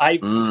 Like, I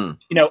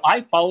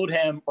followed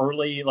him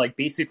early, like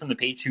basically from the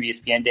Page 2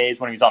 ESPN days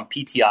when he was on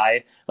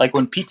PTI. Like,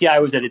 when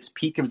PTI was at its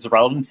peak of its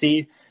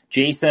relevancy,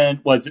 Jason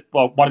was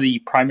one of the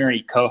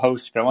primary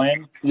co-hosts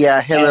fill-in.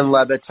 Yeah, him and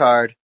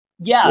Levitard.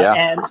 Yeah,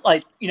 and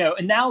like,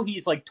 and now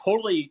he's like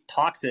totally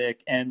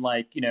toxic, and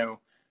like,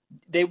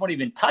 they won't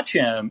even touch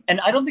him.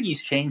 And I don't think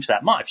he's changed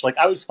that much. Like,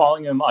 I was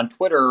following him on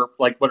Twitter,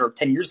 like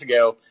 10 years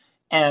ago,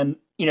 and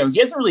he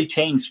hasn't really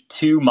changed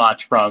too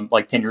much from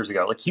like 10 years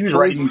ago. Like, he was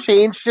writing. He's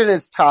changed in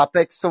his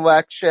topic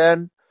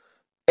selection.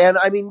 And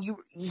I mean,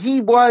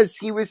 he was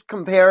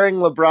comparing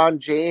LeBron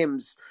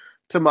James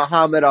to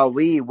Muhammad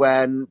Ali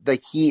when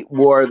the Heat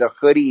wore the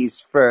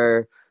hoodies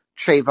for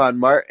Trayvon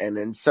Martin.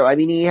 And so, I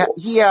mean,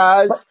 he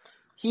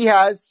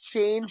has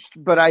changed,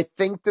 but I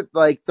think that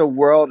like the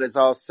world has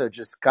also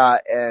just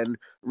gotten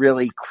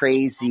really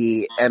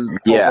crazy and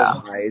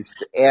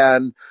polarized.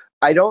 And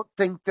I don't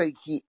think that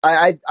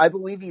I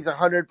believe he's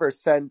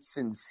 100%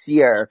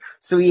 sincere.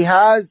 So he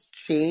has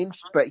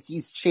changed, but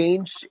he's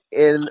changed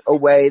in a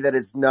way that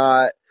is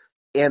not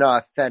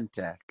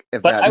inauthentic.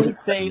 But I would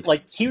say,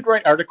 like, he would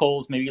write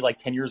articles maybe like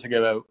 10 years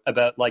ago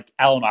about like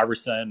Allen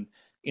Iverson,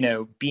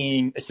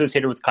 being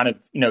associated with kind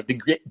of,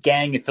 the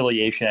gang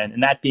affiliation,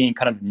 and that being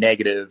kind of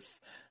negative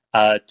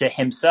to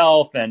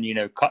himself and,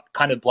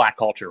 kind of black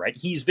culture, right?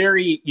 He's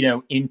very,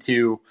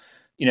 into,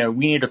 we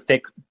need to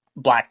fix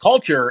black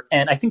culture.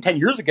 And I think 10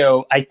 years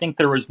ago, I think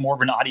there was more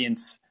of an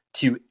audience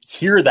to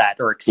hear that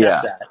or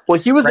accept that. Well,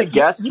 he was a Right?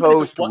 guest Even if it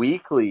host was,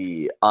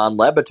 weekly on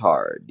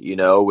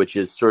Lebitard, which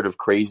is sort of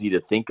crazy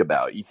to think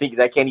about. You think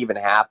that can't even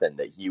happen,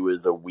 that he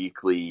was a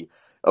weekly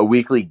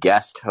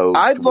guest host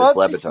I'd with love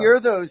to Lebitard. hear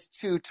those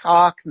two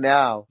talk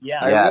now. yeah.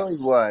 I really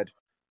Yes, would.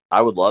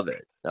 I would love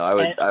it. No,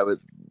 And I would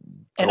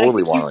and I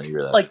totally think he, want to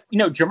hear that. like,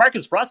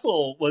 Jamarcus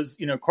Russell was,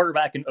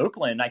 quarterback in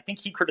Oakland. I think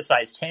he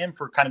criticized him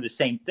for kind of the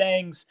same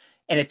things.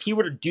 And if he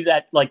were to do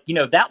that,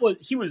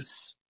 he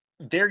was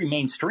very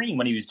mainstream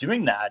when he was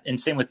doing that. And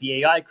same with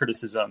the AI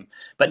criticism.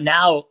 But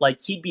now,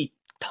 he'd be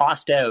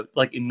tossed out,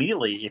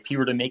 immediately if he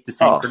were to make the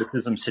same Oh,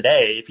 criticisms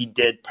today, if he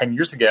did 10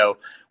 years ago,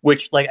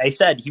 which, like I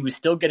said, he was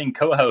still getting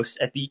co-hosts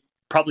at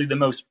probably the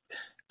most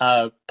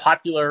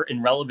popular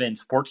and relevant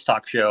sports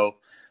talk show,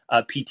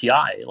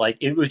 PTI.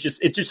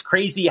 It's just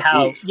crazy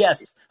how,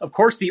 yes, of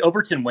course, the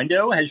Overton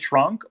window has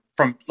shrunk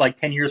from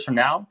 10 years from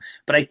now.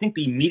 But I think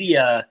the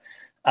media,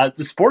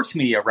 the sports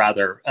media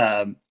rather,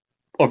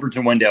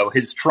 Overton window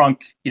has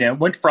shrunk,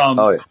 went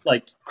from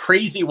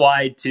crazy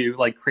wide to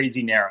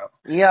crazy narrow.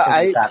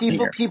 Yeah,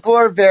 people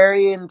are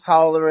very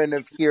intolerant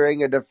of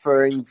hearing a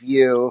differing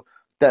view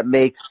that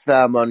makes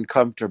them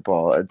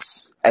uncomfortable.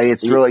 It's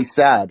really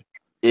sad.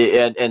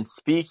 And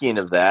speaking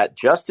of that,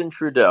 Justin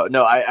Trudeau.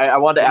 No, I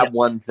wanted to add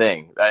one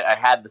thing. I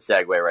had the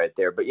segue right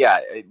there, but yeah,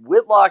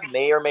 Whitlock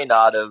may or may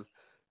not have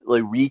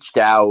reached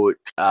out.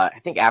 I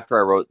think after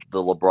I wrote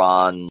the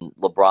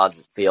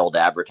LeBron's failed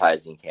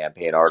advertising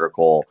campaign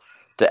article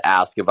to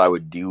ask if I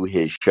would do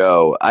his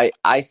show.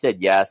 I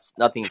said yes.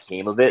 Nothing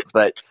came of it,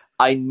 but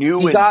I knew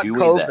he in got doing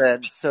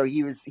COVID, that. so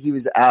he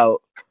was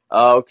out.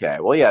 Okay,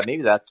 well, yeah,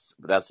 maybe that's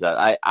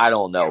that. I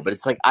don't know, but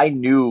it's I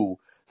knew.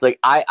 It's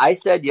I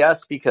said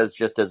yes because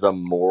just as a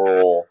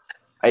moral,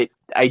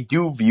 I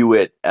do view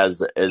it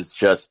as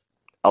just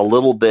a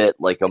little bit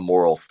like a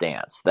moral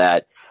stance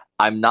that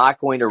I'm not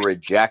going to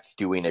reject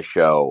doing a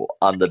show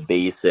on the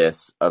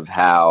basis of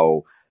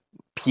how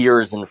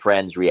peers and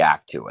friends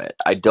react to it.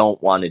 I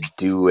don't want to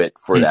do it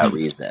for that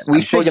reason. We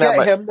I'm still should gonna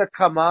have get him to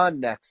come on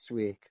next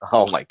week.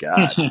 Oh my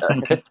God!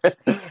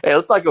 Hey,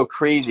 let's not go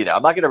crazy now.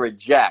 I'm not going to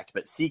reject,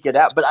 but seek it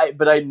out.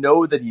 But I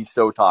know that he's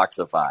so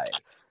toxified,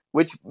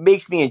 which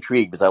makes me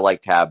intrigued because I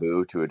like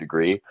Taboo to a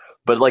degree.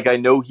 But I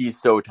know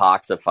he's so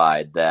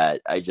toxified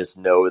that I just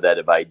know that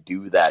if I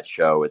do that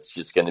show, it's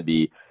going to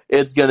be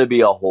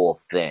a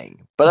whole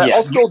thing. But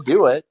I'll still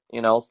do it.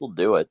 I'll still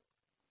do it.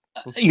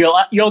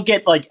 You'll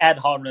get ad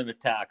hominem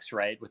attacks,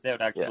 right,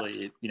 without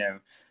actually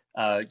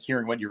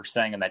hearing what you were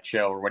saying on that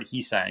show or what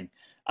he's saying.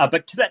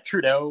 But to that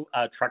Trudeau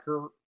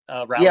trucker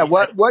rally, yeah,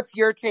 what's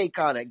your take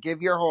on it?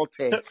 Give your whole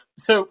take.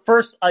 So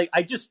first,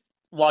 I just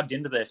logged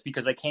into this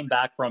because I came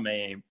back from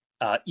a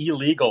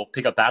illegal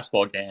pickup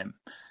basketball game.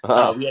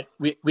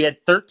 We had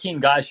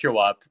 13 guys show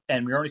up,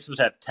 and we were only supposed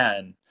to have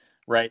 10.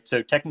 Right,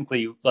 so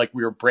technically,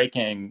 we were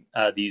breaking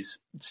these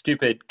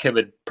stupid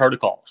COVID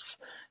protocols.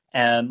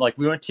 And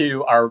we went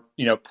to our,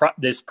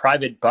 this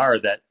private bar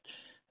that,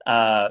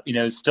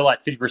 is still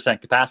at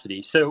 50%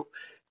 capacity. So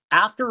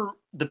after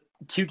the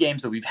two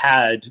games that we've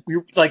had,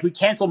 we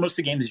canceled most of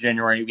the games in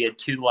January. We had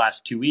the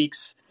last 2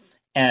 weeks,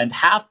 and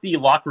half the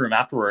locker room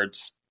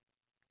afterwards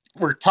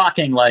were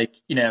talking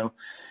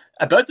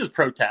about this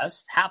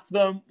protest. Half of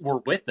them were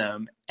with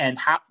them, and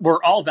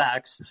were all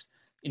vaxxed.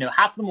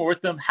 Half of them were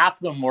with them. Half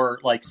of them were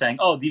saying,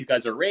 "Oh, these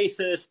guys are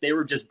racist." They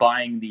were just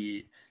buying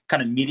the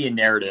kind of media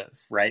narrative,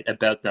 right,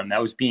 about them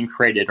that was being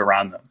created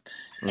around them.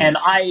 And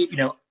I,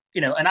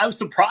 and I was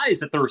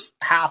surprised that there was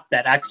half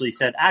that actually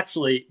said,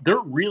 they're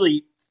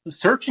really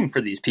searching for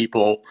these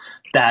people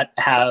that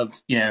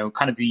have,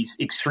 kind of these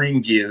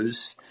extreme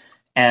views,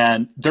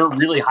 and they're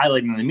really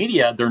highlighting in the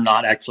media. They're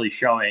not actually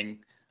showing,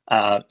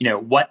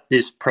 what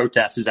this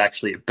protest is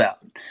actually about.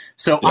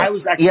 So I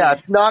was actually,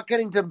 it's not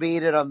getting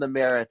debated on the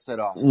merits at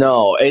all.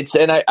 No,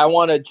 and I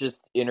want to just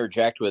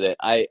interject with it.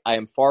 I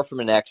am far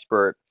from an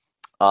expert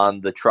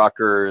on the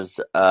truckers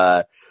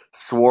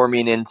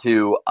swarming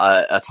into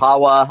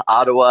Ottawa,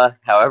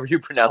 however you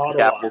pronounce the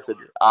capital city,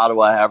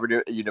 Ottawa,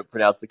 however you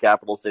pronounce the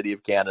capital city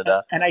of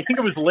Canada. And I think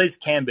it was Liz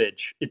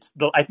Cambridge. I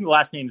think the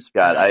last name is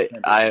God.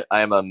 I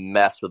am a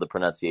mess with the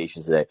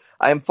pronunciation today.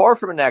 I am far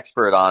from an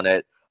expert on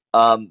it,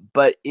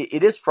 but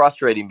it is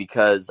frustrating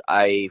because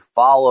I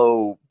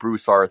follow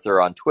Bruce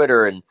Arthur on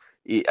Twitter, and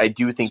I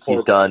do think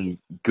he's done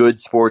good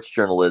sports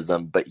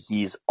journalism, but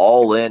he's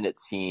all in, it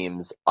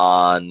seems,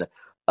 on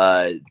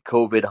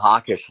COVID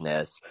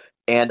hawkishness.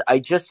 And I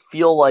just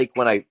feel like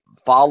when I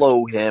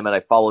follow him and I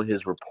follow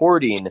his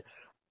reporting,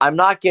 I'm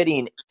not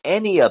getting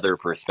any other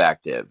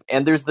perspective.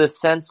 And there's this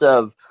sense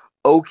of,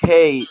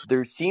 okay,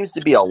 there seems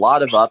to be a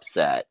lot of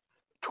upset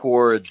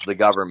towards the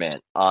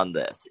government on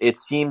this. It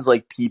seems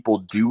like people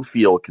do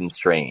feel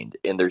constrained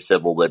in their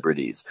civil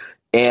liberties.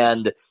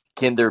 And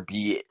can there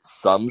be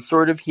some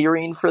sort of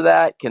hearing for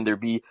that?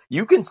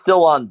 You can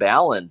still on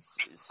balance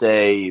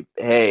say,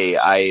 hey,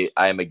 I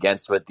am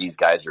against what these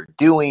guys are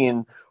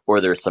doing, or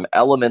there's some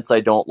elements I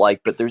don't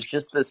like, but there's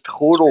just this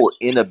total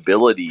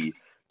inability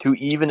to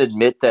even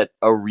admit that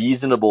a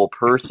reasonable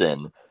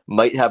person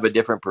might have a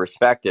different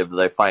perspective that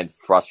I find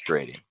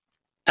frustrating.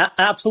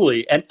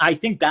 Absolutely. And I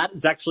think that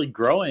is actually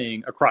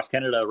growing across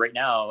Canada right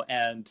now.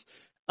 And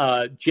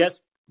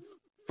just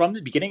from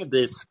the beginning of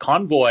this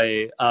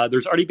convoy,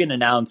 there's already been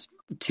announced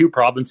 2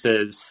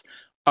 provinces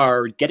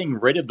are getting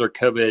rid of their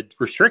COVID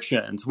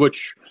restrictions,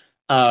 which,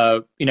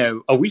 a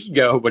week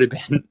ago would have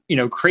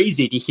been,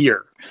 crazy to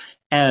hear.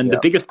 And the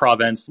biggest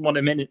province, one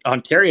I'm in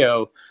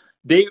Ontario,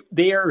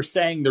 they are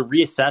saying they're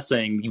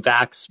reassessing the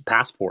Vax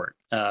passport.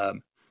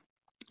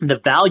 The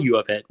value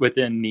of it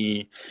within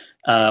the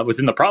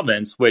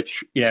province,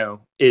 which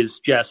is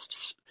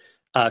just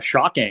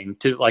shocking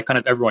to like kind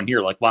of everyone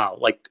here. Like, wow,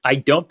 like I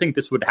don't think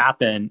this would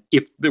happen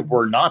if there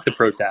were not the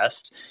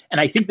protest, and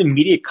I think the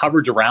media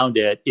coverage around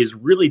it is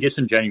really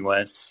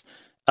disingenuous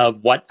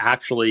of what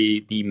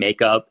actually the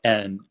makeup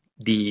and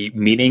the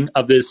meaning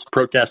of this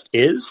protest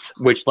is.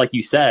 Which, like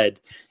you said,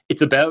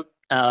 it's about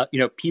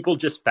people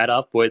just fed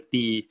up with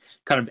the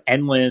kind of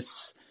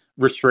endless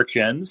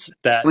restrictions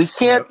that we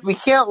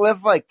can't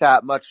live like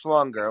that much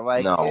longer.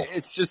 Like No.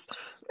 it's just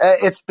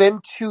it's been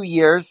 2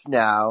 years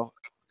now,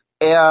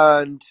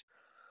 and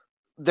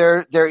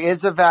there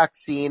is a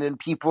vaccine, and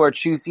people are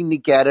choosing to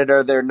get it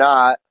or they're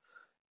not.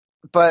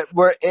 But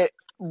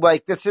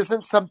this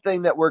isn't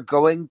something that we're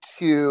going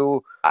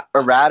to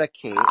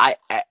eradicate.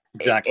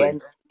 Exactly.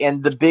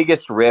 And the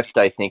biggest rift,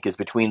 I think, is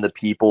between the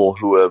people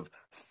who have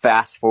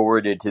fast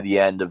forwarded to the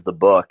end of the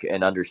book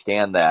and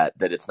understand that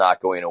it's not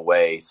going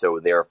away, so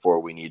therefore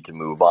we need to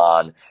move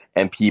on,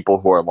 and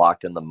people who are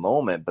locked in the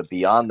moment. But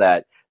beyond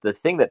that, the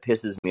thing that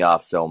pisses me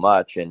off so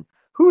much, and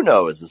who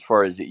knows, as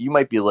far as you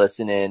might be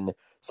listening,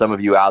 some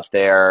of you out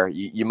there,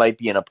 you might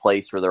be in a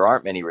place where there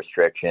aren't many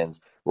restrictions.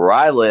 Where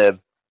I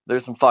live,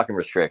 there's some fucking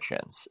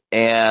restrictions.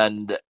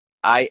 And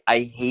I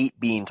hate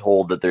being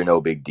told that they're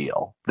no big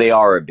deal. They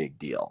are a big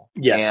deal.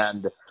 Yes.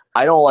 And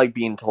I don't like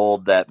being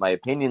told that my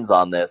opinions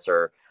on this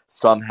are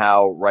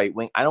somehow right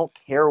wing. I don't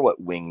care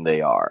what wing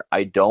they are.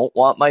 I don't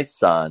want my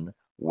son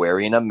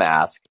wearing a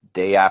mask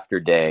day after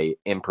day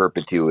in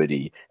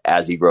perpetuity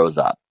as he grows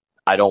up.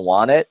 I don't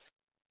want it.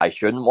 I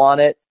shouldn't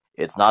want it.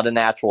 It's not a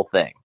natural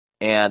thing.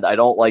 And I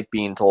don't like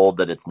being told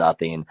that it's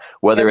nothing,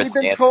 whether And it's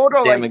we've been told,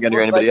 or Sam McGinty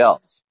or anybody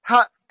else.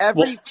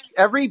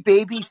 Every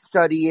baby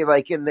study,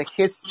 like in the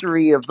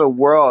history of the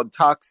world,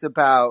 talks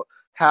about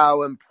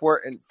how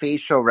important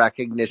facial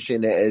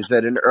recognition is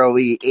at an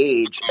early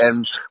age,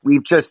 and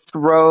we've just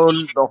thrown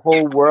the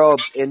whole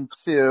world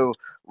into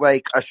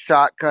like a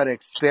shotgun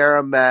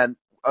experiment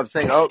of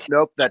saying, "Oh,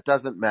 nope, that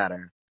doesn't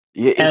matter."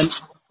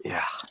 It's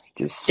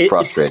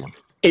frustrating.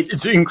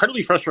 It's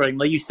incredibly frustrating.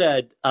 Like you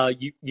said,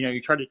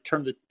 you try to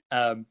turn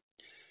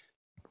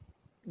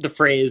the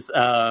phrase.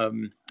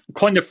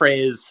 Coined the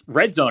phrase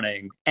red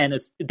zoning, and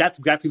that's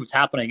exactly what's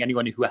happening.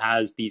 Anyone who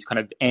has these kind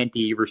of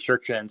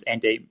anti-restrictions,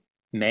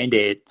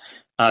 anti-mandate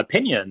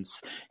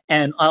opinions,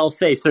 and I'll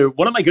say, so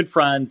one of my good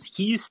friends,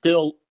 he's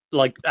still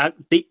like,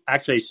 they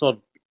actually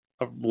still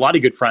have a lot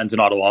of good friends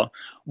in Ottawa.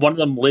 One of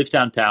them lives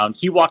downtown.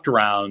 He walked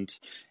around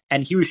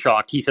and he was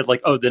shocked. He said,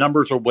 like, oh, the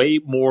numbers are way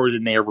more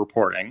than they are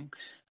reporting.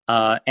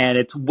 And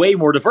it's way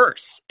more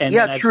diverse. And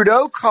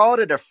Trudeau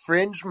called it a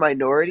fringe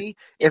minority.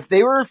 If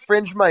they were a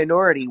fringe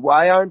minority,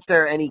 why aren't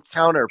there any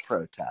counter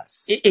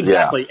protests?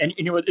 Exactly. And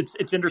you know what?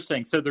 It's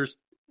interesting. So there's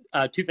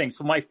 2 things.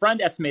 So my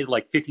friend estimated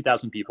like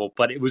 50,000 people,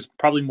 but it was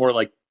probably more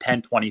like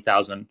 10,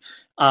 20,000.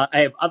 I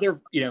have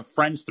other,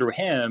 friends through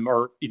him,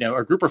 or,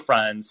 a group of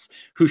friends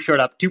who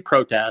showed up to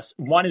protest.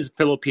 One is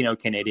Filipino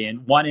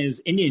Canadian, one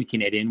is Indian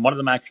Canadian. One of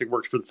them actually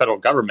works for the federal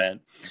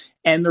government.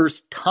 And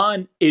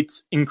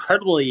it's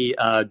incredibly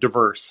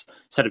diverse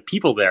set of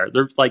people there.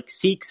 They're like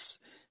Sikhs,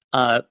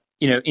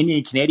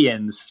 Indian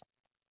Canadians.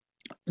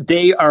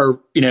 They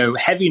are,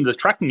 heavy in the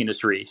trucking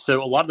industry.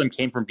 So a lot of them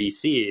came from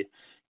BC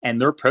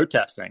and they're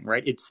protesting,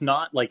 right? It's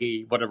not like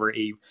a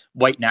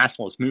white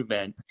nationalist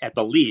movement at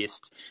the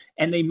least.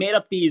 And they made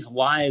up these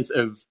lies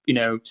of,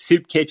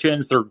 soup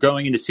kitchens. They're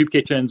going into soup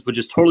kitchens, which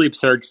is totally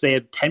absurd because they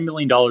have $10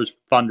 million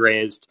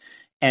fundraised.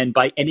 And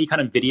by any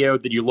kind of video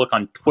that you look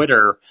on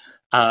Twitter,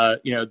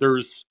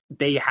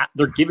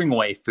 they're giving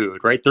away food,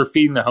 right? They're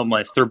feeding the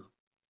homeless. They're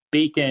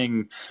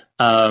baking,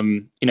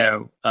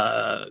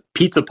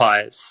 pizza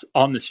pies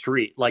on the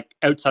street, like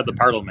outside the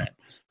parliament,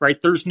 right?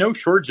 There's no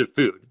shortage of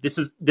food. This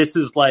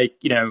is like,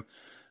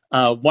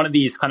 one of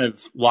these kind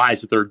of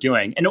lies that they're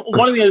doing. And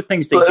one of the other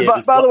things they did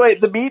by the way,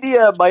 the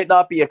media might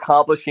not be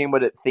accomplishing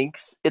what it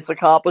thinks it's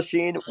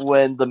accomplishing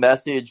when the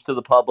message to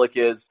the public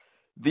is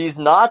these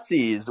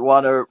Nazis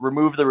want to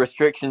remove the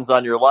restrictions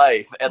on your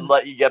life and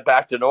let you get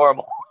back to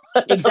normal.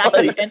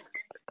 Exactly.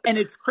 And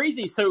it's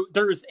crazy. So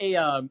there's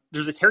a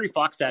Terry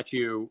Fox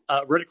statue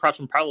right across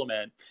from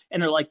Parliament,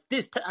 and they're like,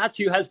 this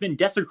statue has been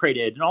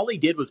desecrated, and all he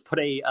did was put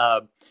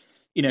a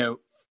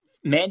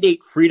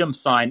mandate freedom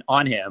sign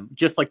on him,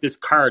 just like this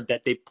card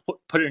that they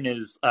put in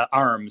his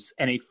arms,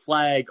 and a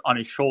flag on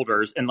his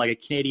shoulders, and like a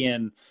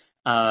Canadian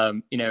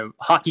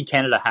Hockey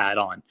Canada hat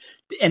on,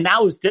 and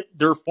that was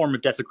their form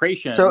of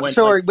desecration.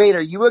 Wait,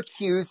 are you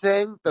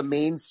accusing the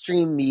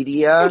mainstream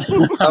media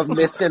of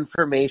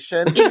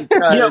misinformation?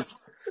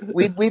 Because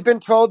we've been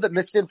told that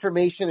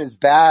misinformation is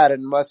bad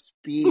and must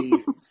be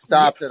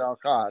stopped at all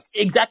costs.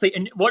 Exactly.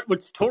 And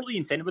what's totally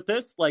insane with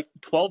this, like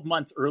 12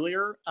 months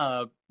earlier,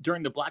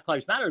 during the Black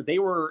Lives Matter, they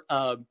were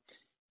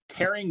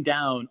tearing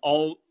down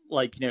all,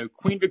 like,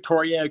 Queen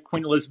Victoria,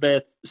 Queen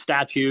Elizabeth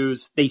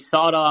statues. They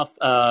sawed off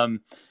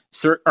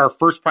our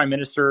first prime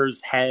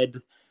minister's head,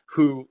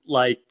 who,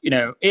 like,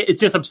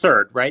 it's just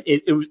absurd, right?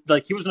 It was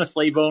like he wasn't a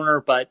slave owner,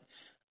 but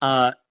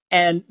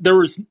and there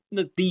was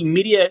the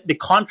media, the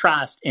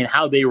contrast in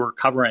how they were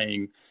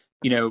covering,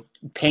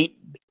 paint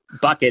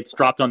buckets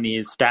dropped on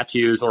these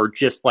statues, or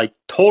just like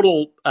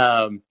total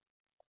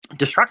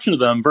destruction of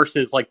them,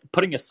 versus like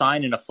putting a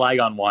sign and a flag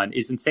on one,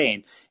 is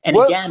insane. And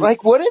again,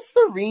 what is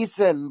the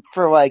reason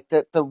for like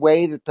the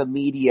way that the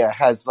media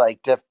has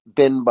like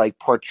been like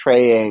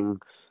portraying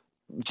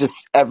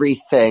just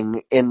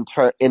everything in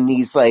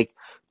these like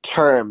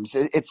terms?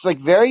 It's like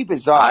very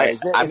bizarre.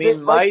 Is it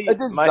like a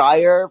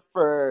desire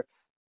for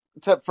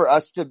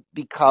us to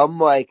become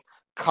like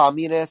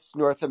communist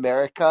North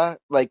America,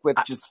 like with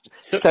just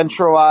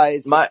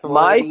centralized authority?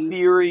 My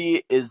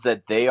theory is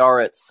that they are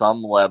at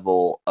some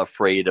level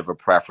afraid of a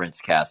preference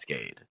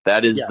cascade.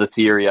 That is the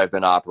theory I've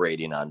been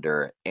operating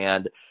under.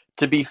 And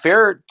to be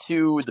fair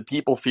to the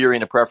people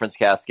fearing a preference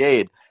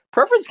cascades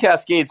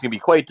can be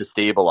quite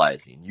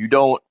destabilizing. You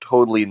don't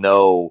totally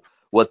know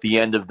what the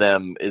end of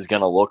them is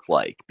going to look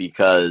like,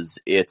 because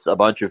it's a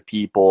bunch of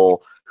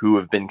people who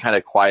have been kind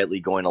of quietly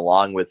going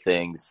along with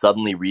things,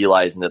 suddenly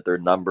realizing that their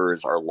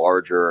numbers are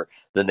larger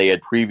than they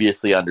had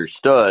previously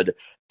understood.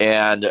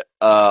 And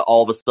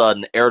all of a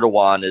sudden,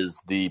 Erdogan is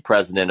the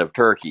president of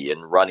Turkey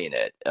and running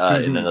it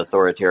in an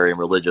authoritarian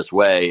religious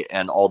way.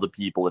 And all the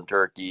people in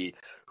Turkey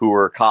who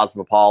are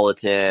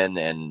cosmopolitan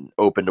and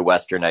open to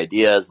Western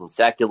ideas and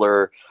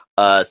secular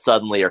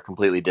suddenly are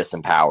completely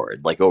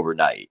disempowered, like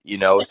overnight,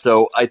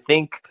 So I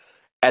think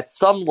at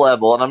some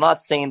level, and I'm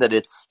not saying that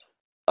it's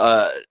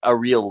a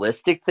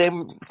realistic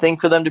thing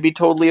for them to be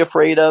totally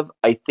afraid of.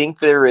 I think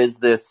there is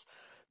this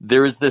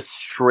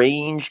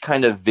strange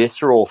kind of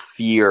visceral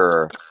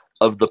fear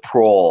of the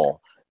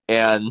prole,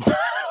 and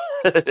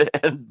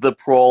and the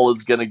prole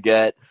is going to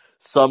get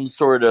some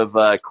sort of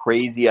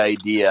crazy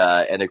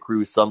idea and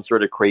accrue some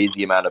sort of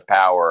crazy amount of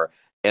power.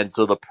 And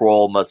so the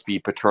prole must be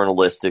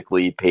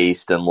paternalistically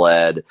paced and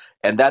led.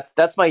 And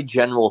that's my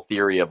general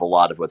theory of a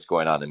lot of what's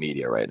going on in the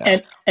media right now.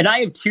 And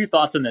I have two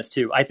thoughts on this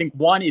too. I think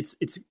one, it's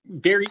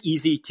very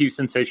easy to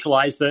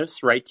sensationalize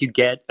this, right?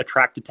 To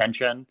attract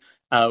attention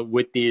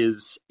with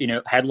these,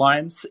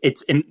 headlines.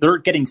 And they're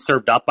getting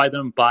served up by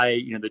them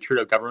by, the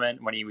Trudeau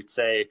government, when he would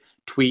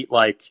tweet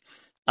like,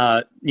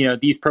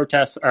 these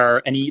protests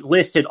are, and he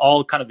listed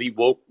all kind of the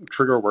woke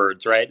trigger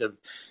words, right? Of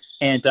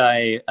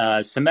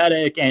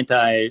anti-Semitic,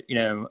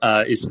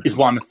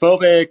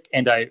 Islamophobic,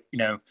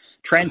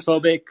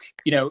 transphobic.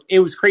 It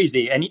was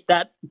crazy, and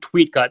that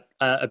tweet got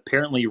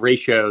apparently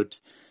ratioed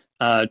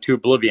to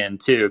oblivion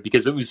too,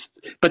 because it was.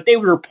 But they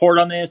would report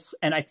on this,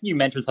 and I think you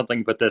mentioned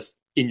something about this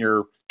in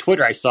your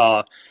Twitter. I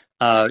saw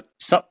I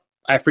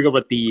forget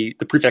what the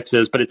prefix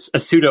is, but it's a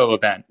pseudo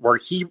event where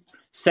he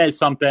says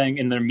something,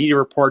 and the media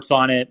reports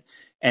on it.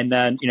 And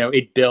then,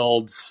 it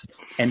builds,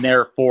 and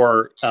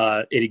therefore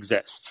it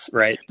exists,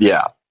 right?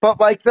 Yeah. But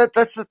like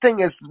that's the thing,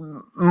 is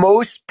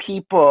most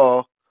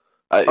people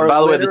by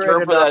the way, the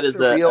term for that is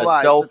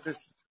a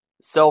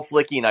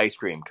self-licking ice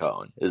cream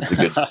cone is the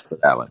good term for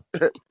that one.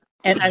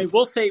 And I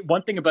will say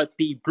one thing about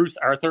the Bruce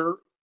Arthur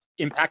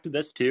impact of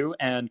this too,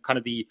 and kind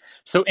of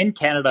so in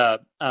Canada,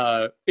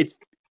 our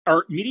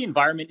media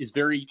environment is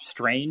very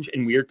strange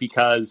and weird,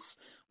 because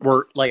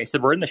we're, like I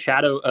said, we're in the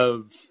shadow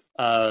of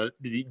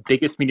the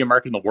biggest media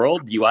market in the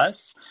world, the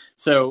US.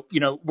 So,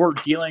 we're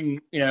dealing,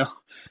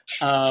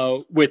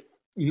 with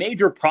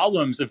major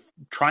problems of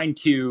trying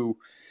to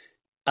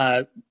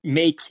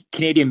make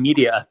Canadian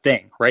media a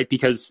thing, right?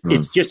 Because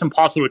it's just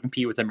impossible to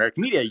compete with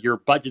American media. Your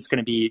budget's going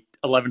to be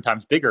 11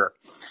 times bigger.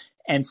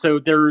 And so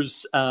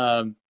there's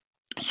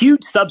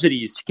huge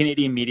subsidies to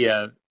Canadian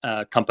media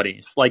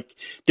companies. Like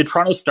the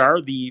Toronto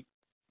Star, the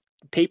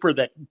paper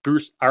that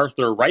Bruce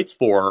Arthur writes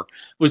for,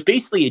 was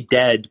basically a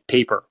dead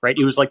paper, right?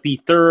 It was like the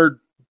third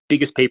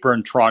biggest paper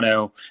in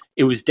Toronto.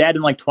 It was dead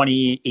in like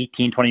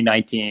 2018,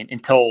 2019,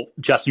 until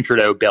Justin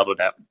Trudeau bailed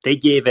it out. They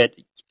gave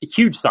it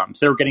huge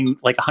sums. They were getting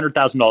like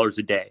 $100,000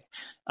 a day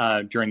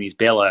during these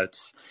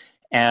bailouts.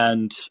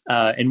 And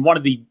one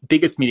of the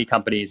biggest media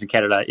companies in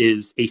Canada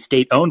is a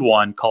state-owned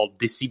one called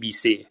the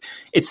CBC.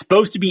 It's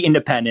supposed to be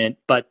independent,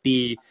 but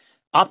the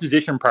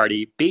opposition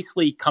party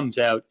basically comes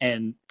out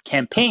and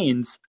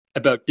campaigns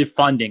about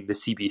defunding the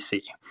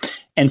CBC.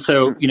 And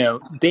so,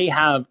 they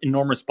have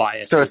enormous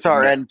bias. So it's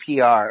our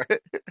NPR.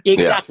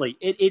 Exactly.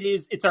 Yeah.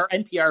 It's our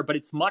NPR, but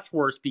it's much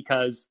worse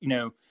because,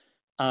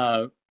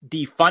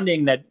 the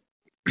funding that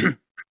the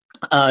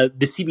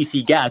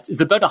CBC gets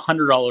is about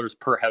 $100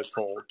 per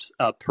household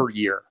per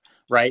year,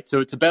 right? So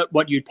it's about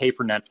what you'd pay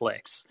for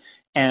Netflix.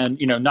 And,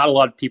 not a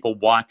lot of people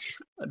watch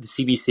the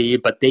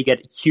CBC, but they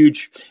get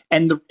huge.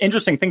 And the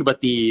interesting thing about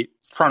the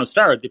Toronto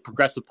Star, the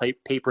progressive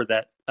paper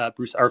that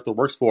Bruce Arthur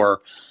works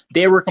for,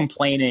 they were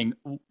complaining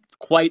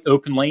quite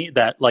openly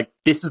that like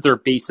this is their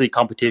basic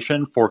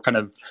competition for kind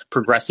of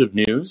progressive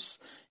news.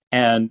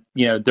 And,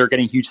 they're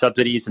getting huge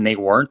subsidies and they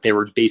weren't. They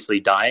were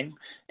basically dying.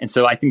 And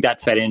so I think that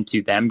fed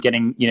into them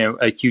getting,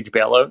 a huge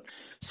bailout.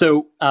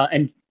 So,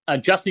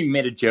 Justin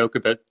made a joke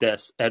about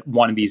this at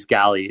one of these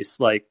galleys,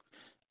 like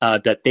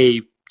that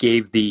they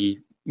gave the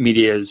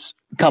media's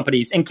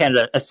companies in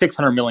Canada a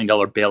 $600 million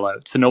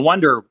bailout. So no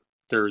wonder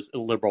there's a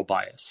liberal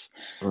bias.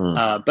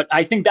 But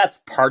I think that's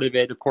part of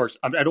it. Of course,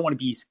 I don't want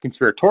to be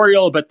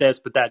conspiratorial about this,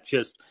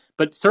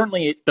 but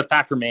certainly the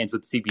fact remains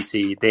with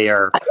CBC, they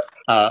are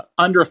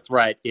under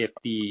threat if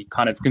the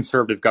kind of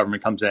conservative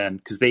government comes in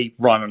because they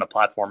run on a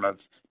platform of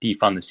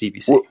defund the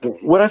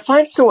CBC. What I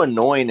find so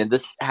annoying, and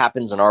this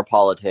happens in our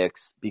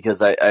politics,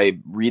 because I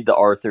read the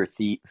Arthur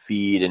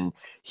feed, and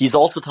he's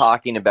also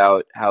talking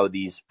about how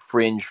these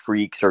fringe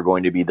freaks are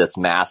going to be this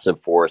massive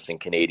force in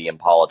Canadian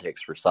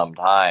politics for some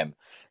time.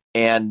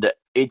 And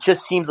it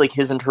just seems like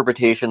his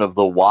interpretation of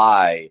the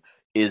why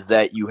is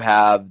that you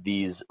have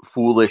these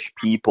foolish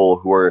people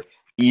who are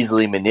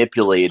easily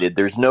manipulated.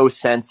 There's no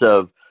sense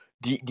of,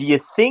 do you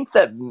think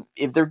that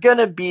if they're going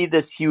to be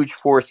this huge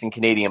force in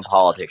Canadian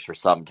politics for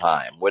some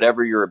time,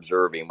 whatever you're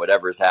observing,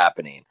 whatever's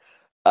happening,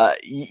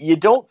 you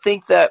don't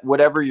think that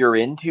whatever you're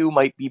into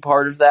might be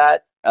part of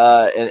that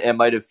and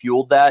might have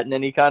fueled that in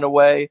any kind of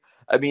way?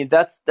 I mean,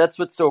 that's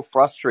what's so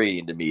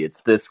frustrating to me.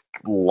 It's this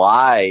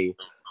lie.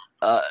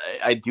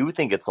 I do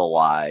think it's a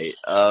lie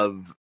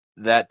of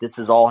that this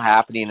is all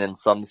happening in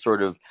some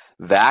sort of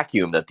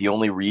vacuum, that the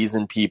only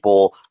reason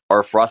people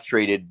are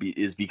frustrated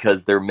is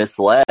because they're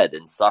misled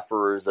and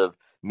sufferers of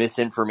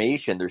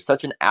misinformation. There's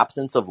such an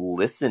absence of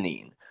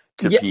listening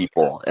to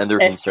people and their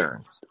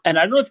concerns. And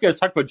I don't know if you guys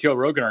talked about Joe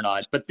Rogan or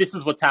not, but this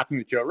is what's happening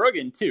with Joe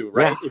Rogan too,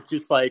 right? Yeah. It's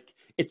just like,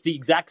 it's the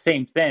exact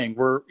same thing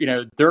where,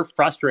 they're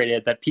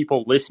frustrated that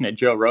people listen to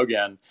Joe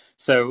Rogan.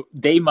 So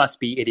they must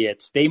be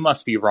idiots. They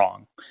must be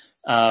wrong.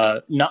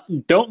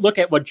 Don't look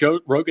at what Joe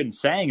Rogan's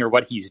saying or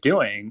what he's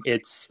doing.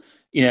 It's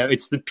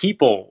the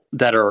people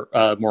that are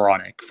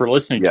moronic for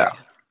listening to him.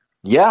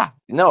 Yeah,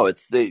 no,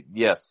 it's the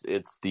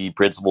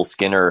Principal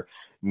Skinner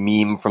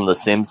meme from The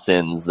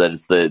Simpsons that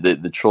it's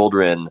the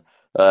children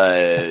who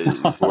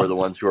are the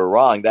ones who are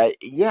wrong.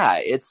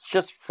 It's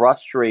just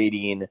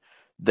frustrating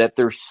that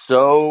they're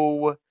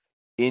so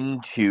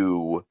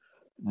into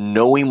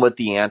knowing what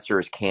the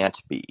answers can't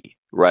be.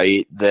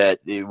 Right? That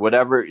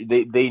whatever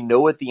they know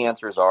what the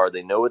answers are,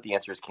 they know what the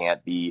answers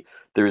can't be.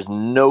 There's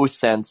no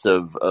sense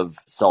of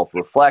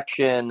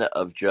self-reflection,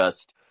 of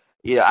just,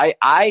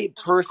 I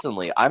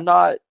personally,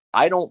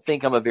 I don't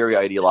think I'm a very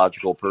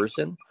ideological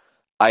person.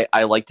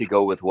 I like to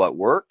go with what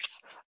works.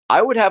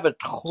 I would have a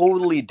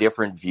totally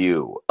different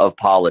view of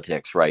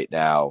politics right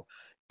now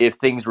if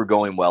things were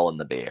going well in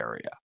the Bay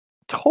Area.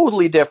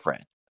 Totally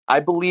different. I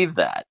believe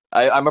that.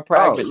 I'm a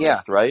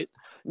pragmatist, right?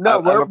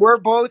 No, we're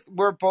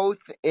both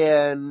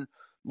in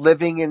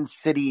living in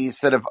cities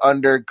that have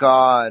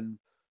undergone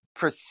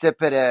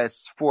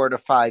precipitous 4 to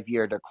 5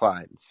 year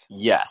declines.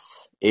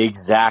 Yes,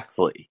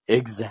 exactly.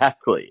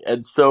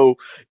 And so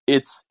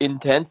it's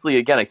intensely,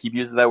 again, I keep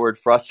using that word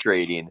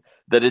frustrating,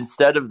 that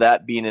instead of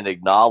that being an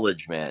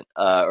acknowledgement,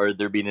 or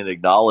there being an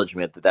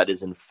acknowledgement that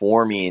is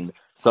informing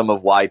some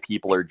of why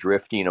people are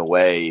drifting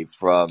away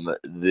from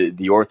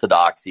the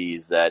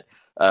orthodoxies that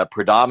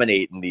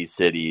predominate in these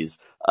cities,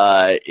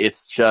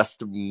 it's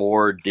just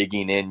more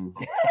digging in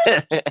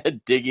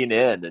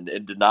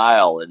and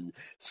denial and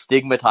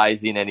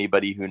stigmatizing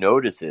anybody who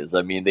notices.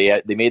 I mean,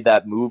 they made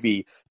that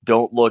movie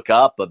Don't Look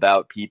Up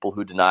about people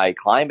who deny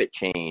climate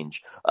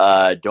change.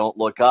 Don't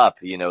Look Up,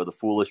 the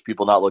foolish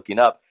people not looking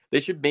up. They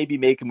should maybe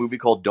make a movie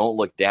called Don't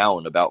Look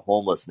Down about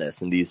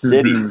homelessness in these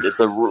cities. Mm-hmm. It's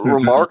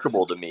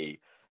remarkable to me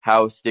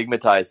how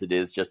stigmatized it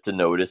is just to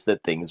notice that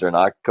things are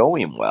not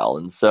going well.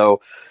 And so,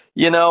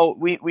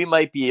 we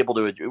might be able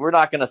to. We're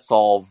not going to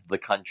solve the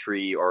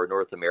country or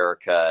North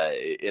America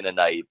in a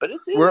night, but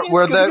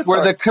we're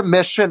the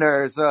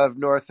commissioners of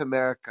North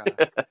America.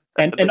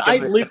 and I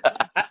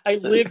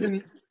lived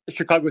in the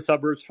Chicago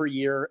suburbs for a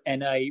year,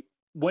 and I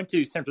went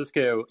to San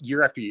Francisco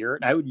year after year,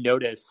 and I would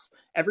notice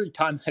every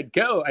time I'd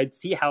go, I'd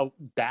see how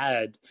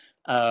bad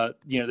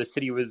the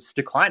city was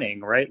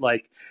declining. Right,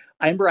 like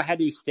I remember I had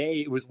to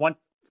stay. It was one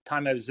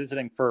time I was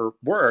visiting for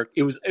work.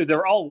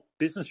 They're all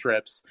business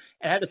trips,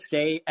 and I had to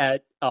stay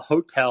at a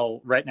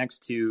hotel right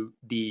next to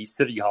the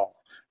city hall.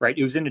 Right,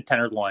 it was in the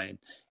Tenderloin,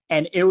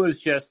 and it was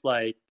just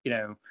like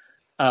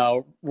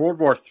World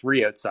War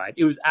III outside.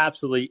 It was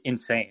absolutely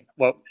insane.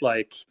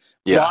 Blocks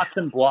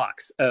and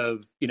blocks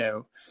of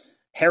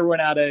heroin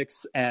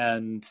addicts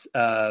and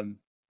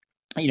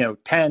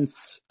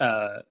tents.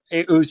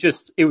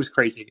 It was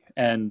crazy.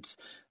 And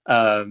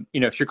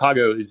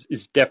Chicago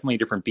is definitely a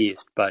different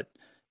beast, but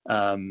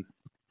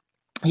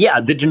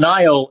the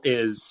denial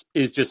is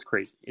just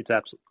crazy. It's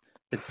absolutely.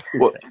 It's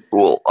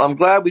well, I'm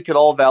glad we could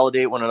all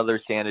validate one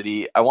another's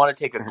sanity. I want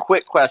to take a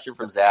quick question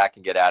from Zach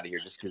and get out of here,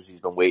 just because he's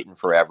been waiting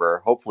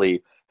forever.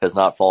 Hopefully, has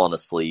not fallen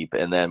asleep.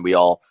 And then we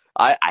all.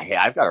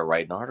 I've got to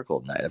write an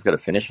article tonight. I've got to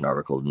finish an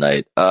article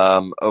tonight.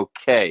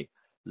 Okay.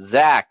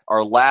 Zach,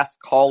 our last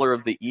caller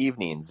of the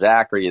evening.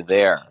 Zach, are you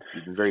there?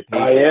 You've been very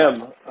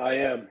patient. I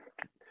am.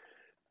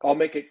 I'll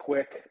make it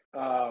quick.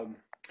 I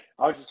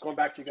was just going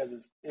back to you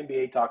guys'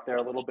 NBA talk there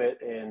a little bit,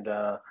 and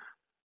the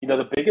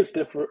biggest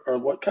difference, or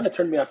what kind of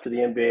turned me off to the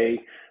NBA,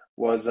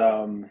 was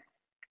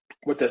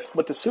with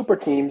the super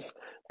teams.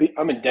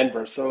 I'm in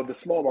Denver, so the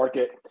small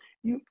market.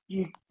 You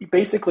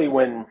basically,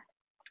 when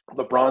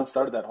LeBron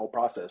started that whole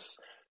process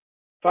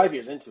 5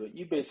 years into it,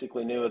 you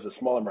basically knew as a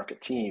smaller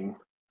market team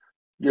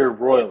you're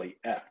royally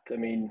effed. I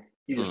mean,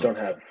 you just don't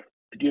have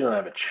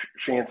a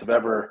chance of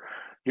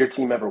your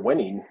team ever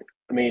winning.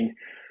 I mean,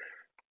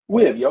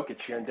 we have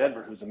Jokic here in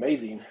Denver, who's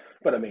amazing,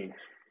 but I mean,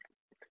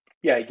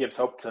 yeah, he gives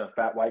hope to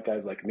fat white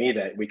guys like me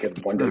that we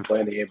could one day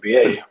play in the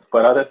NBA.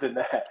 But other than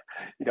that,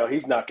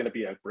 he's not going to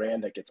be a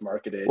brand that gets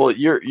marketed. Well,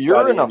 you're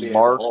in a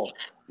market.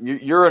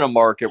 You're in a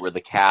market where the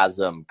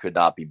chasm could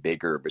not be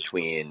bigger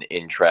between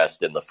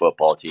interest in the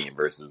football team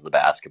versus the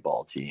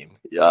basketball team.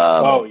 It's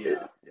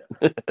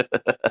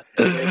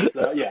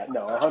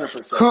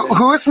 100%.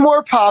 Who's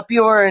more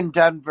popular in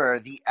Denver,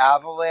 the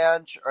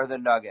Avalanche or the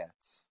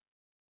Nuggets?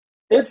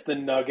 It's the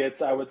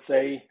Nuggets, I would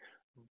say.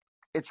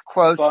 It's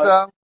close,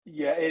 though?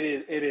 Yeah, it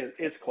is.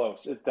 It's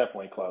close. It's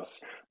definitely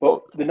close.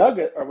 But the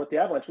Nugget, or with the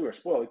Avalanche, we were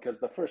spoiled because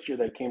the first year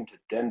they came to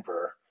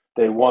Denver,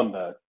 they won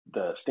the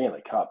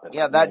Stanley Cup.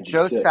 That 96.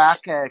 Joe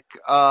Sakic,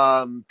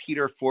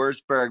 Peter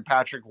Forsberg,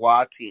 Patrick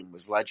Waugh team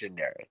was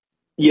legendary.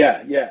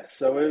 Yeah.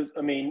 So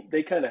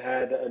they kind of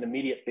had an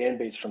immediate fan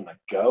base from the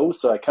go.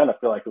 So I kind of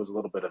feel like it was a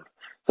little bit of,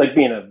 it's like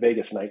being a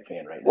Vegas Knight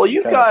fan right now. Well,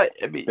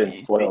 been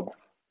spoiled.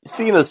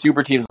 Speaking of the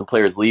super teams and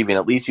players leaving,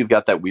 at least you've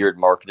got that weird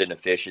market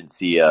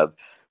inefficiency of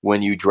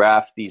when you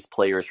draft these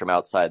players from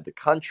outside the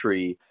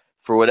country,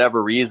 for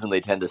whatever reason,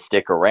 they tend to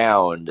stick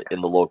around in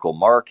the local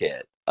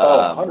market.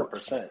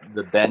 100%.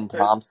 The Ben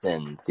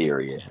Thompson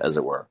theory, as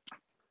it were.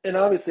 And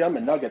obviously, I'm a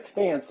Nuggets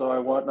fan, so I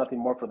want nothing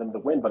more for them to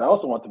win. But I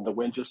also want them to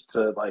win just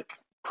to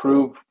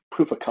proof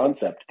of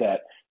concept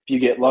that if you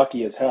get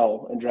lucky as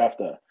hell and draft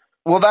a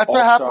that's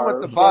what happened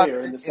with the Bucks.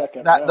 In the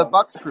second round. The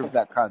Bucks proved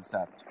that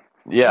concept.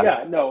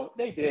 Yeah. No,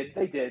 they did.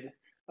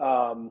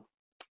 And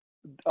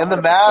the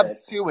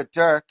Mavs too with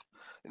Dirk.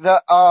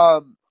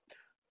 I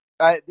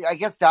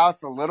guess Dallas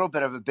is a little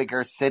bit of a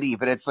bigger city,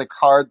 but it's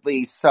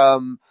hardly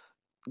some,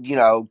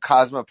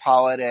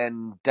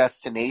 cosmopolitan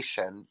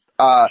destination.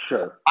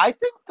 Sure. I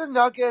think the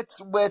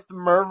Nuggets with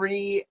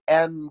Murray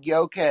and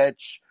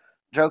Jokic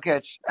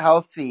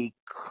healthy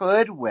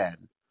could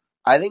win.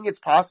 I think it's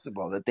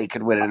possible that they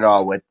could win it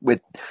all with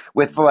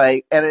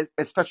and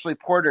especially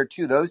Porter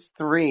too. Those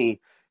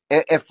three,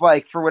 if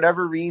for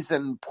whatever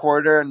reason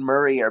Porter and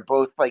Murray are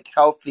both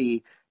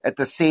healthy at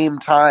the same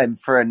time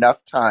for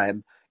enough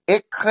time,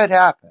 it could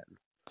happen.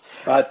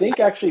 I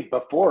think actually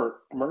before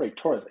Murray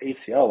tore his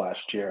ACL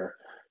last year,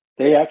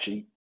 they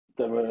actually,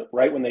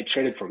 right when they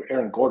traded for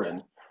Aaron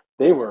Gordon,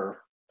 I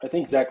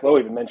think Zach Lowe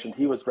even mentioned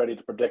he was ready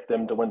to predict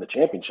them to win the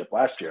championship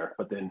last year,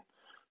 but then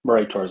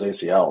Murray tore his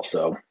ACL,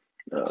 so...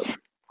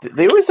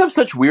 They always have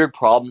such weird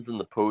problems in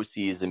the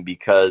postseason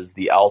because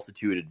the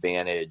altitude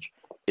advantage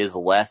is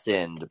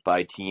lessened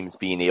by teams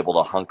being able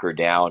to hunker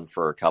down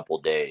for a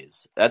couple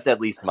days. That's at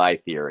least my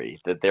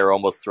theory, that they're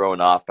almost thrown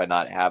off by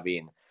not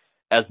having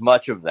as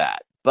much of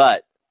that.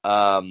 But,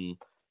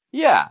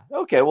 yeah,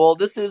 okay, well,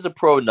 this is a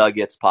pro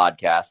Nuggets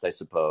podcast, I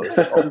suppose.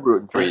 I'll be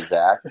rooting for you,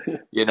 Zach.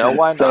 Why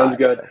not? Sounds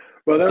good.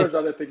 Well, there was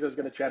other things I was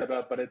going to chat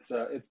about, but it's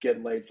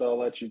getting late, so I'll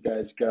let you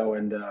guys go.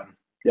 And,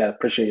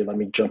 appreciate you letting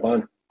me jump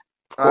on.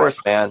 Of course,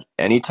 man.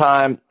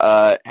 Anytime.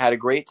 Had a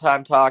great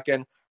time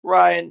talking.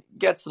 Ryan,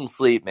 get some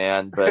sleep,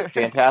 man. But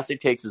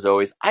fantastic takes as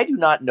always. I do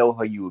not know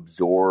how you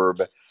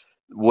absorb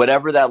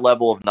whatever that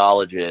level of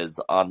knowledge is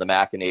on the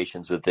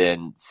machinations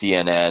within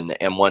CNN,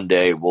 and one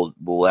day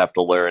we'll have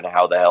to learn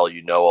how the hell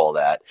you know all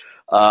that.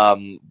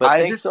 But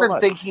I've just been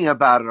thinking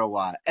about it a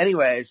lot.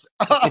 Anyways,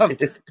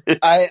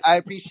 I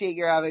appreciate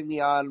your having me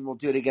on. We'll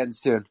do it again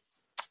soon.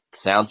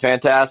 Sounds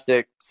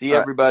fantastic. See you,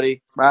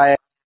 everybody. Bye.